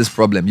noticed this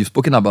problem. You've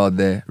spoken about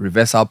the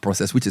reversal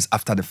process, which is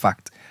after the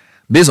fact.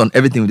 Based on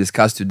everything we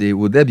discussed today,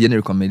 will there be any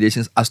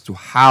recommendations as to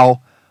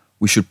how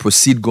we should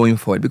proceed going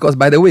forward? Because,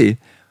 by the way,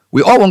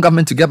 we all want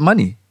government to get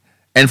money.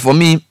 And for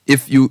me,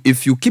 if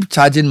you keep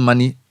charging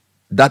money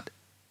that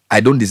I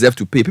don't deserve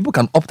to pay, people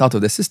can opt out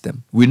of the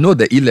system. We know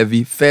the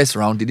e-levy first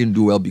round didn't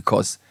do well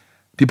because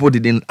people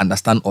didn't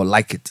understand or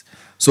like it.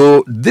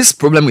 So this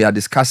problem we are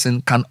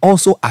discussing can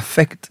also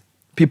affect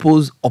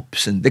people's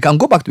options. They can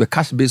go back to a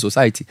cash-based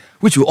society,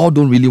 which we all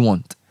don't really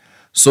want.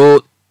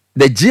 So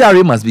the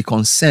GRA must be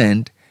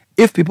concerned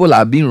if people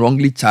are being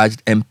wrongly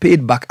charged and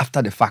paid back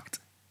after the fact.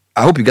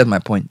 I hope you get my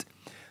point.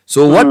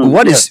 So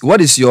what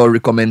is your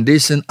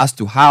recommendation as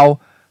to how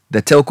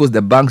the telcos,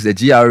 the banks, the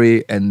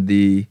GRA, and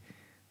the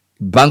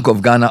Bank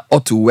of Ghana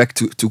ought to work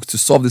to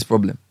solve this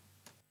problem?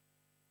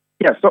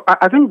 Yeah, so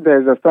I think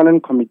there's a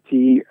standing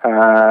committee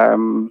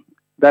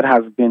that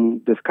has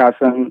been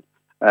discussing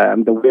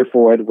the way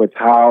forward with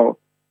how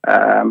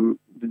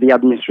the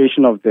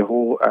administration of the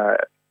whole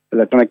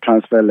electronic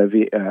transfer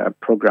levy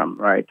program,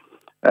 right?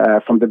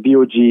 From the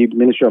BOG,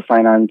 Ministry of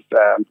Finance,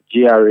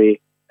 GRA,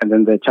 and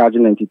then the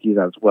charging entities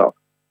as well.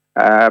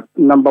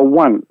 Number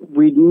one,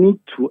 we need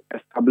to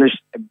establish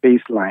a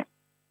baseline,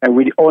 and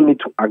we all need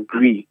to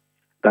agree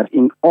that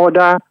in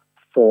order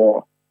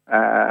for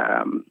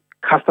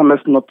customers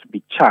not to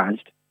be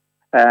charged,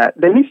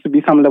 there needs to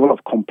be some level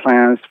of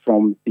compliance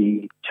from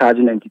the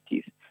charging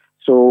entities.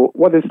 So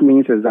what this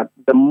means is that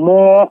the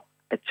more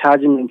a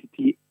charging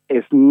entity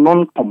is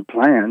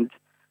non-compliant,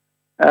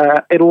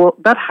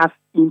 that has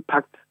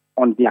impact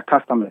on their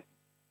customers.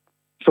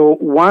 So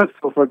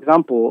for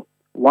example,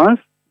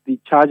 once the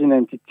charging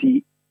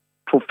entity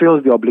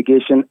fulfills the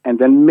obligation and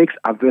then makes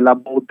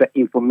available the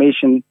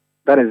information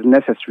that is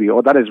necessary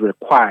or that is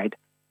required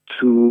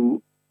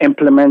to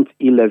implement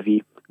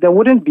e-levy, there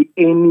wouldn't be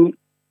any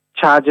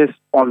charges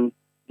on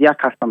their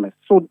customers.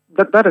 So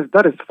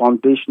that is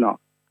foundational.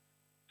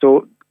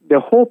 So the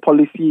whole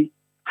policy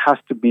has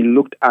to be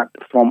looked at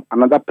from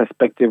another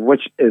perspective,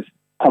 which is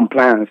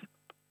compliance.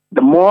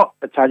 The more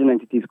the charging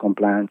entity is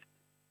compliant,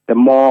 the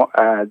more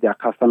their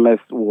customers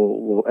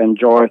will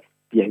enjoy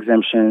the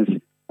exemptions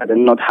and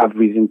then not have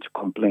reason to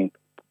complain.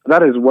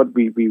 That is what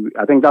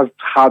I think that's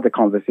how the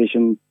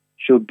conversation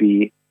should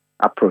be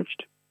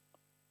approached.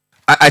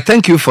 I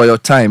thank you for your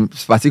time,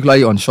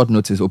 particularly on short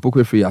notice.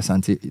 Opoku Free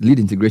Asante, Lead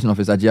Integration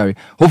Officer, GRA.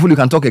 Hopefully you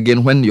can talk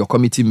again when your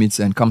committee meets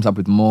and comes up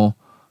with more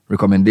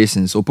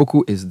recommendations.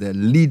 Opoku is the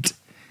Lead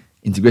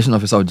Integration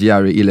Officer of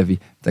GRA e-levy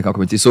Technical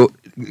Committee. So,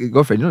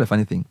 Godfrey, you know the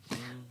funny thing?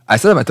 I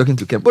started by talking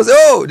to Ken. But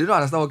say, they don't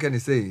understand what Ken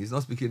is saying. He's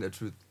not speaking the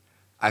truth.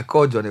 I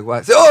called Johnny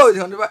White. Say,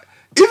 Johnny White.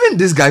 Even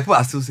this guy, people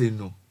are still saying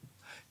no.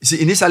 You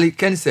see, initially,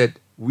 Ken said,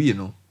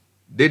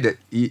 they the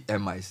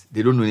EMIs,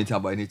 they don't know anything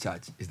about any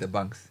charge. It's the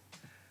banks.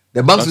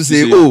 The banks will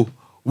say,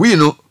 we are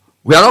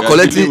not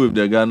collecting. With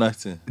the Ghana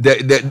thing.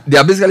 They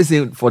are basically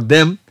saying for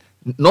them,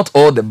 not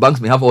all the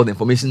banks may have all the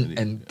information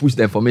and push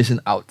the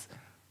information out.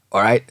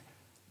 All right.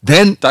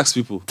 Then tax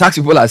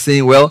people are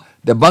saying, well,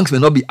 the banks may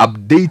not be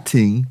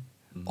updating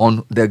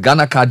on the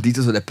Ghana card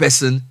details of the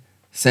person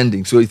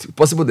sending. So it's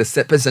possible the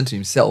person sent to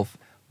himself,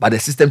 but the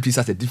system treats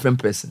as a different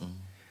person.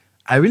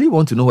 I really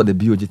want to know what the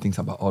BOG thinks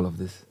about all of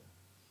this.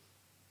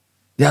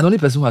 They are the only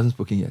person who hasn't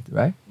spoken yet,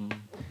 right?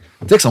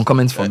 Take some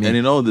comments from me. And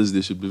in all this,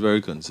 they should be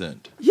very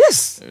concerned.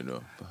 Yes.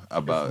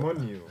 About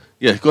money.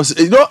 Yeah, because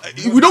we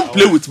don't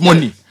play with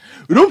money.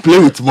 We don't play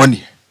with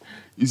money.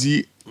 You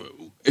see,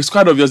 it's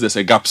quite obvious there's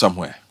a gap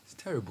somewhere. It's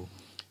terrible.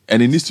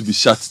 And it needs to be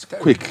shut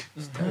quick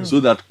so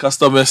that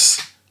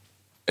customers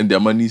and their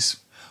monies.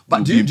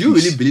 But do you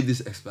really believe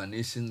this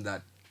explanation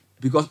that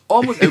because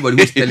almost everybody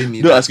who's telling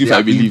me don't that ask if they I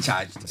are being believe.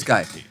 charged,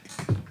 Sky,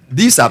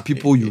 these are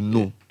people you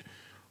know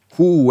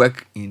who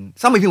work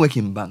some even work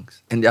in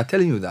banks, and they are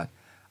telling you that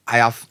I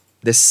have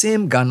the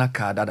same Ghana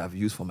card that I've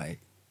used for my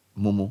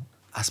Momo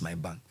as my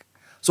bank.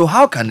 So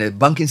how can the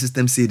banking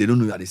system say they don't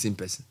know you are the same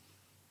person?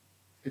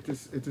 It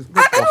is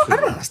not possible. I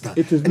don't understand.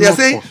 It is and they are not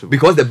saying possible.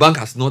 because the bank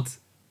has not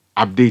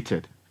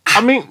updated. I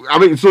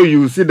mean, so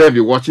you see them,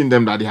 you're watching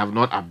them that they have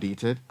not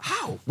updated.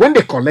 How? When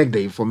they collect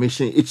the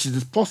information, it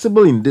is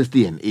possible in this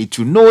day and age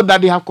to know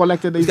that they have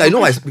collected the information. I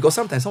know because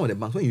sometimes some of the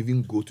banks, when you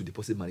even go to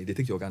deposit money, they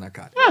take your Ghana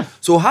card. Yes.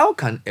 So how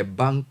can a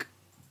bank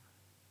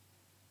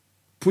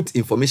put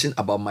information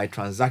about my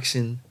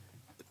transaction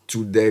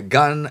to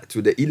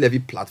the e-levy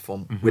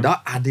platform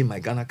without adding my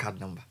Ghana card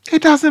number?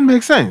 It doesn't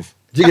make sense.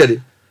 Do you get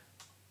it?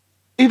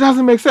 It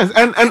doesn't make sense.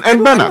 And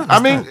Bernard, I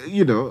mean,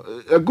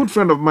 a good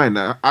friend of mine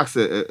asked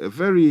a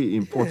very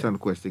important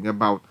question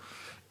about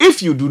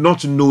if you do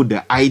not know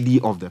the ID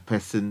of the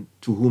person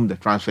to whom the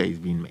transfer is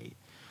being made,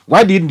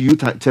 why didn't you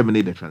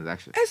terminate the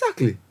transaction?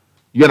 Exactly.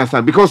 You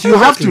understand? Because you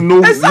have to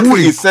know who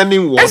is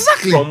sending what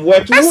from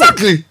where to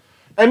who.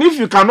 And if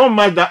you cannot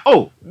match that,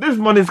 oh, this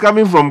money is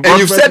coming from.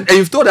 And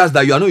you've told us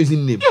that you are not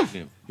using name. Yes.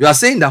 You are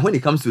saying that when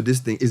it comes to this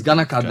thing, it's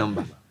Ghana card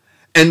number.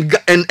 And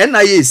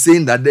NIA is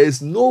saying that there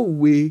is no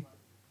way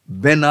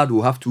Bernard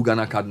will have 2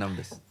 Ghana card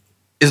numbers.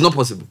 It's not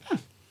possible.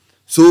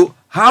 So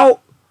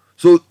how?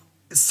 So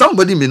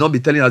somebody may not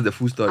be telling us the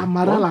full story. And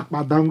you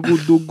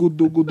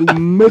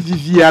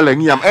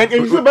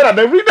say better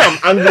than read them.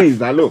 Angry is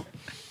that look.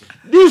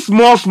 These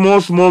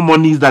small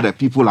monies that the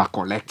people are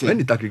collecting. When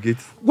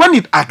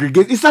it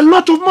aggregates, it's a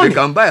lot of money. You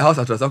can buy a house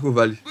at Trasacco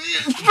Valley.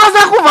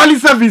 Trasacco Valley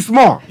service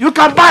small. You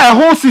can buy a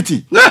whole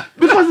city.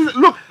 Because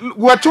look, we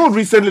were told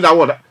recently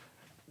that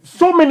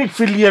so many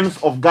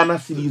trillions of Ghana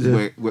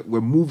cedis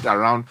were moved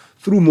around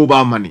through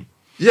mobile money.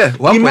 Yeah,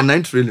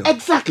 1.9 trillion.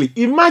 Exactly.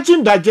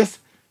 Imagine that just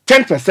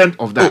 10%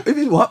 of that.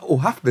 Even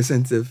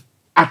 0.5%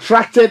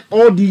 attracted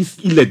all these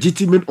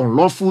illegitimate,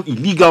 unlawful,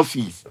 illegal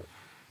fees.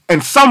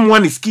 And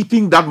someone is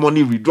keeping that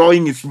money,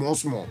 withdrawing it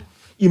small.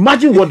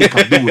 Imagine what they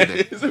can do with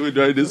it. So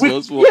withdrawing it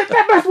small. Yeah,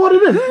 that's what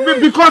it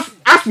is. Because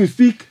as we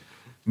speak,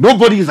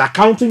 nobody is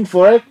accounting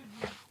for it.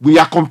 We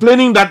are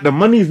complaining that the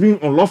money is being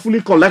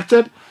unlawfully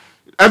collected.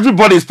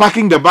 Everybody is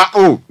packing the bag.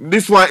 Oh,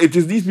 this one, it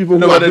is these people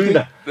who are doing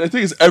that. The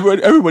thing is,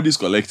 everybody's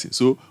collecting.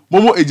 So,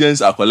 Momo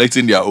agents are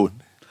collecting their own.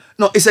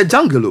 No, it's a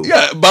jungle.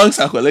 Yeah, banks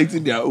are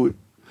collecting their own.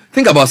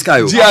 Think about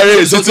Sky. GRA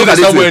is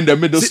somewhere in the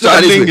middle,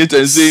 straddling it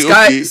and saying,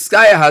 okay.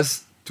 Sky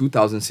has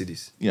 2,000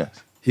 cedis.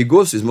 Yes. He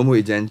goes to his Momo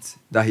agent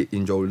that he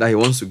enjoyed, that he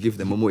wants to give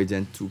the Momo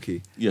agent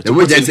 2K. Yeah, the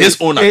Momo agent says,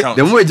 his own account.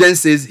 The Momo agent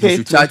says he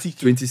should charge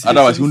 20 cedis.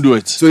 Otherwise, he won't do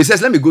it. So he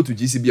says, let me go to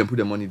GCB and put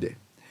the money there.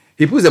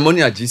 He puts the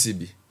money at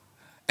GCB.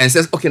 And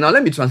says, okay, now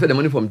let me transfer the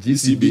money from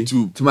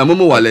GCB to my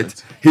Momo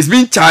wallet. He's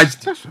being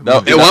charged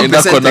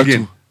 1%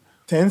 again.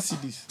 10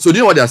 cedis. So do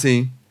you know what they are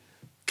saying?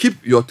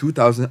 Keep your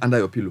 2,000 under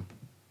your pillow.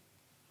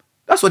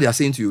 That's what they are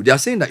saying to you. They are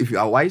saying that if you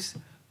are wise,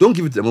 don't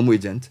give it to the Momo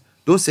agent.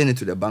 Don't send it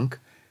to the bank.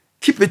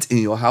 Keep it in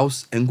your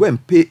house and go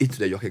and pay it to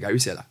the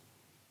Yokegari seller.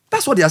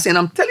 That's what they are saying.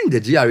 I'm telling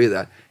the GRA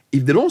that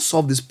if they don't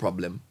solve this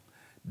problem,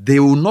 they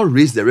will not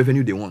raise the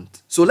revenue they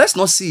want. So let's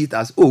not see it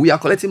as, oh, we are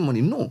collecting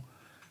money. No.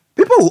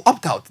 People will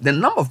opt out. The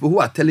number of people who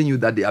are telling you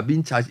that they are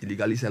being charged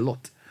illegally is a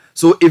lot.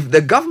 So if the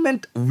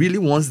government really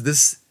wants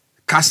this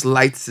cash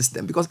light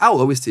system, because I will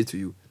always say to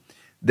you,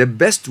 the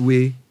best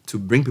way to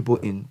bring people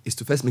in is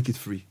to first make it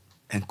free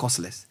and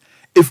costless.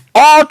 If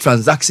all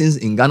transactions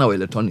in Ghana were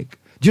electronic,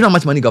 do you know how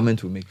much money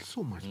government will make?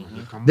 So much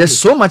money. There's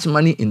so much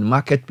money in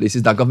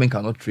marketplaces that government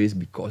cannot trace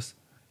because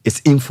it's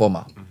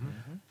informal.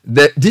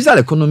 The digital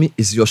economy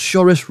is your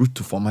surest route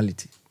to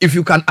formality. If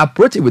you can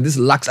approach it with this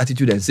lax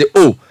attitude and say,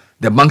 oh,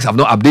 the banks have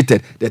not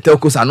updated, the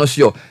telcos are not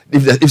sure,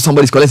 if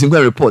somebody's collecting, go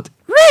and report.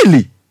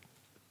 Really?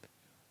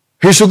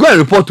 He should go and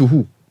report to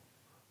who?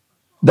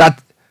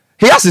 That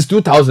he has his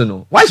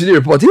 2,000. Why should he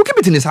report? He will keep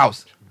it in his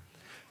house.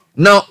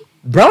 Now,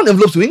 brown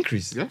envelopes will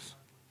increase. Yes.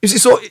 You see,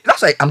 so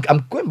that's why I'm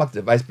going back to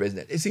the vice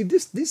president. You see,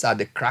 these are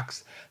the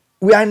cracks.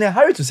 We are in a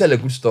hurry to sell a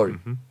good story.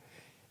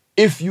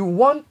 If you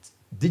want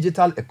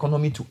digital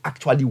economy to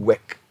actually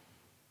work,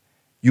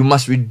 you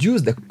must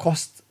reduce the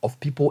cost of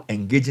people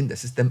engaging the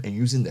system and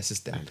using the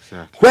system.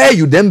 Exactly. Where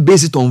you then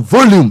base it on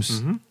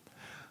volumes,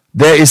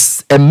 there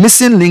is a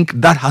missing link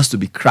that has to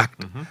be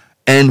cracked.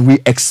 And we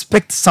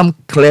expect some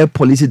clear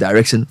policy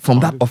direction from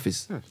that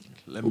office.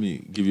 Let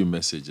me give you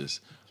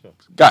messages.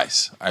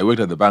 Guys, I worked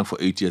at the bank for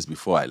 8 years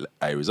before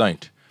I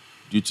resigned.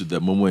 Due to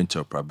the Momo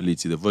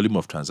interoperability, the volume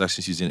of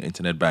transactions using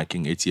internet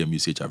banking ATM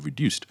usage have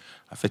reduced,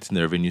 affecting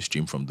the revenue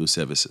stream from those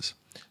services.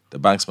 The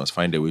banks must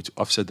find a way to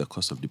offset the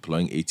cost of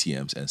deploying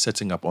ATMs and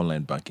setting up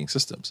online banking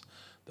systems.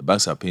 The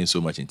banks are paying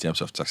so much in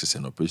terms of taxes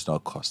and operational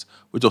costs,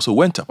 which also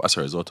went up as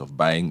a result of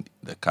buying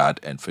the card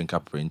and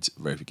fingerprint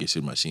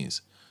verification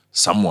machines.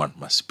 Someone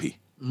must pay.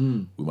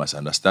 We must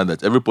understand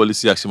that every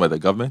policy action by the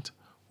government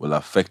will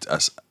affect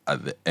us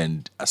at the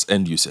end as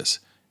end users,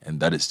 and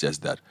that is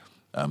just that.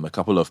 A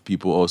couple of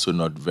people also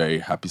not very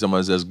happy.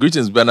 Someone says,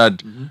 greetings,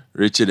 Bernard,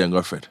 Richard, and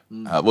Godfred.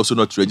 I have also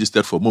not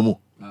registered for Momo.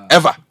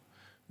 Ever.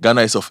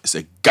 Ghana is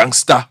a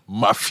gangster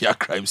mafia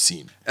crime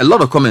scene. A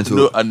lot of comments.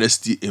 No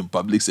honesty in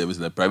public service,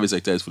 and the private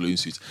sector is following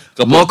suit.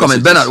 More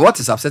comments. Bernard, what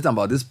is upsetting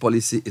about this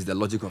policy is the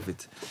logic of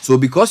it. So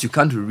because you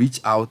can't reach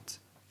out,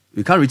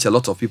 you can't reach a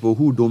lot of people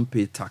who don't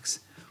pay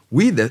tax.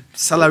 We, the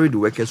salaried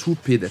workers who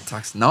pay the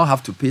tax, now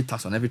have to pay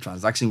tax on every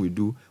transaction we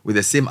do with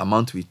the same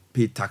amount we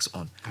pay tax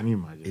on. Can you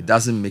imagine? It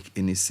doesn't make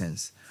any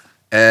sense.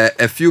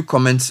 A few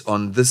comments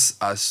on this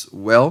as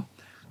well.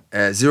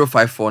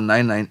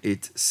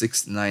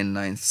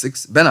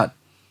 054-998-6996. Bernard,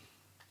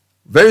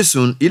 very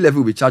soon, e-levy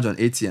will be charged on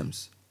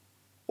ATMs.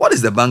 What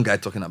is the bank guy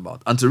talking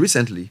about? Until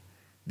recently,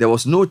 there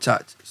was no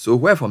charge. So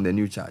where from the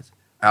new charge?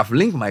 I have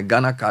linked my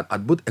Ghana card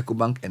at both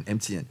EcoBank and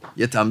MTN,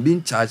 yet I'm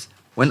being charged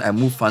when I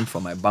move funds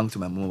from my bank to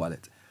my mobile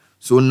wallet.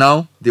 So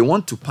now they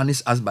want to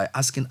punish us by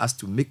asking us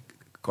to make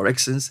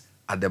corrections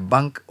at the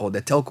bank or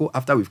the telco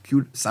after we've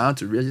queued someone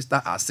to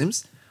register our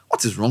SIMs.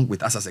 What is wrong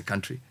with us as a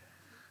country?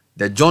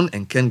 The John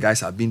and Ken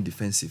guys are being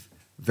defensive.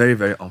 Very,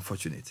 very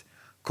unfortunate.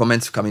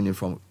 Comments coming in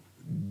from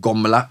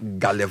Gomla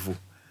Galevu.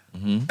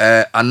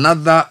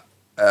 Another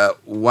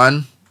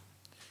one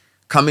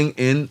coming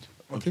in.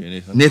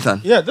 Okay,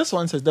 Nathan. Yeah, this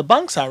one says the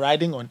banks are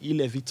riding on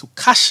e-levy to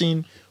cash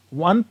in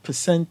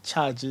 1%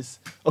 charges.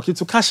 Okay,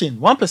 to cash in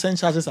 1%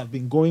 charges have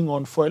been going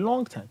on for a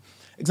long time.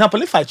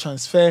 Example, if I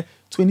transfer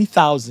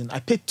 20,000, I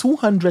pay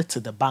 200 to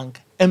the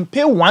bank and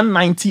pay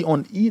 190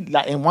 on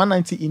and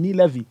 190 in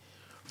e-levy.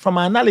 From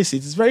my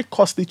analysis, it's very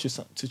costly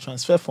to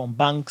transfer from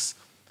banks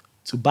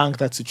to bank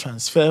that to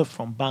transfer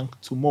from bank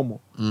to Momo.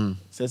 It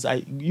says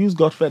I use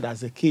Godfred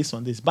as a case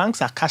on this.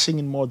 Banks are cashing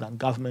in more than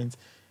government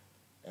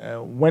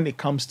when it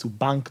comes to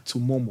bank to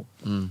Momo.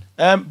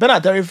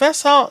 Bernard, the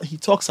reversal he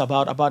talks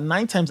about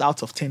 9 times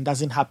out of 10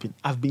 doesn't happen.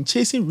 I've been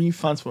chasing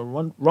refunds for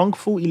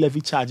wrongful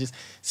e-levy charges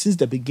since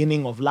the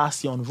beginning of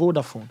last year on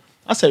Vodafone.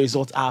 As a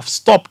result, I have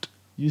stopped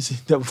using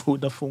the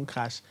Vodafone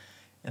cash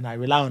and I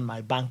rely on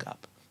my bank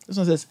app. This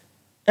one says,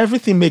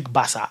 everything make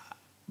basa,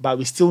 but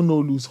we still no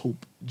lose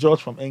hope.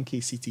 George from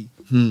NKCT.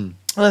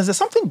 There's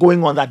something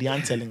going on that they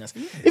aren't telling us.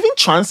 Even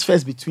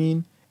transfers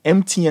between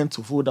MTN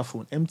to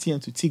Vodafone,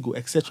 MTN to Tigo,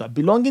 etc.,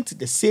 belonging to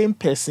the same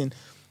person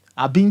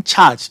are being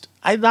charged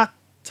either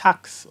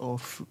tax or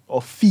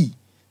fee.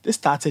 They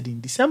started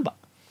in December.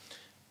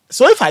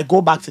 So if I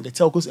go back to the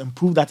telcos and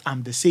prove that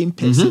I'm the same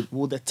person,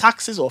 will the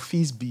taxes or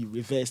fees be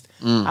reversed?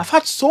 I've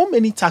had so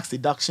many tax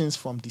deductions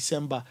from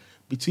December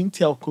between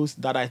telcos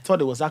that I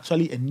thought it was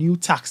actually a new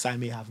tax I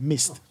may have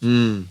missed.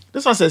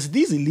 This one says,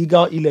 these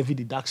illegal e-levy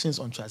deductions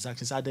on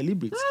transactions are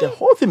deliberate. The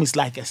whole thing is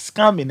like a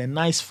scam in a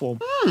nice form.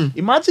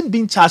 Imagine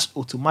being charged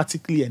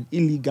automatically and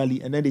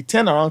illegally, and then they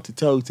turn around to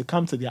tell you to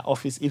come to their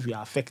office if you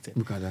are affected.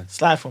 Look at that.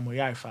 Slide from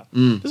Oyarifa.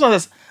 This one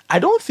says, I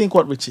don't think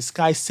what Richie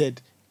Sky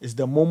said is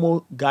the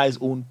Momo guy's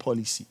own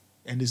policy,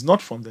 and is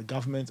not from the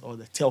government or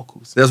the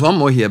telcos. There's one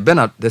more here.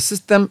 Bernard, the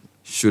system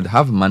should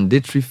have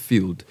mandatory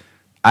field,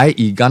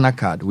 i.e. Ghana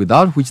card,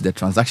 without which the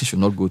transaction should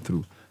not go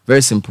through.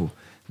 Very simple.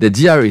 The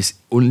GR is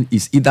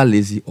either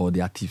lazy or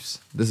they are thieves.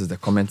 This is the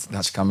comment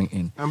that's coming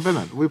in. And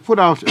Bernard, we put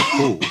out a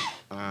poll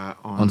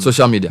on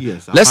social media.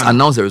 Yes, let's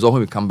announce the result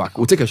when we come back.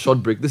 We'll take a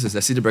short break. This is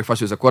the Citi Breakfast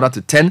Show. It's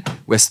 9:45.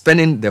 We're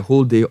spending the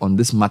whole day on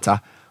this matter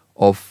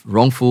of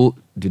wrongful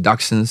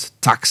deductions,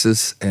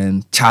 taxes,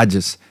 and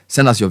charges.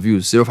 Send us your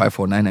views.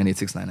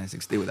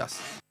 054-998-6996. Stay with us.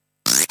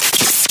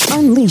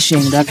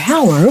 Unleashing the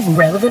power of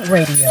relevant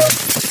radio.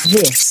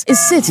 This is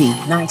Citi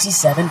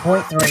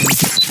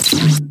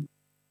 97.3.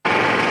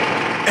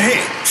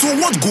 Hey, so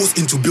what goes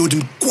into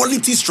building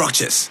quality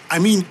structures? I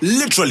mean,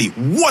 literally,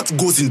 what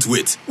goes into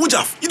it?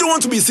 Wujaf, you don't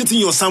want to be sitting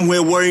here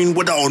somewhere worrying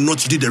whether or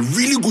not you did a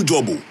really good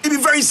job. It'd be a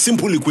very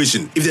simple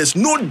equation. If there's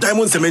no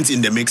diamond cement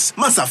in the mix,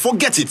 massa,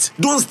 forget it.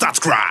 Don't start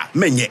cry.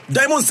 Menye,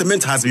 diamond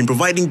cement has been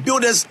providing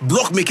builders,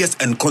 block makers,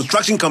 and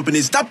construction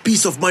companies that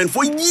peace of mind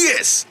for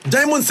years.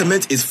 Diamond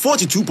cement is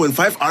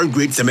 42.5 R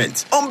grade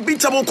cement,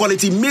 unbeatable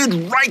quality made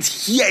right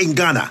here in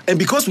Ghana. And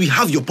because we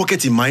have your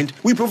pocket in mind,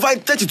 we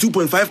provide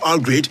 32.5 R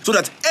grade so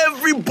that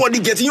everybody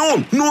getting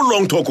on. No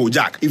long talk,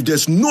 Jack. If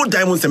there's no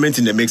diamond cement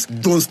in the mix,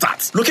 don't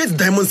start. Locate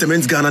Diamond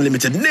Cement Ghana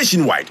Limited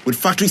nationwide with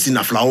factories in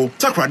Aflao,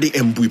 Takrade,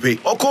 and Buipe,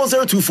 or call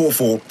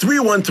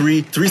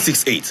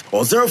 0244-313-368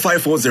 or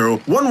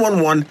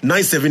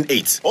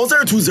 0540-111-978 or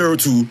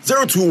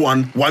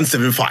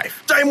 0202-021-175.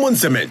 Diamond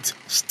Cement,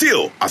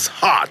 still as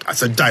hard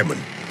as a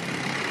diamond.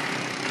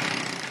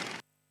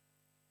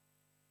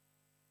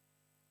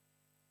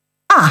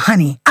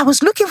 Honey, I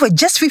was looking for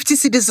just 50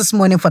 cedis this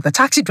morning for the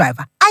taxi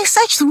driver. I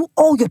searched through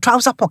all your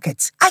trouser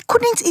pockets. I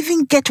couldn't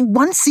even get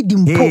 1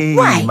 cedi. Hey,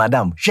 why?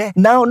 Madam,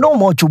 now no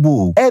more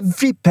chubu.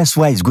 Every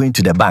peswa is going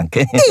to the bank.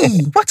 Hey,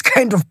 what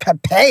kind of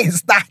pepe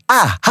is that?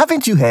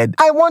 Haven't you heard?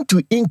 I want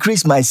to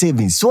increase my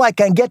savings so I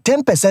can get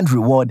 10%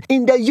 reward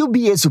in the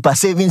UBA Super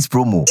Savings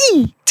promo.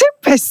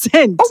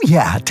 10%? Oh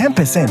yeah,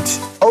 10%.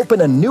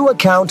 Open a new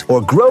account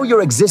or grow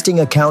your existing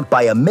account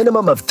by a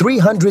minimum of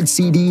 300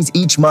 CDs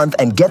each month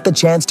and get the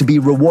chance to be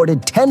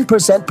rewarded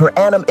 10% per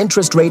annum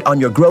interest rate on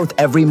your growth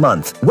every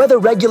month. Whether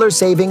regular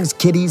savings,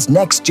 kiddies,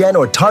 next gen,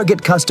 or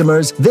target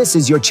customers, this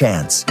is your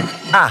chance.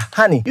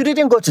 Honey, you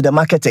didn't go to the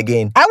market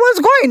again. I was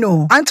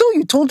going until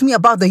you told me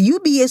about the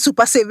UBA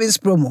Super Savings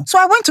promo. So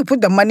I went to put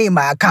the money in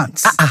my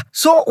account.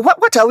 So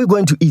what are we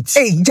going to eat?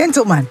 Hey,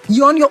 gentleman,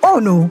 you're on your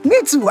own.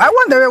 Me too. I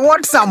want the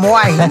reward some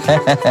wine.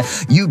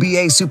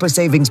 UBA Super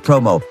Savings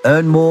promo.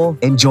 Earn more,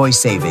 enjoy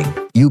saving.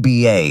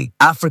 UBA,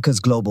 Africa's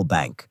global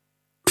bank.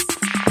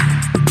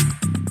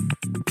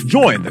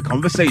 Join the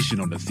conversation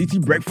on the Citi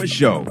Breakfast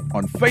Show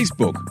on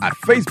Facebook at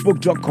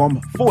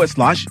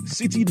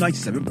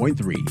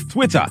facebook.com/Citi97.3,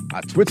 Twitter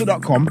at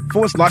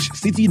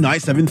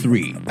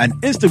twitter.com/Citi973, and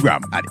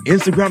Instagram at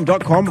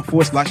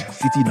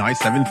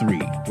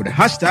instagram.com/Citi973 with the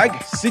hashtag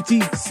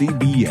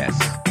CitiCBS.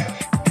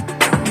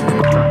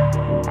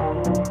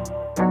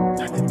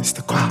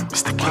 Mr. K.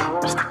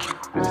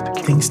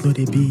 Things no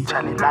they be.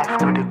 Charlie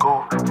life no they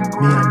go.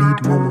 Me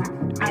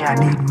I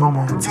need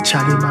Momo. It's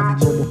Charlie mommy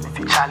Momo.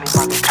 It's Charlie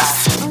mommy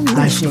cash.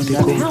 Unleashing the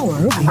power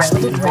of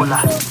relevant radio.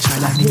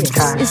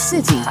 This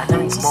is City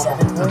 97.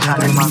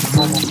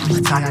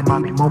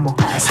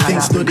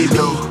 Things no they be,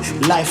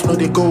 life no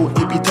they go.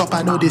 It be top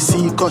I know they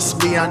see, cause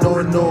me I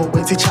don't know.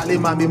 When see Charlie,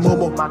 mami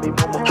momo,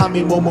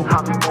 hami momo,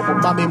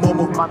 mami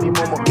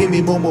momo, give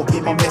me momo.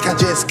 Make I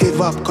just give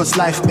up, cause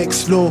life makes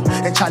slow.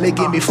 And Charlie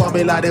give me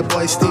formula, the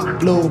boys still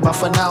blow. But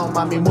for now,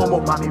 mami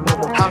momo,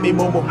 hami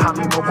momo,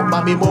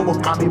 mami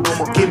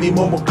momo, give me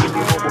momo.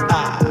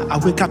 I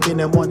wake up in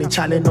the morning,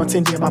 Charlie,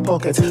 nothing in my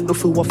pocket. No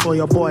feel what for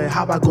your boy,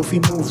 how I go fi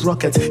move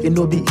rocket. It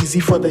no be easy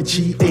for the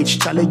GH,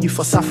 Charlie, you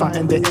for suffer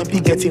and the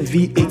MP getting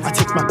V8. I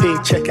take my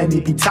paycheck and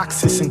it be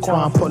taxes in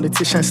Kwan.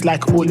 Politicians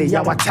like Ole,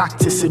 yawa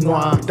tactics in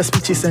one. The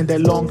speeches and the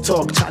long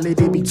talk, Charlie,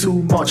 they be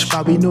too much.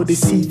 But we know they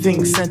see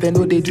things and they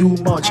know they do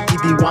much.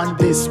 It be one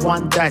this,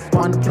 one that,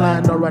 one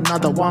plan or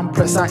another. One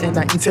presser in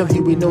an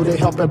interview, we know they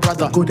help a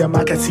brother. Go the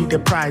market, see the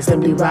price,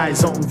 them they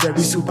rise on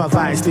very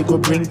supervised. They go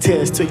bring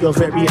tears to your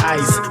very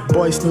eyes.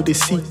 Boys know they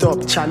seat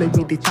up, Charlie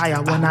with the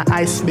tire. When I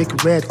ice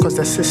make red, cause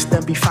the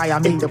system be fire.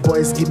 Make the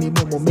boys give me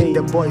momo, make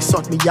the boys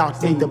sort me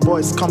out. Make the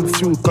boys come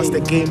through, cause the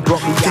game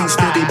brought me things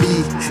know they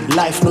be,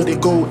 life know they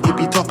go. It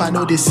be top I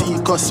know they see,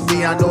 cause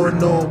me I don't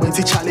know. When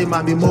see Charlie,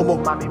 mami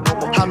momo,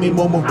 hami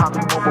momo,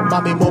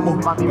 mami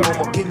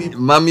momo, give me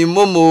Mami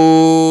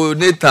Momo,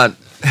 Nathan.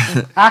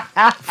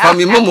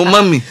 Mami Momo,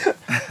 mami.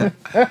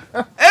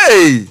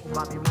 Hey!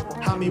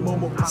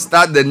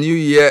 Start the new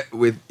year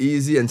with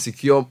easy and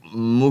secure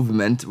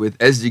movement with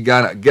SG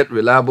Ghana. Get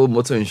reliable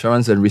motor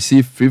insurance and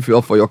receive free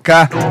fuel for your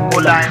car.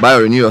 Buy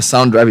or renew your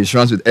Sound Drive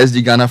insurance with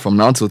SG Ghana from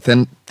now till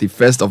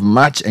 31st of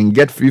March and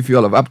get free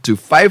fuel of up to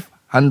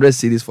 500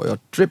 cedis for your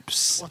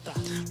trips.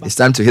 It's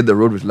time to hit the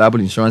road with reliable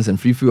insurance and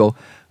free fuel.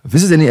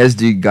 Visit any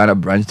SG Ghana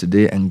branch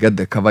today and get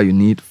the cover you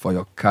need for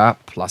your car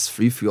plus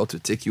free fuel to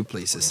take you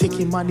places.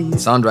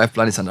 Sound Drive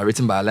plan is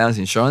underwritten by Alliance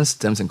Insurance.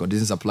 Terms and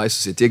conditions apply.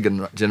 Societe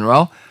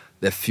Generale.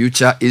 The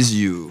future is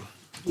you.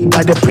 And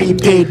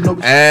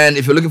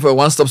if you're looking for a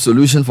one-stop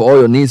solution for all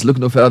your needs, look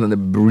no further than the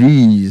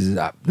Breeze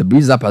app. The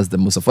Breeze app has the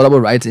most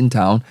affordable rides in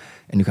town,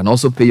 and you can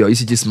also pay your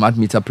ECG smart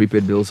meter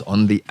prepaid bills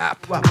on the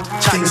app.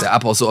 The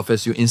app also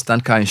offers you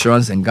instant car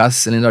insurance and gas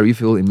cylinder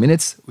refill in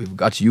minutes. We've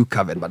got you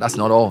covered, but that's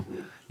not all.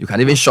 You can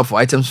even shop for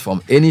items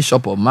from any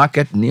shop or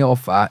market near or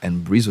far,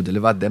 and Breeze will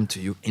deliver them to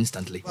you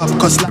instantly.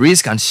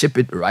 Breeze can ship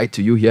it right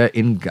to you here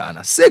in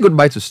Ghana. Say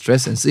goodbye to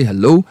stress and say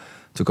hello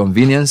to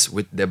convenience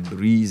with the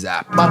Breeze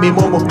app.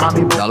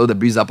 Download the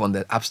Breeze app on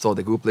the App Store,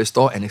 the Google Play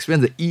Store, and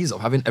experience the ease of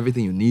having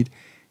everything you need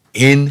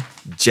in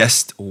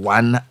just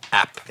one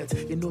app.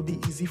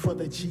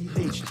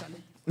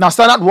 Now,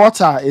 Standard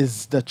Water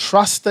is the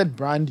trusted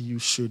brand you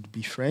should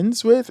be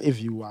friends with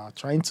if you are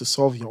trying to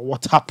solve your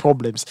water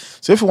problems.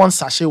 So if you want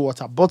sachet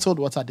water, bottled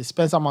water,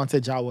 dispenser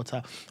mounted jar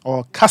water,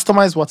 or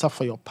customized water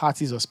for your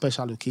parties or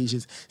special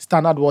occasions,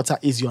 Standard Water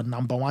is your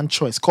number one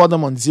choice. Call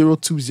them on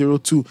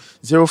 0202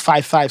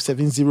 055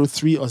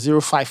 703 or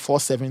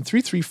 0547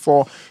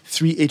 334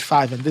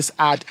 385. And this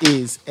ad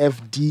is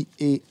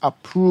FDA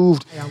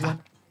approved.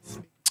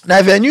 Now,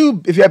 if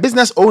you're a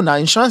business owner,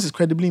 insurance is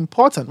incredibly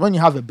important. When you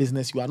have a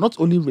business, you are not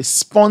only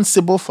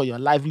responsible for your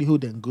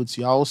livelihood and goods,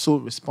 you are also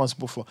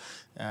responsible for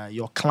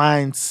your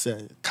clients,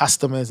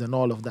 customers, and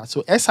all of that.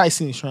 So,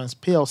 SIC Insurance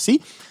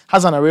PLC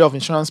has an array of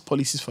insurance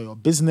policies for your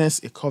business.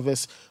 It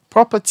covers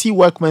property,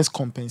 workmen's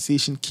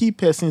compensation, key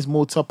persons,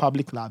 motor,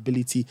 public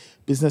liability,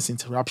 business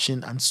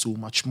interruption, and so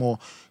much more.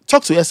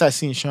 Talk to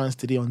SIC Insurance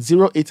today on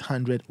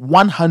 0800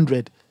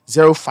 100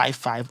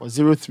 055 or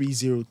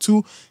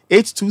 0302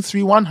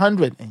 823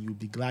 100, and you'll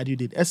be glad you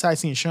did.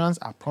 SIC Insurance,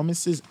 our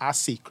promises are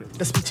sacred.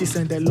 The speeches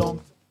and the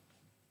long,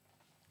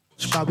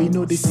 but we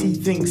know they see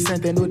things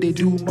and they know they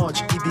do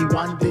much. It be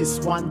one this,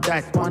 one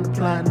that, one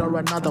plan or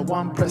another,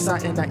 one presser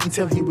in an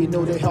interview. We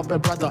know they help a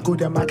brother. Go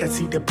the market,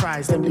 see the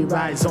price, them they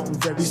rise on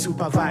very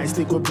supervised.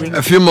 They go bring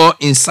a few more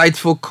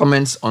insightful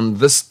comments on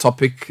this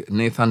topic,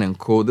 Nathan and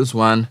Co. This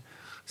one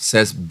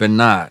says,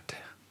 Bernard,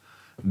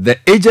 the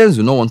agents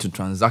do not want to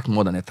transact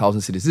more than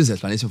 1,000 cedis. This is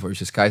explanation for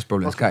Richard Sky's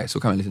problem. Okay. Sky,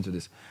 so come and listen to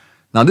this.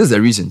 Now, this is the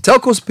reason.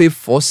 Telcos pay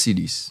 4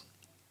 cedis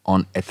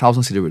on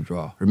 1,000 cedi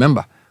withdrawal.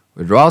 Remember,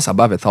 withdrawals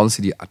above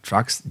 1,000 cedi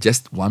attracts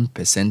just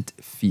 1%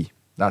 fee.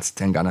 That's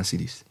 10 Ghana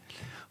cedis.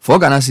 4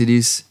 Ghana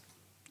cedis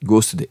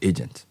goes to the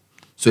agent.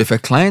 So if a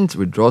client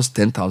withdraws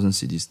 10,000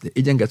 cedis, the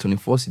agent gets only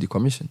 4 cedi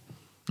commission.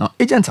 Now,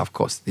 agents have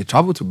costs. They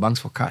travel to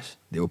banks for cash.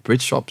 They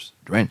operate shops,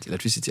 rent,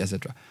 electricity,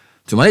 etc.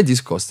 To manage these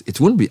costs, it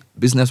won't be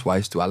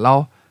business-wise to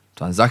allow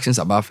transactions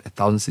above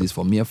 1,000 cedis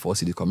for mere 4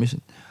 cedi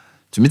commission.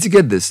 To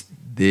mitigate this,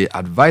 they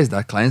advise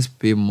that clients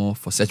pay more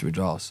for such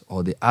withdrawals,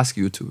 or they ask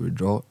you to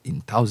withdraw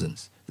in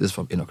thousands. This is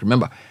from Enoch.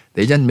 Remember,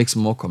 the agent makes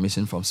more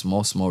commission from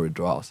small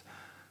withdrawals.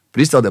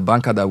 Please tell the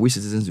banker that we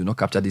citizens do not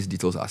capture these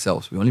details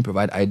ourselves. We only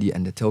provide ID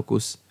and the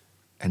telcos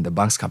and the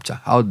banks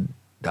capture. How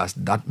does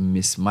that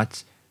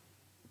mismatch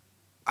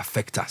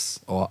affect us?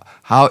 Or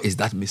how is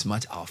that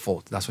mismatch our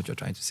fault? That's what you're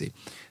trying to say.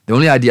 The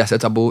only ID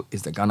acceptable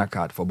is the Ghana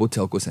card for both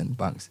telcos and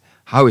banks.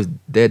 How is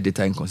their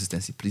data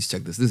inconsistency? Please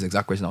check this. This is the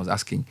exact question I was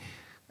asking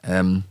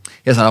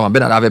Yes, another one.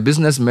 Bernard, I have a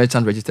business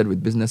merchant registered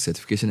with business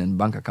certification and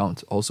bank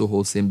account. Also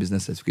holds same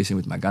business certification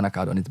with my Ghana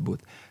card on it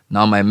both.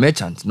 Now my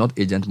merchant, not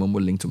agent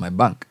Momo, linked to my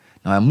bank.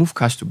 Now I move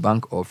cash to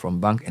bank or from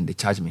bank and they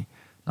charge me.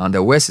 Now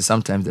the worst is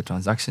sometimes the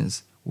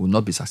transactions will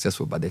not be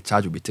successful, but the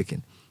charge will be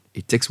taken.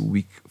 It takes a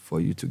week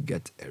for you to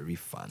get a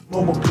refund.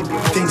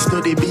 Things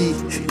no they be,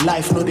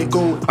 life no they go.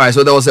 All right,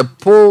 so there was a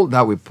poll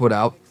that we put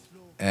out,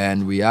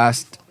 and we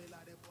asked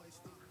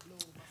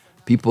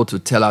people to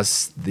tell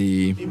us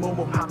the.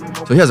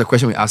 So here's a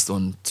question we asked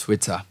on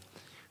Twitter: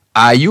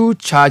 are you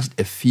charged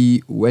a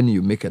fee when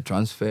you make a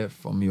transfer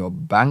from your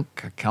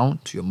bank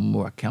account to your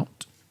Momo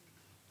account?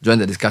 Join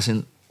the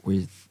discussion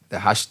with the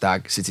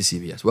hashtag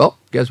CityCBS. Well,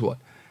 guess what?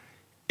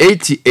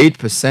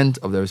 88%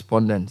 of the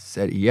respondents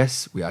said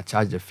yes, we are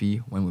charged a fee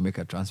when we make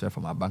a transfer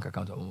from our bank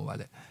account to our Momo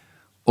wallet.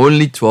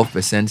 Only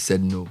 12%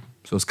 said no.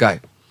 So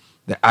Sky,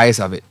 the eyes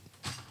have it.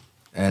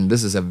 And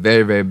this is a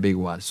very, very big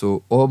one.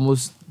 So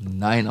almost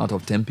 9 out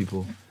of 10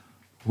 people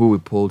who we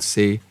polled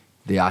say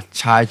they are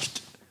charged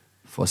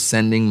for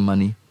sending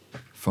money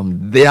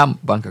from their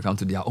bank account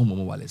to their own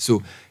Momo wallet.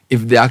 So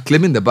if they are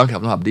claiming the bank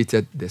have not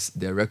updated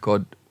their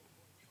record,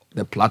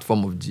 the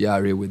platform of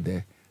GRA with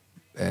the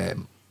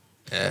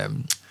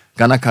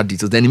Ghana card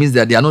details, then it means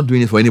that they are not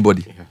doing it for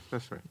anybody. Yeah,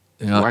 that's right.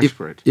 You know,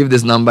 if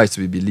this number is to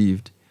be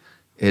believed,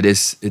 it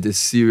is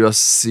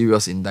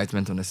serious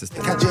indictment on the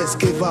system. I just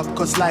give up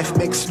because life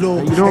makes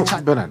slow. You know,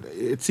 Bernard,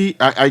 see,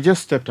 I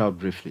just stepped out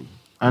briefly,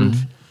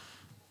 and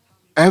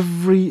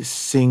every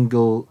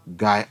single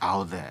guy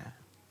out there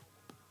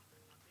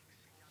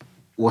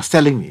was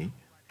telling me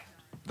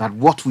that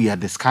what we are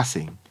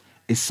discussing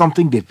is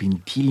something they've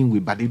been dealing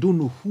with, but they don't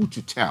know who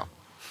to tell.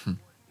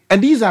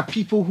 And these are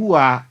people who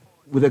are,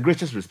 with the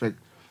greatest respect,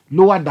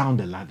 lower down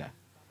the ladder.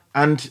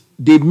 And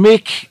they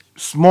make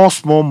small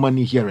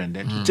money here and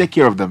there to take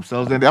care of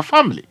themselves and their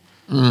family.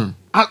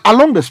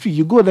 Along the street,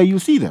 you go there, you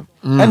see them.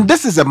 And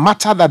this is a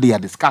matter that they are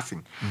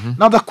discussing.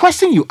 Now, the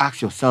question you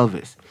ask yourself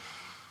is,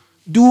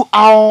 do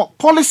our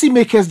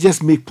policymakers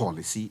just make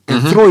policy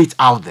and throw it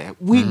out there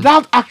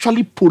without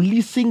actually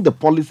policing the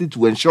policy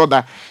to ensure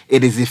that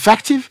it is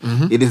effective,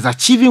 it is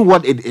achieving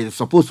what it is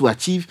supposed to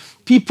achieve?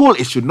 People,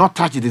 it should not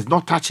touch, it is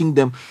not touching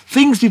them.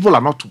 Things people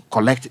are not to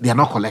collect, they are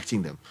not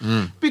collecting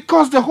them.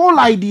 Because the whole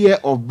idea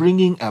of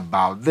bringing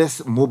about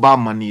this mobile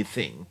money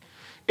thing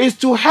is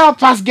to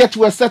help us get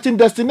to a certain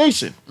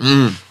destination.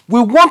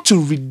 We want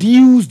to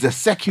reduce the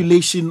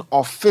circulation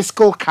of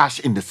fiscal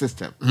cash in the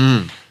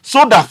system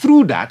so that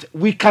through that,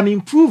 we can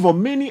improve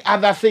on many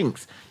other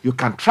things. You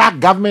can track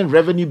government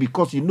revenue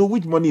because you know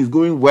which money is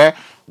going where,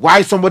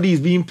 why somebody is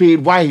being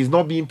paid, why he's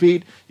not being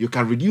paid. You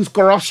can reduce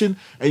corruption,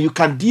 and you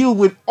can deal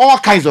with all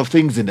kinds of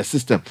things in the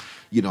system.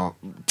 You know,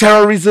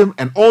 terrorism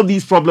and all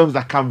these problems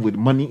that come with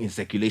money in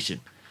circulation.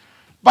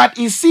 But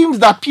it seems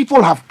that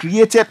people have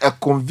created a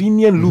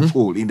convenient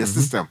loophole in the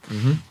system,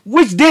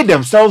 which they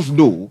themselves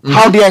know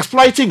how they're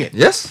exploiting it.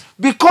 Yes.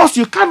 Because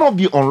you cannot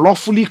be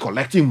unlawfully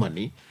collecting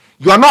money.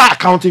 You are not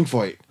accounting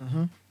for it.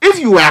 If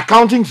you were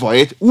accounting for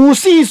it, we will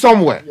see it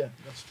somewhere. Yeah,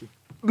 that's true.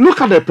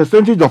 Look at the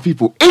percentage of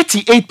people.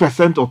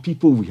 88% of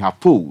people we have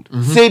polled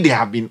say they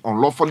have been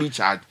unlawfully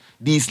charged.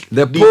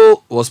 The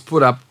poll was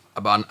put up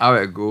about an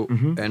hour ago,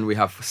 and we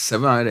have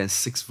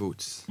 706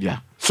 votes. Yeah.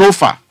 So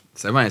far.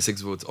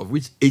 706 votes, of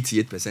which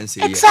 88%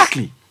 say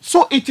exactly. Yes.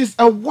 So it is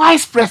a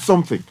widespread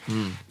something.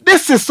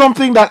 This is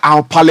something that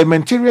our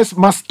parliamentarians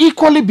must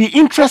equally be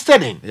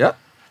interested in. Yeah.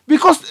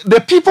 Because the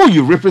people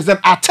you represent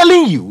are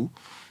telling you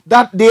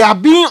that they are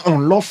being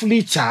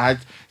unlawfully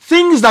charged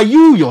things that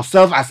you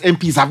yourself as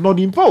MPs have not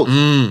imposed.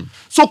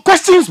 So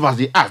questions must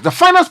be asked. The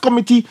Finance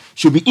Committee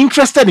should be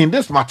interested in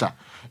this matter.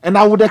 And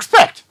I would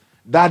expect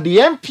that the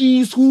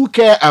MPs who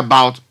care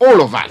about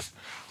all of us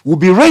will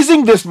be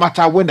raising this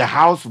matter when the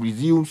House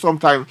resumes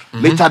sometime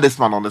later this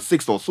month on the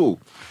 6th or so.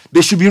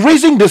 They should be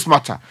raising this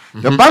matter.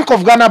 The Bank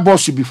of Ghana board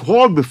should be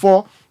hauled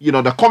before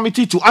the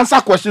committee to answer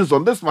questions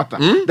on this matter.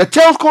 The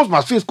telcos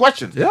must face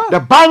questions. Yeah. The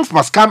banks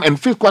must come and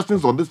face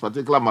questions on this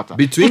particular matter.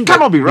 It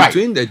cannot be right.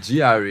 Between the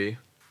GRA,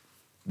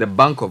 the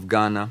Bank of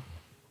Ghana,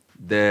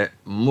 the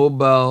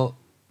mobile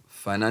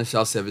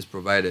financial service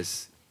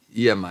providers,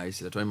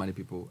 EMIs, electronic money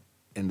people,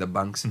 and the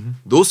banks,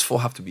 those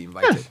four have to be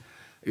invited. Yes.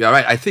 You are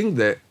right. I think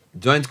the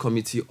Joint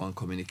Committee on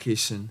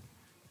Communication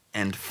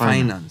and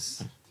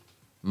Finance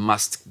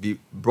must be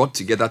brought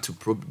together to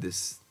probe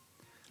this,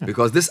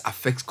 because this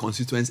affects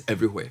constituents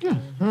everywhere.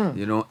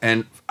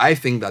 And I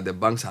think that the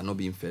banks are not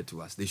being fair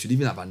to us. They should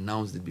even have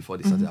announced it before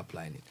they started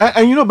applying it.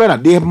 And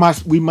Bernard,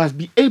 we must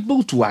be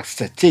able to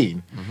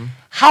ascertain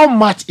how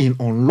much in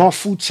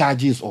unlawful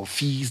charges or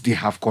fees they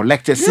have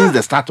collected since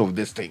the start of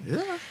this thing.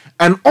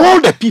 And all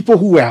the people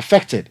who were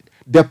affected,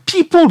 the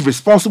people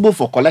responsible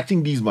for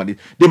collecting these money,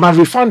 they must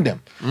refund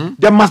them.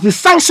 There must be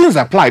sanctions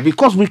applied,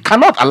 because we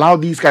cannot allow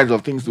these kinds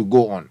of things to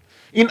go on.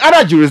 In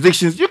other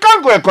jurisdictions, you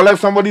can't go and collect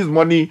somebody's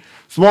money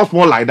small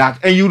like that,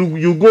 and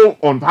you go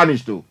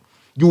unpunished though.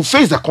 You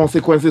face the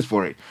consequences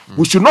for it.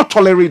 We should not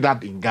tolerate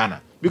that in Ghana.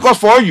 Because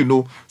for all you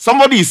know,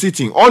 somebody is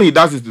sitting, all he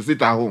does is to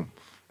sit at home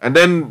And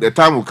then the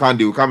time will come,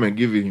 they will come and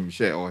give him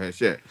share or her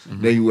share.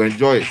 Then you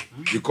enjoy it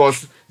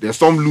because there's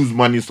some loose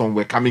money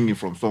somewhere coming in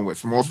from somewhere,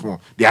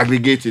 small. They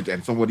aggregate it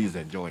and somebody is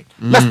enjoying.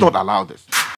 Let's not allow this.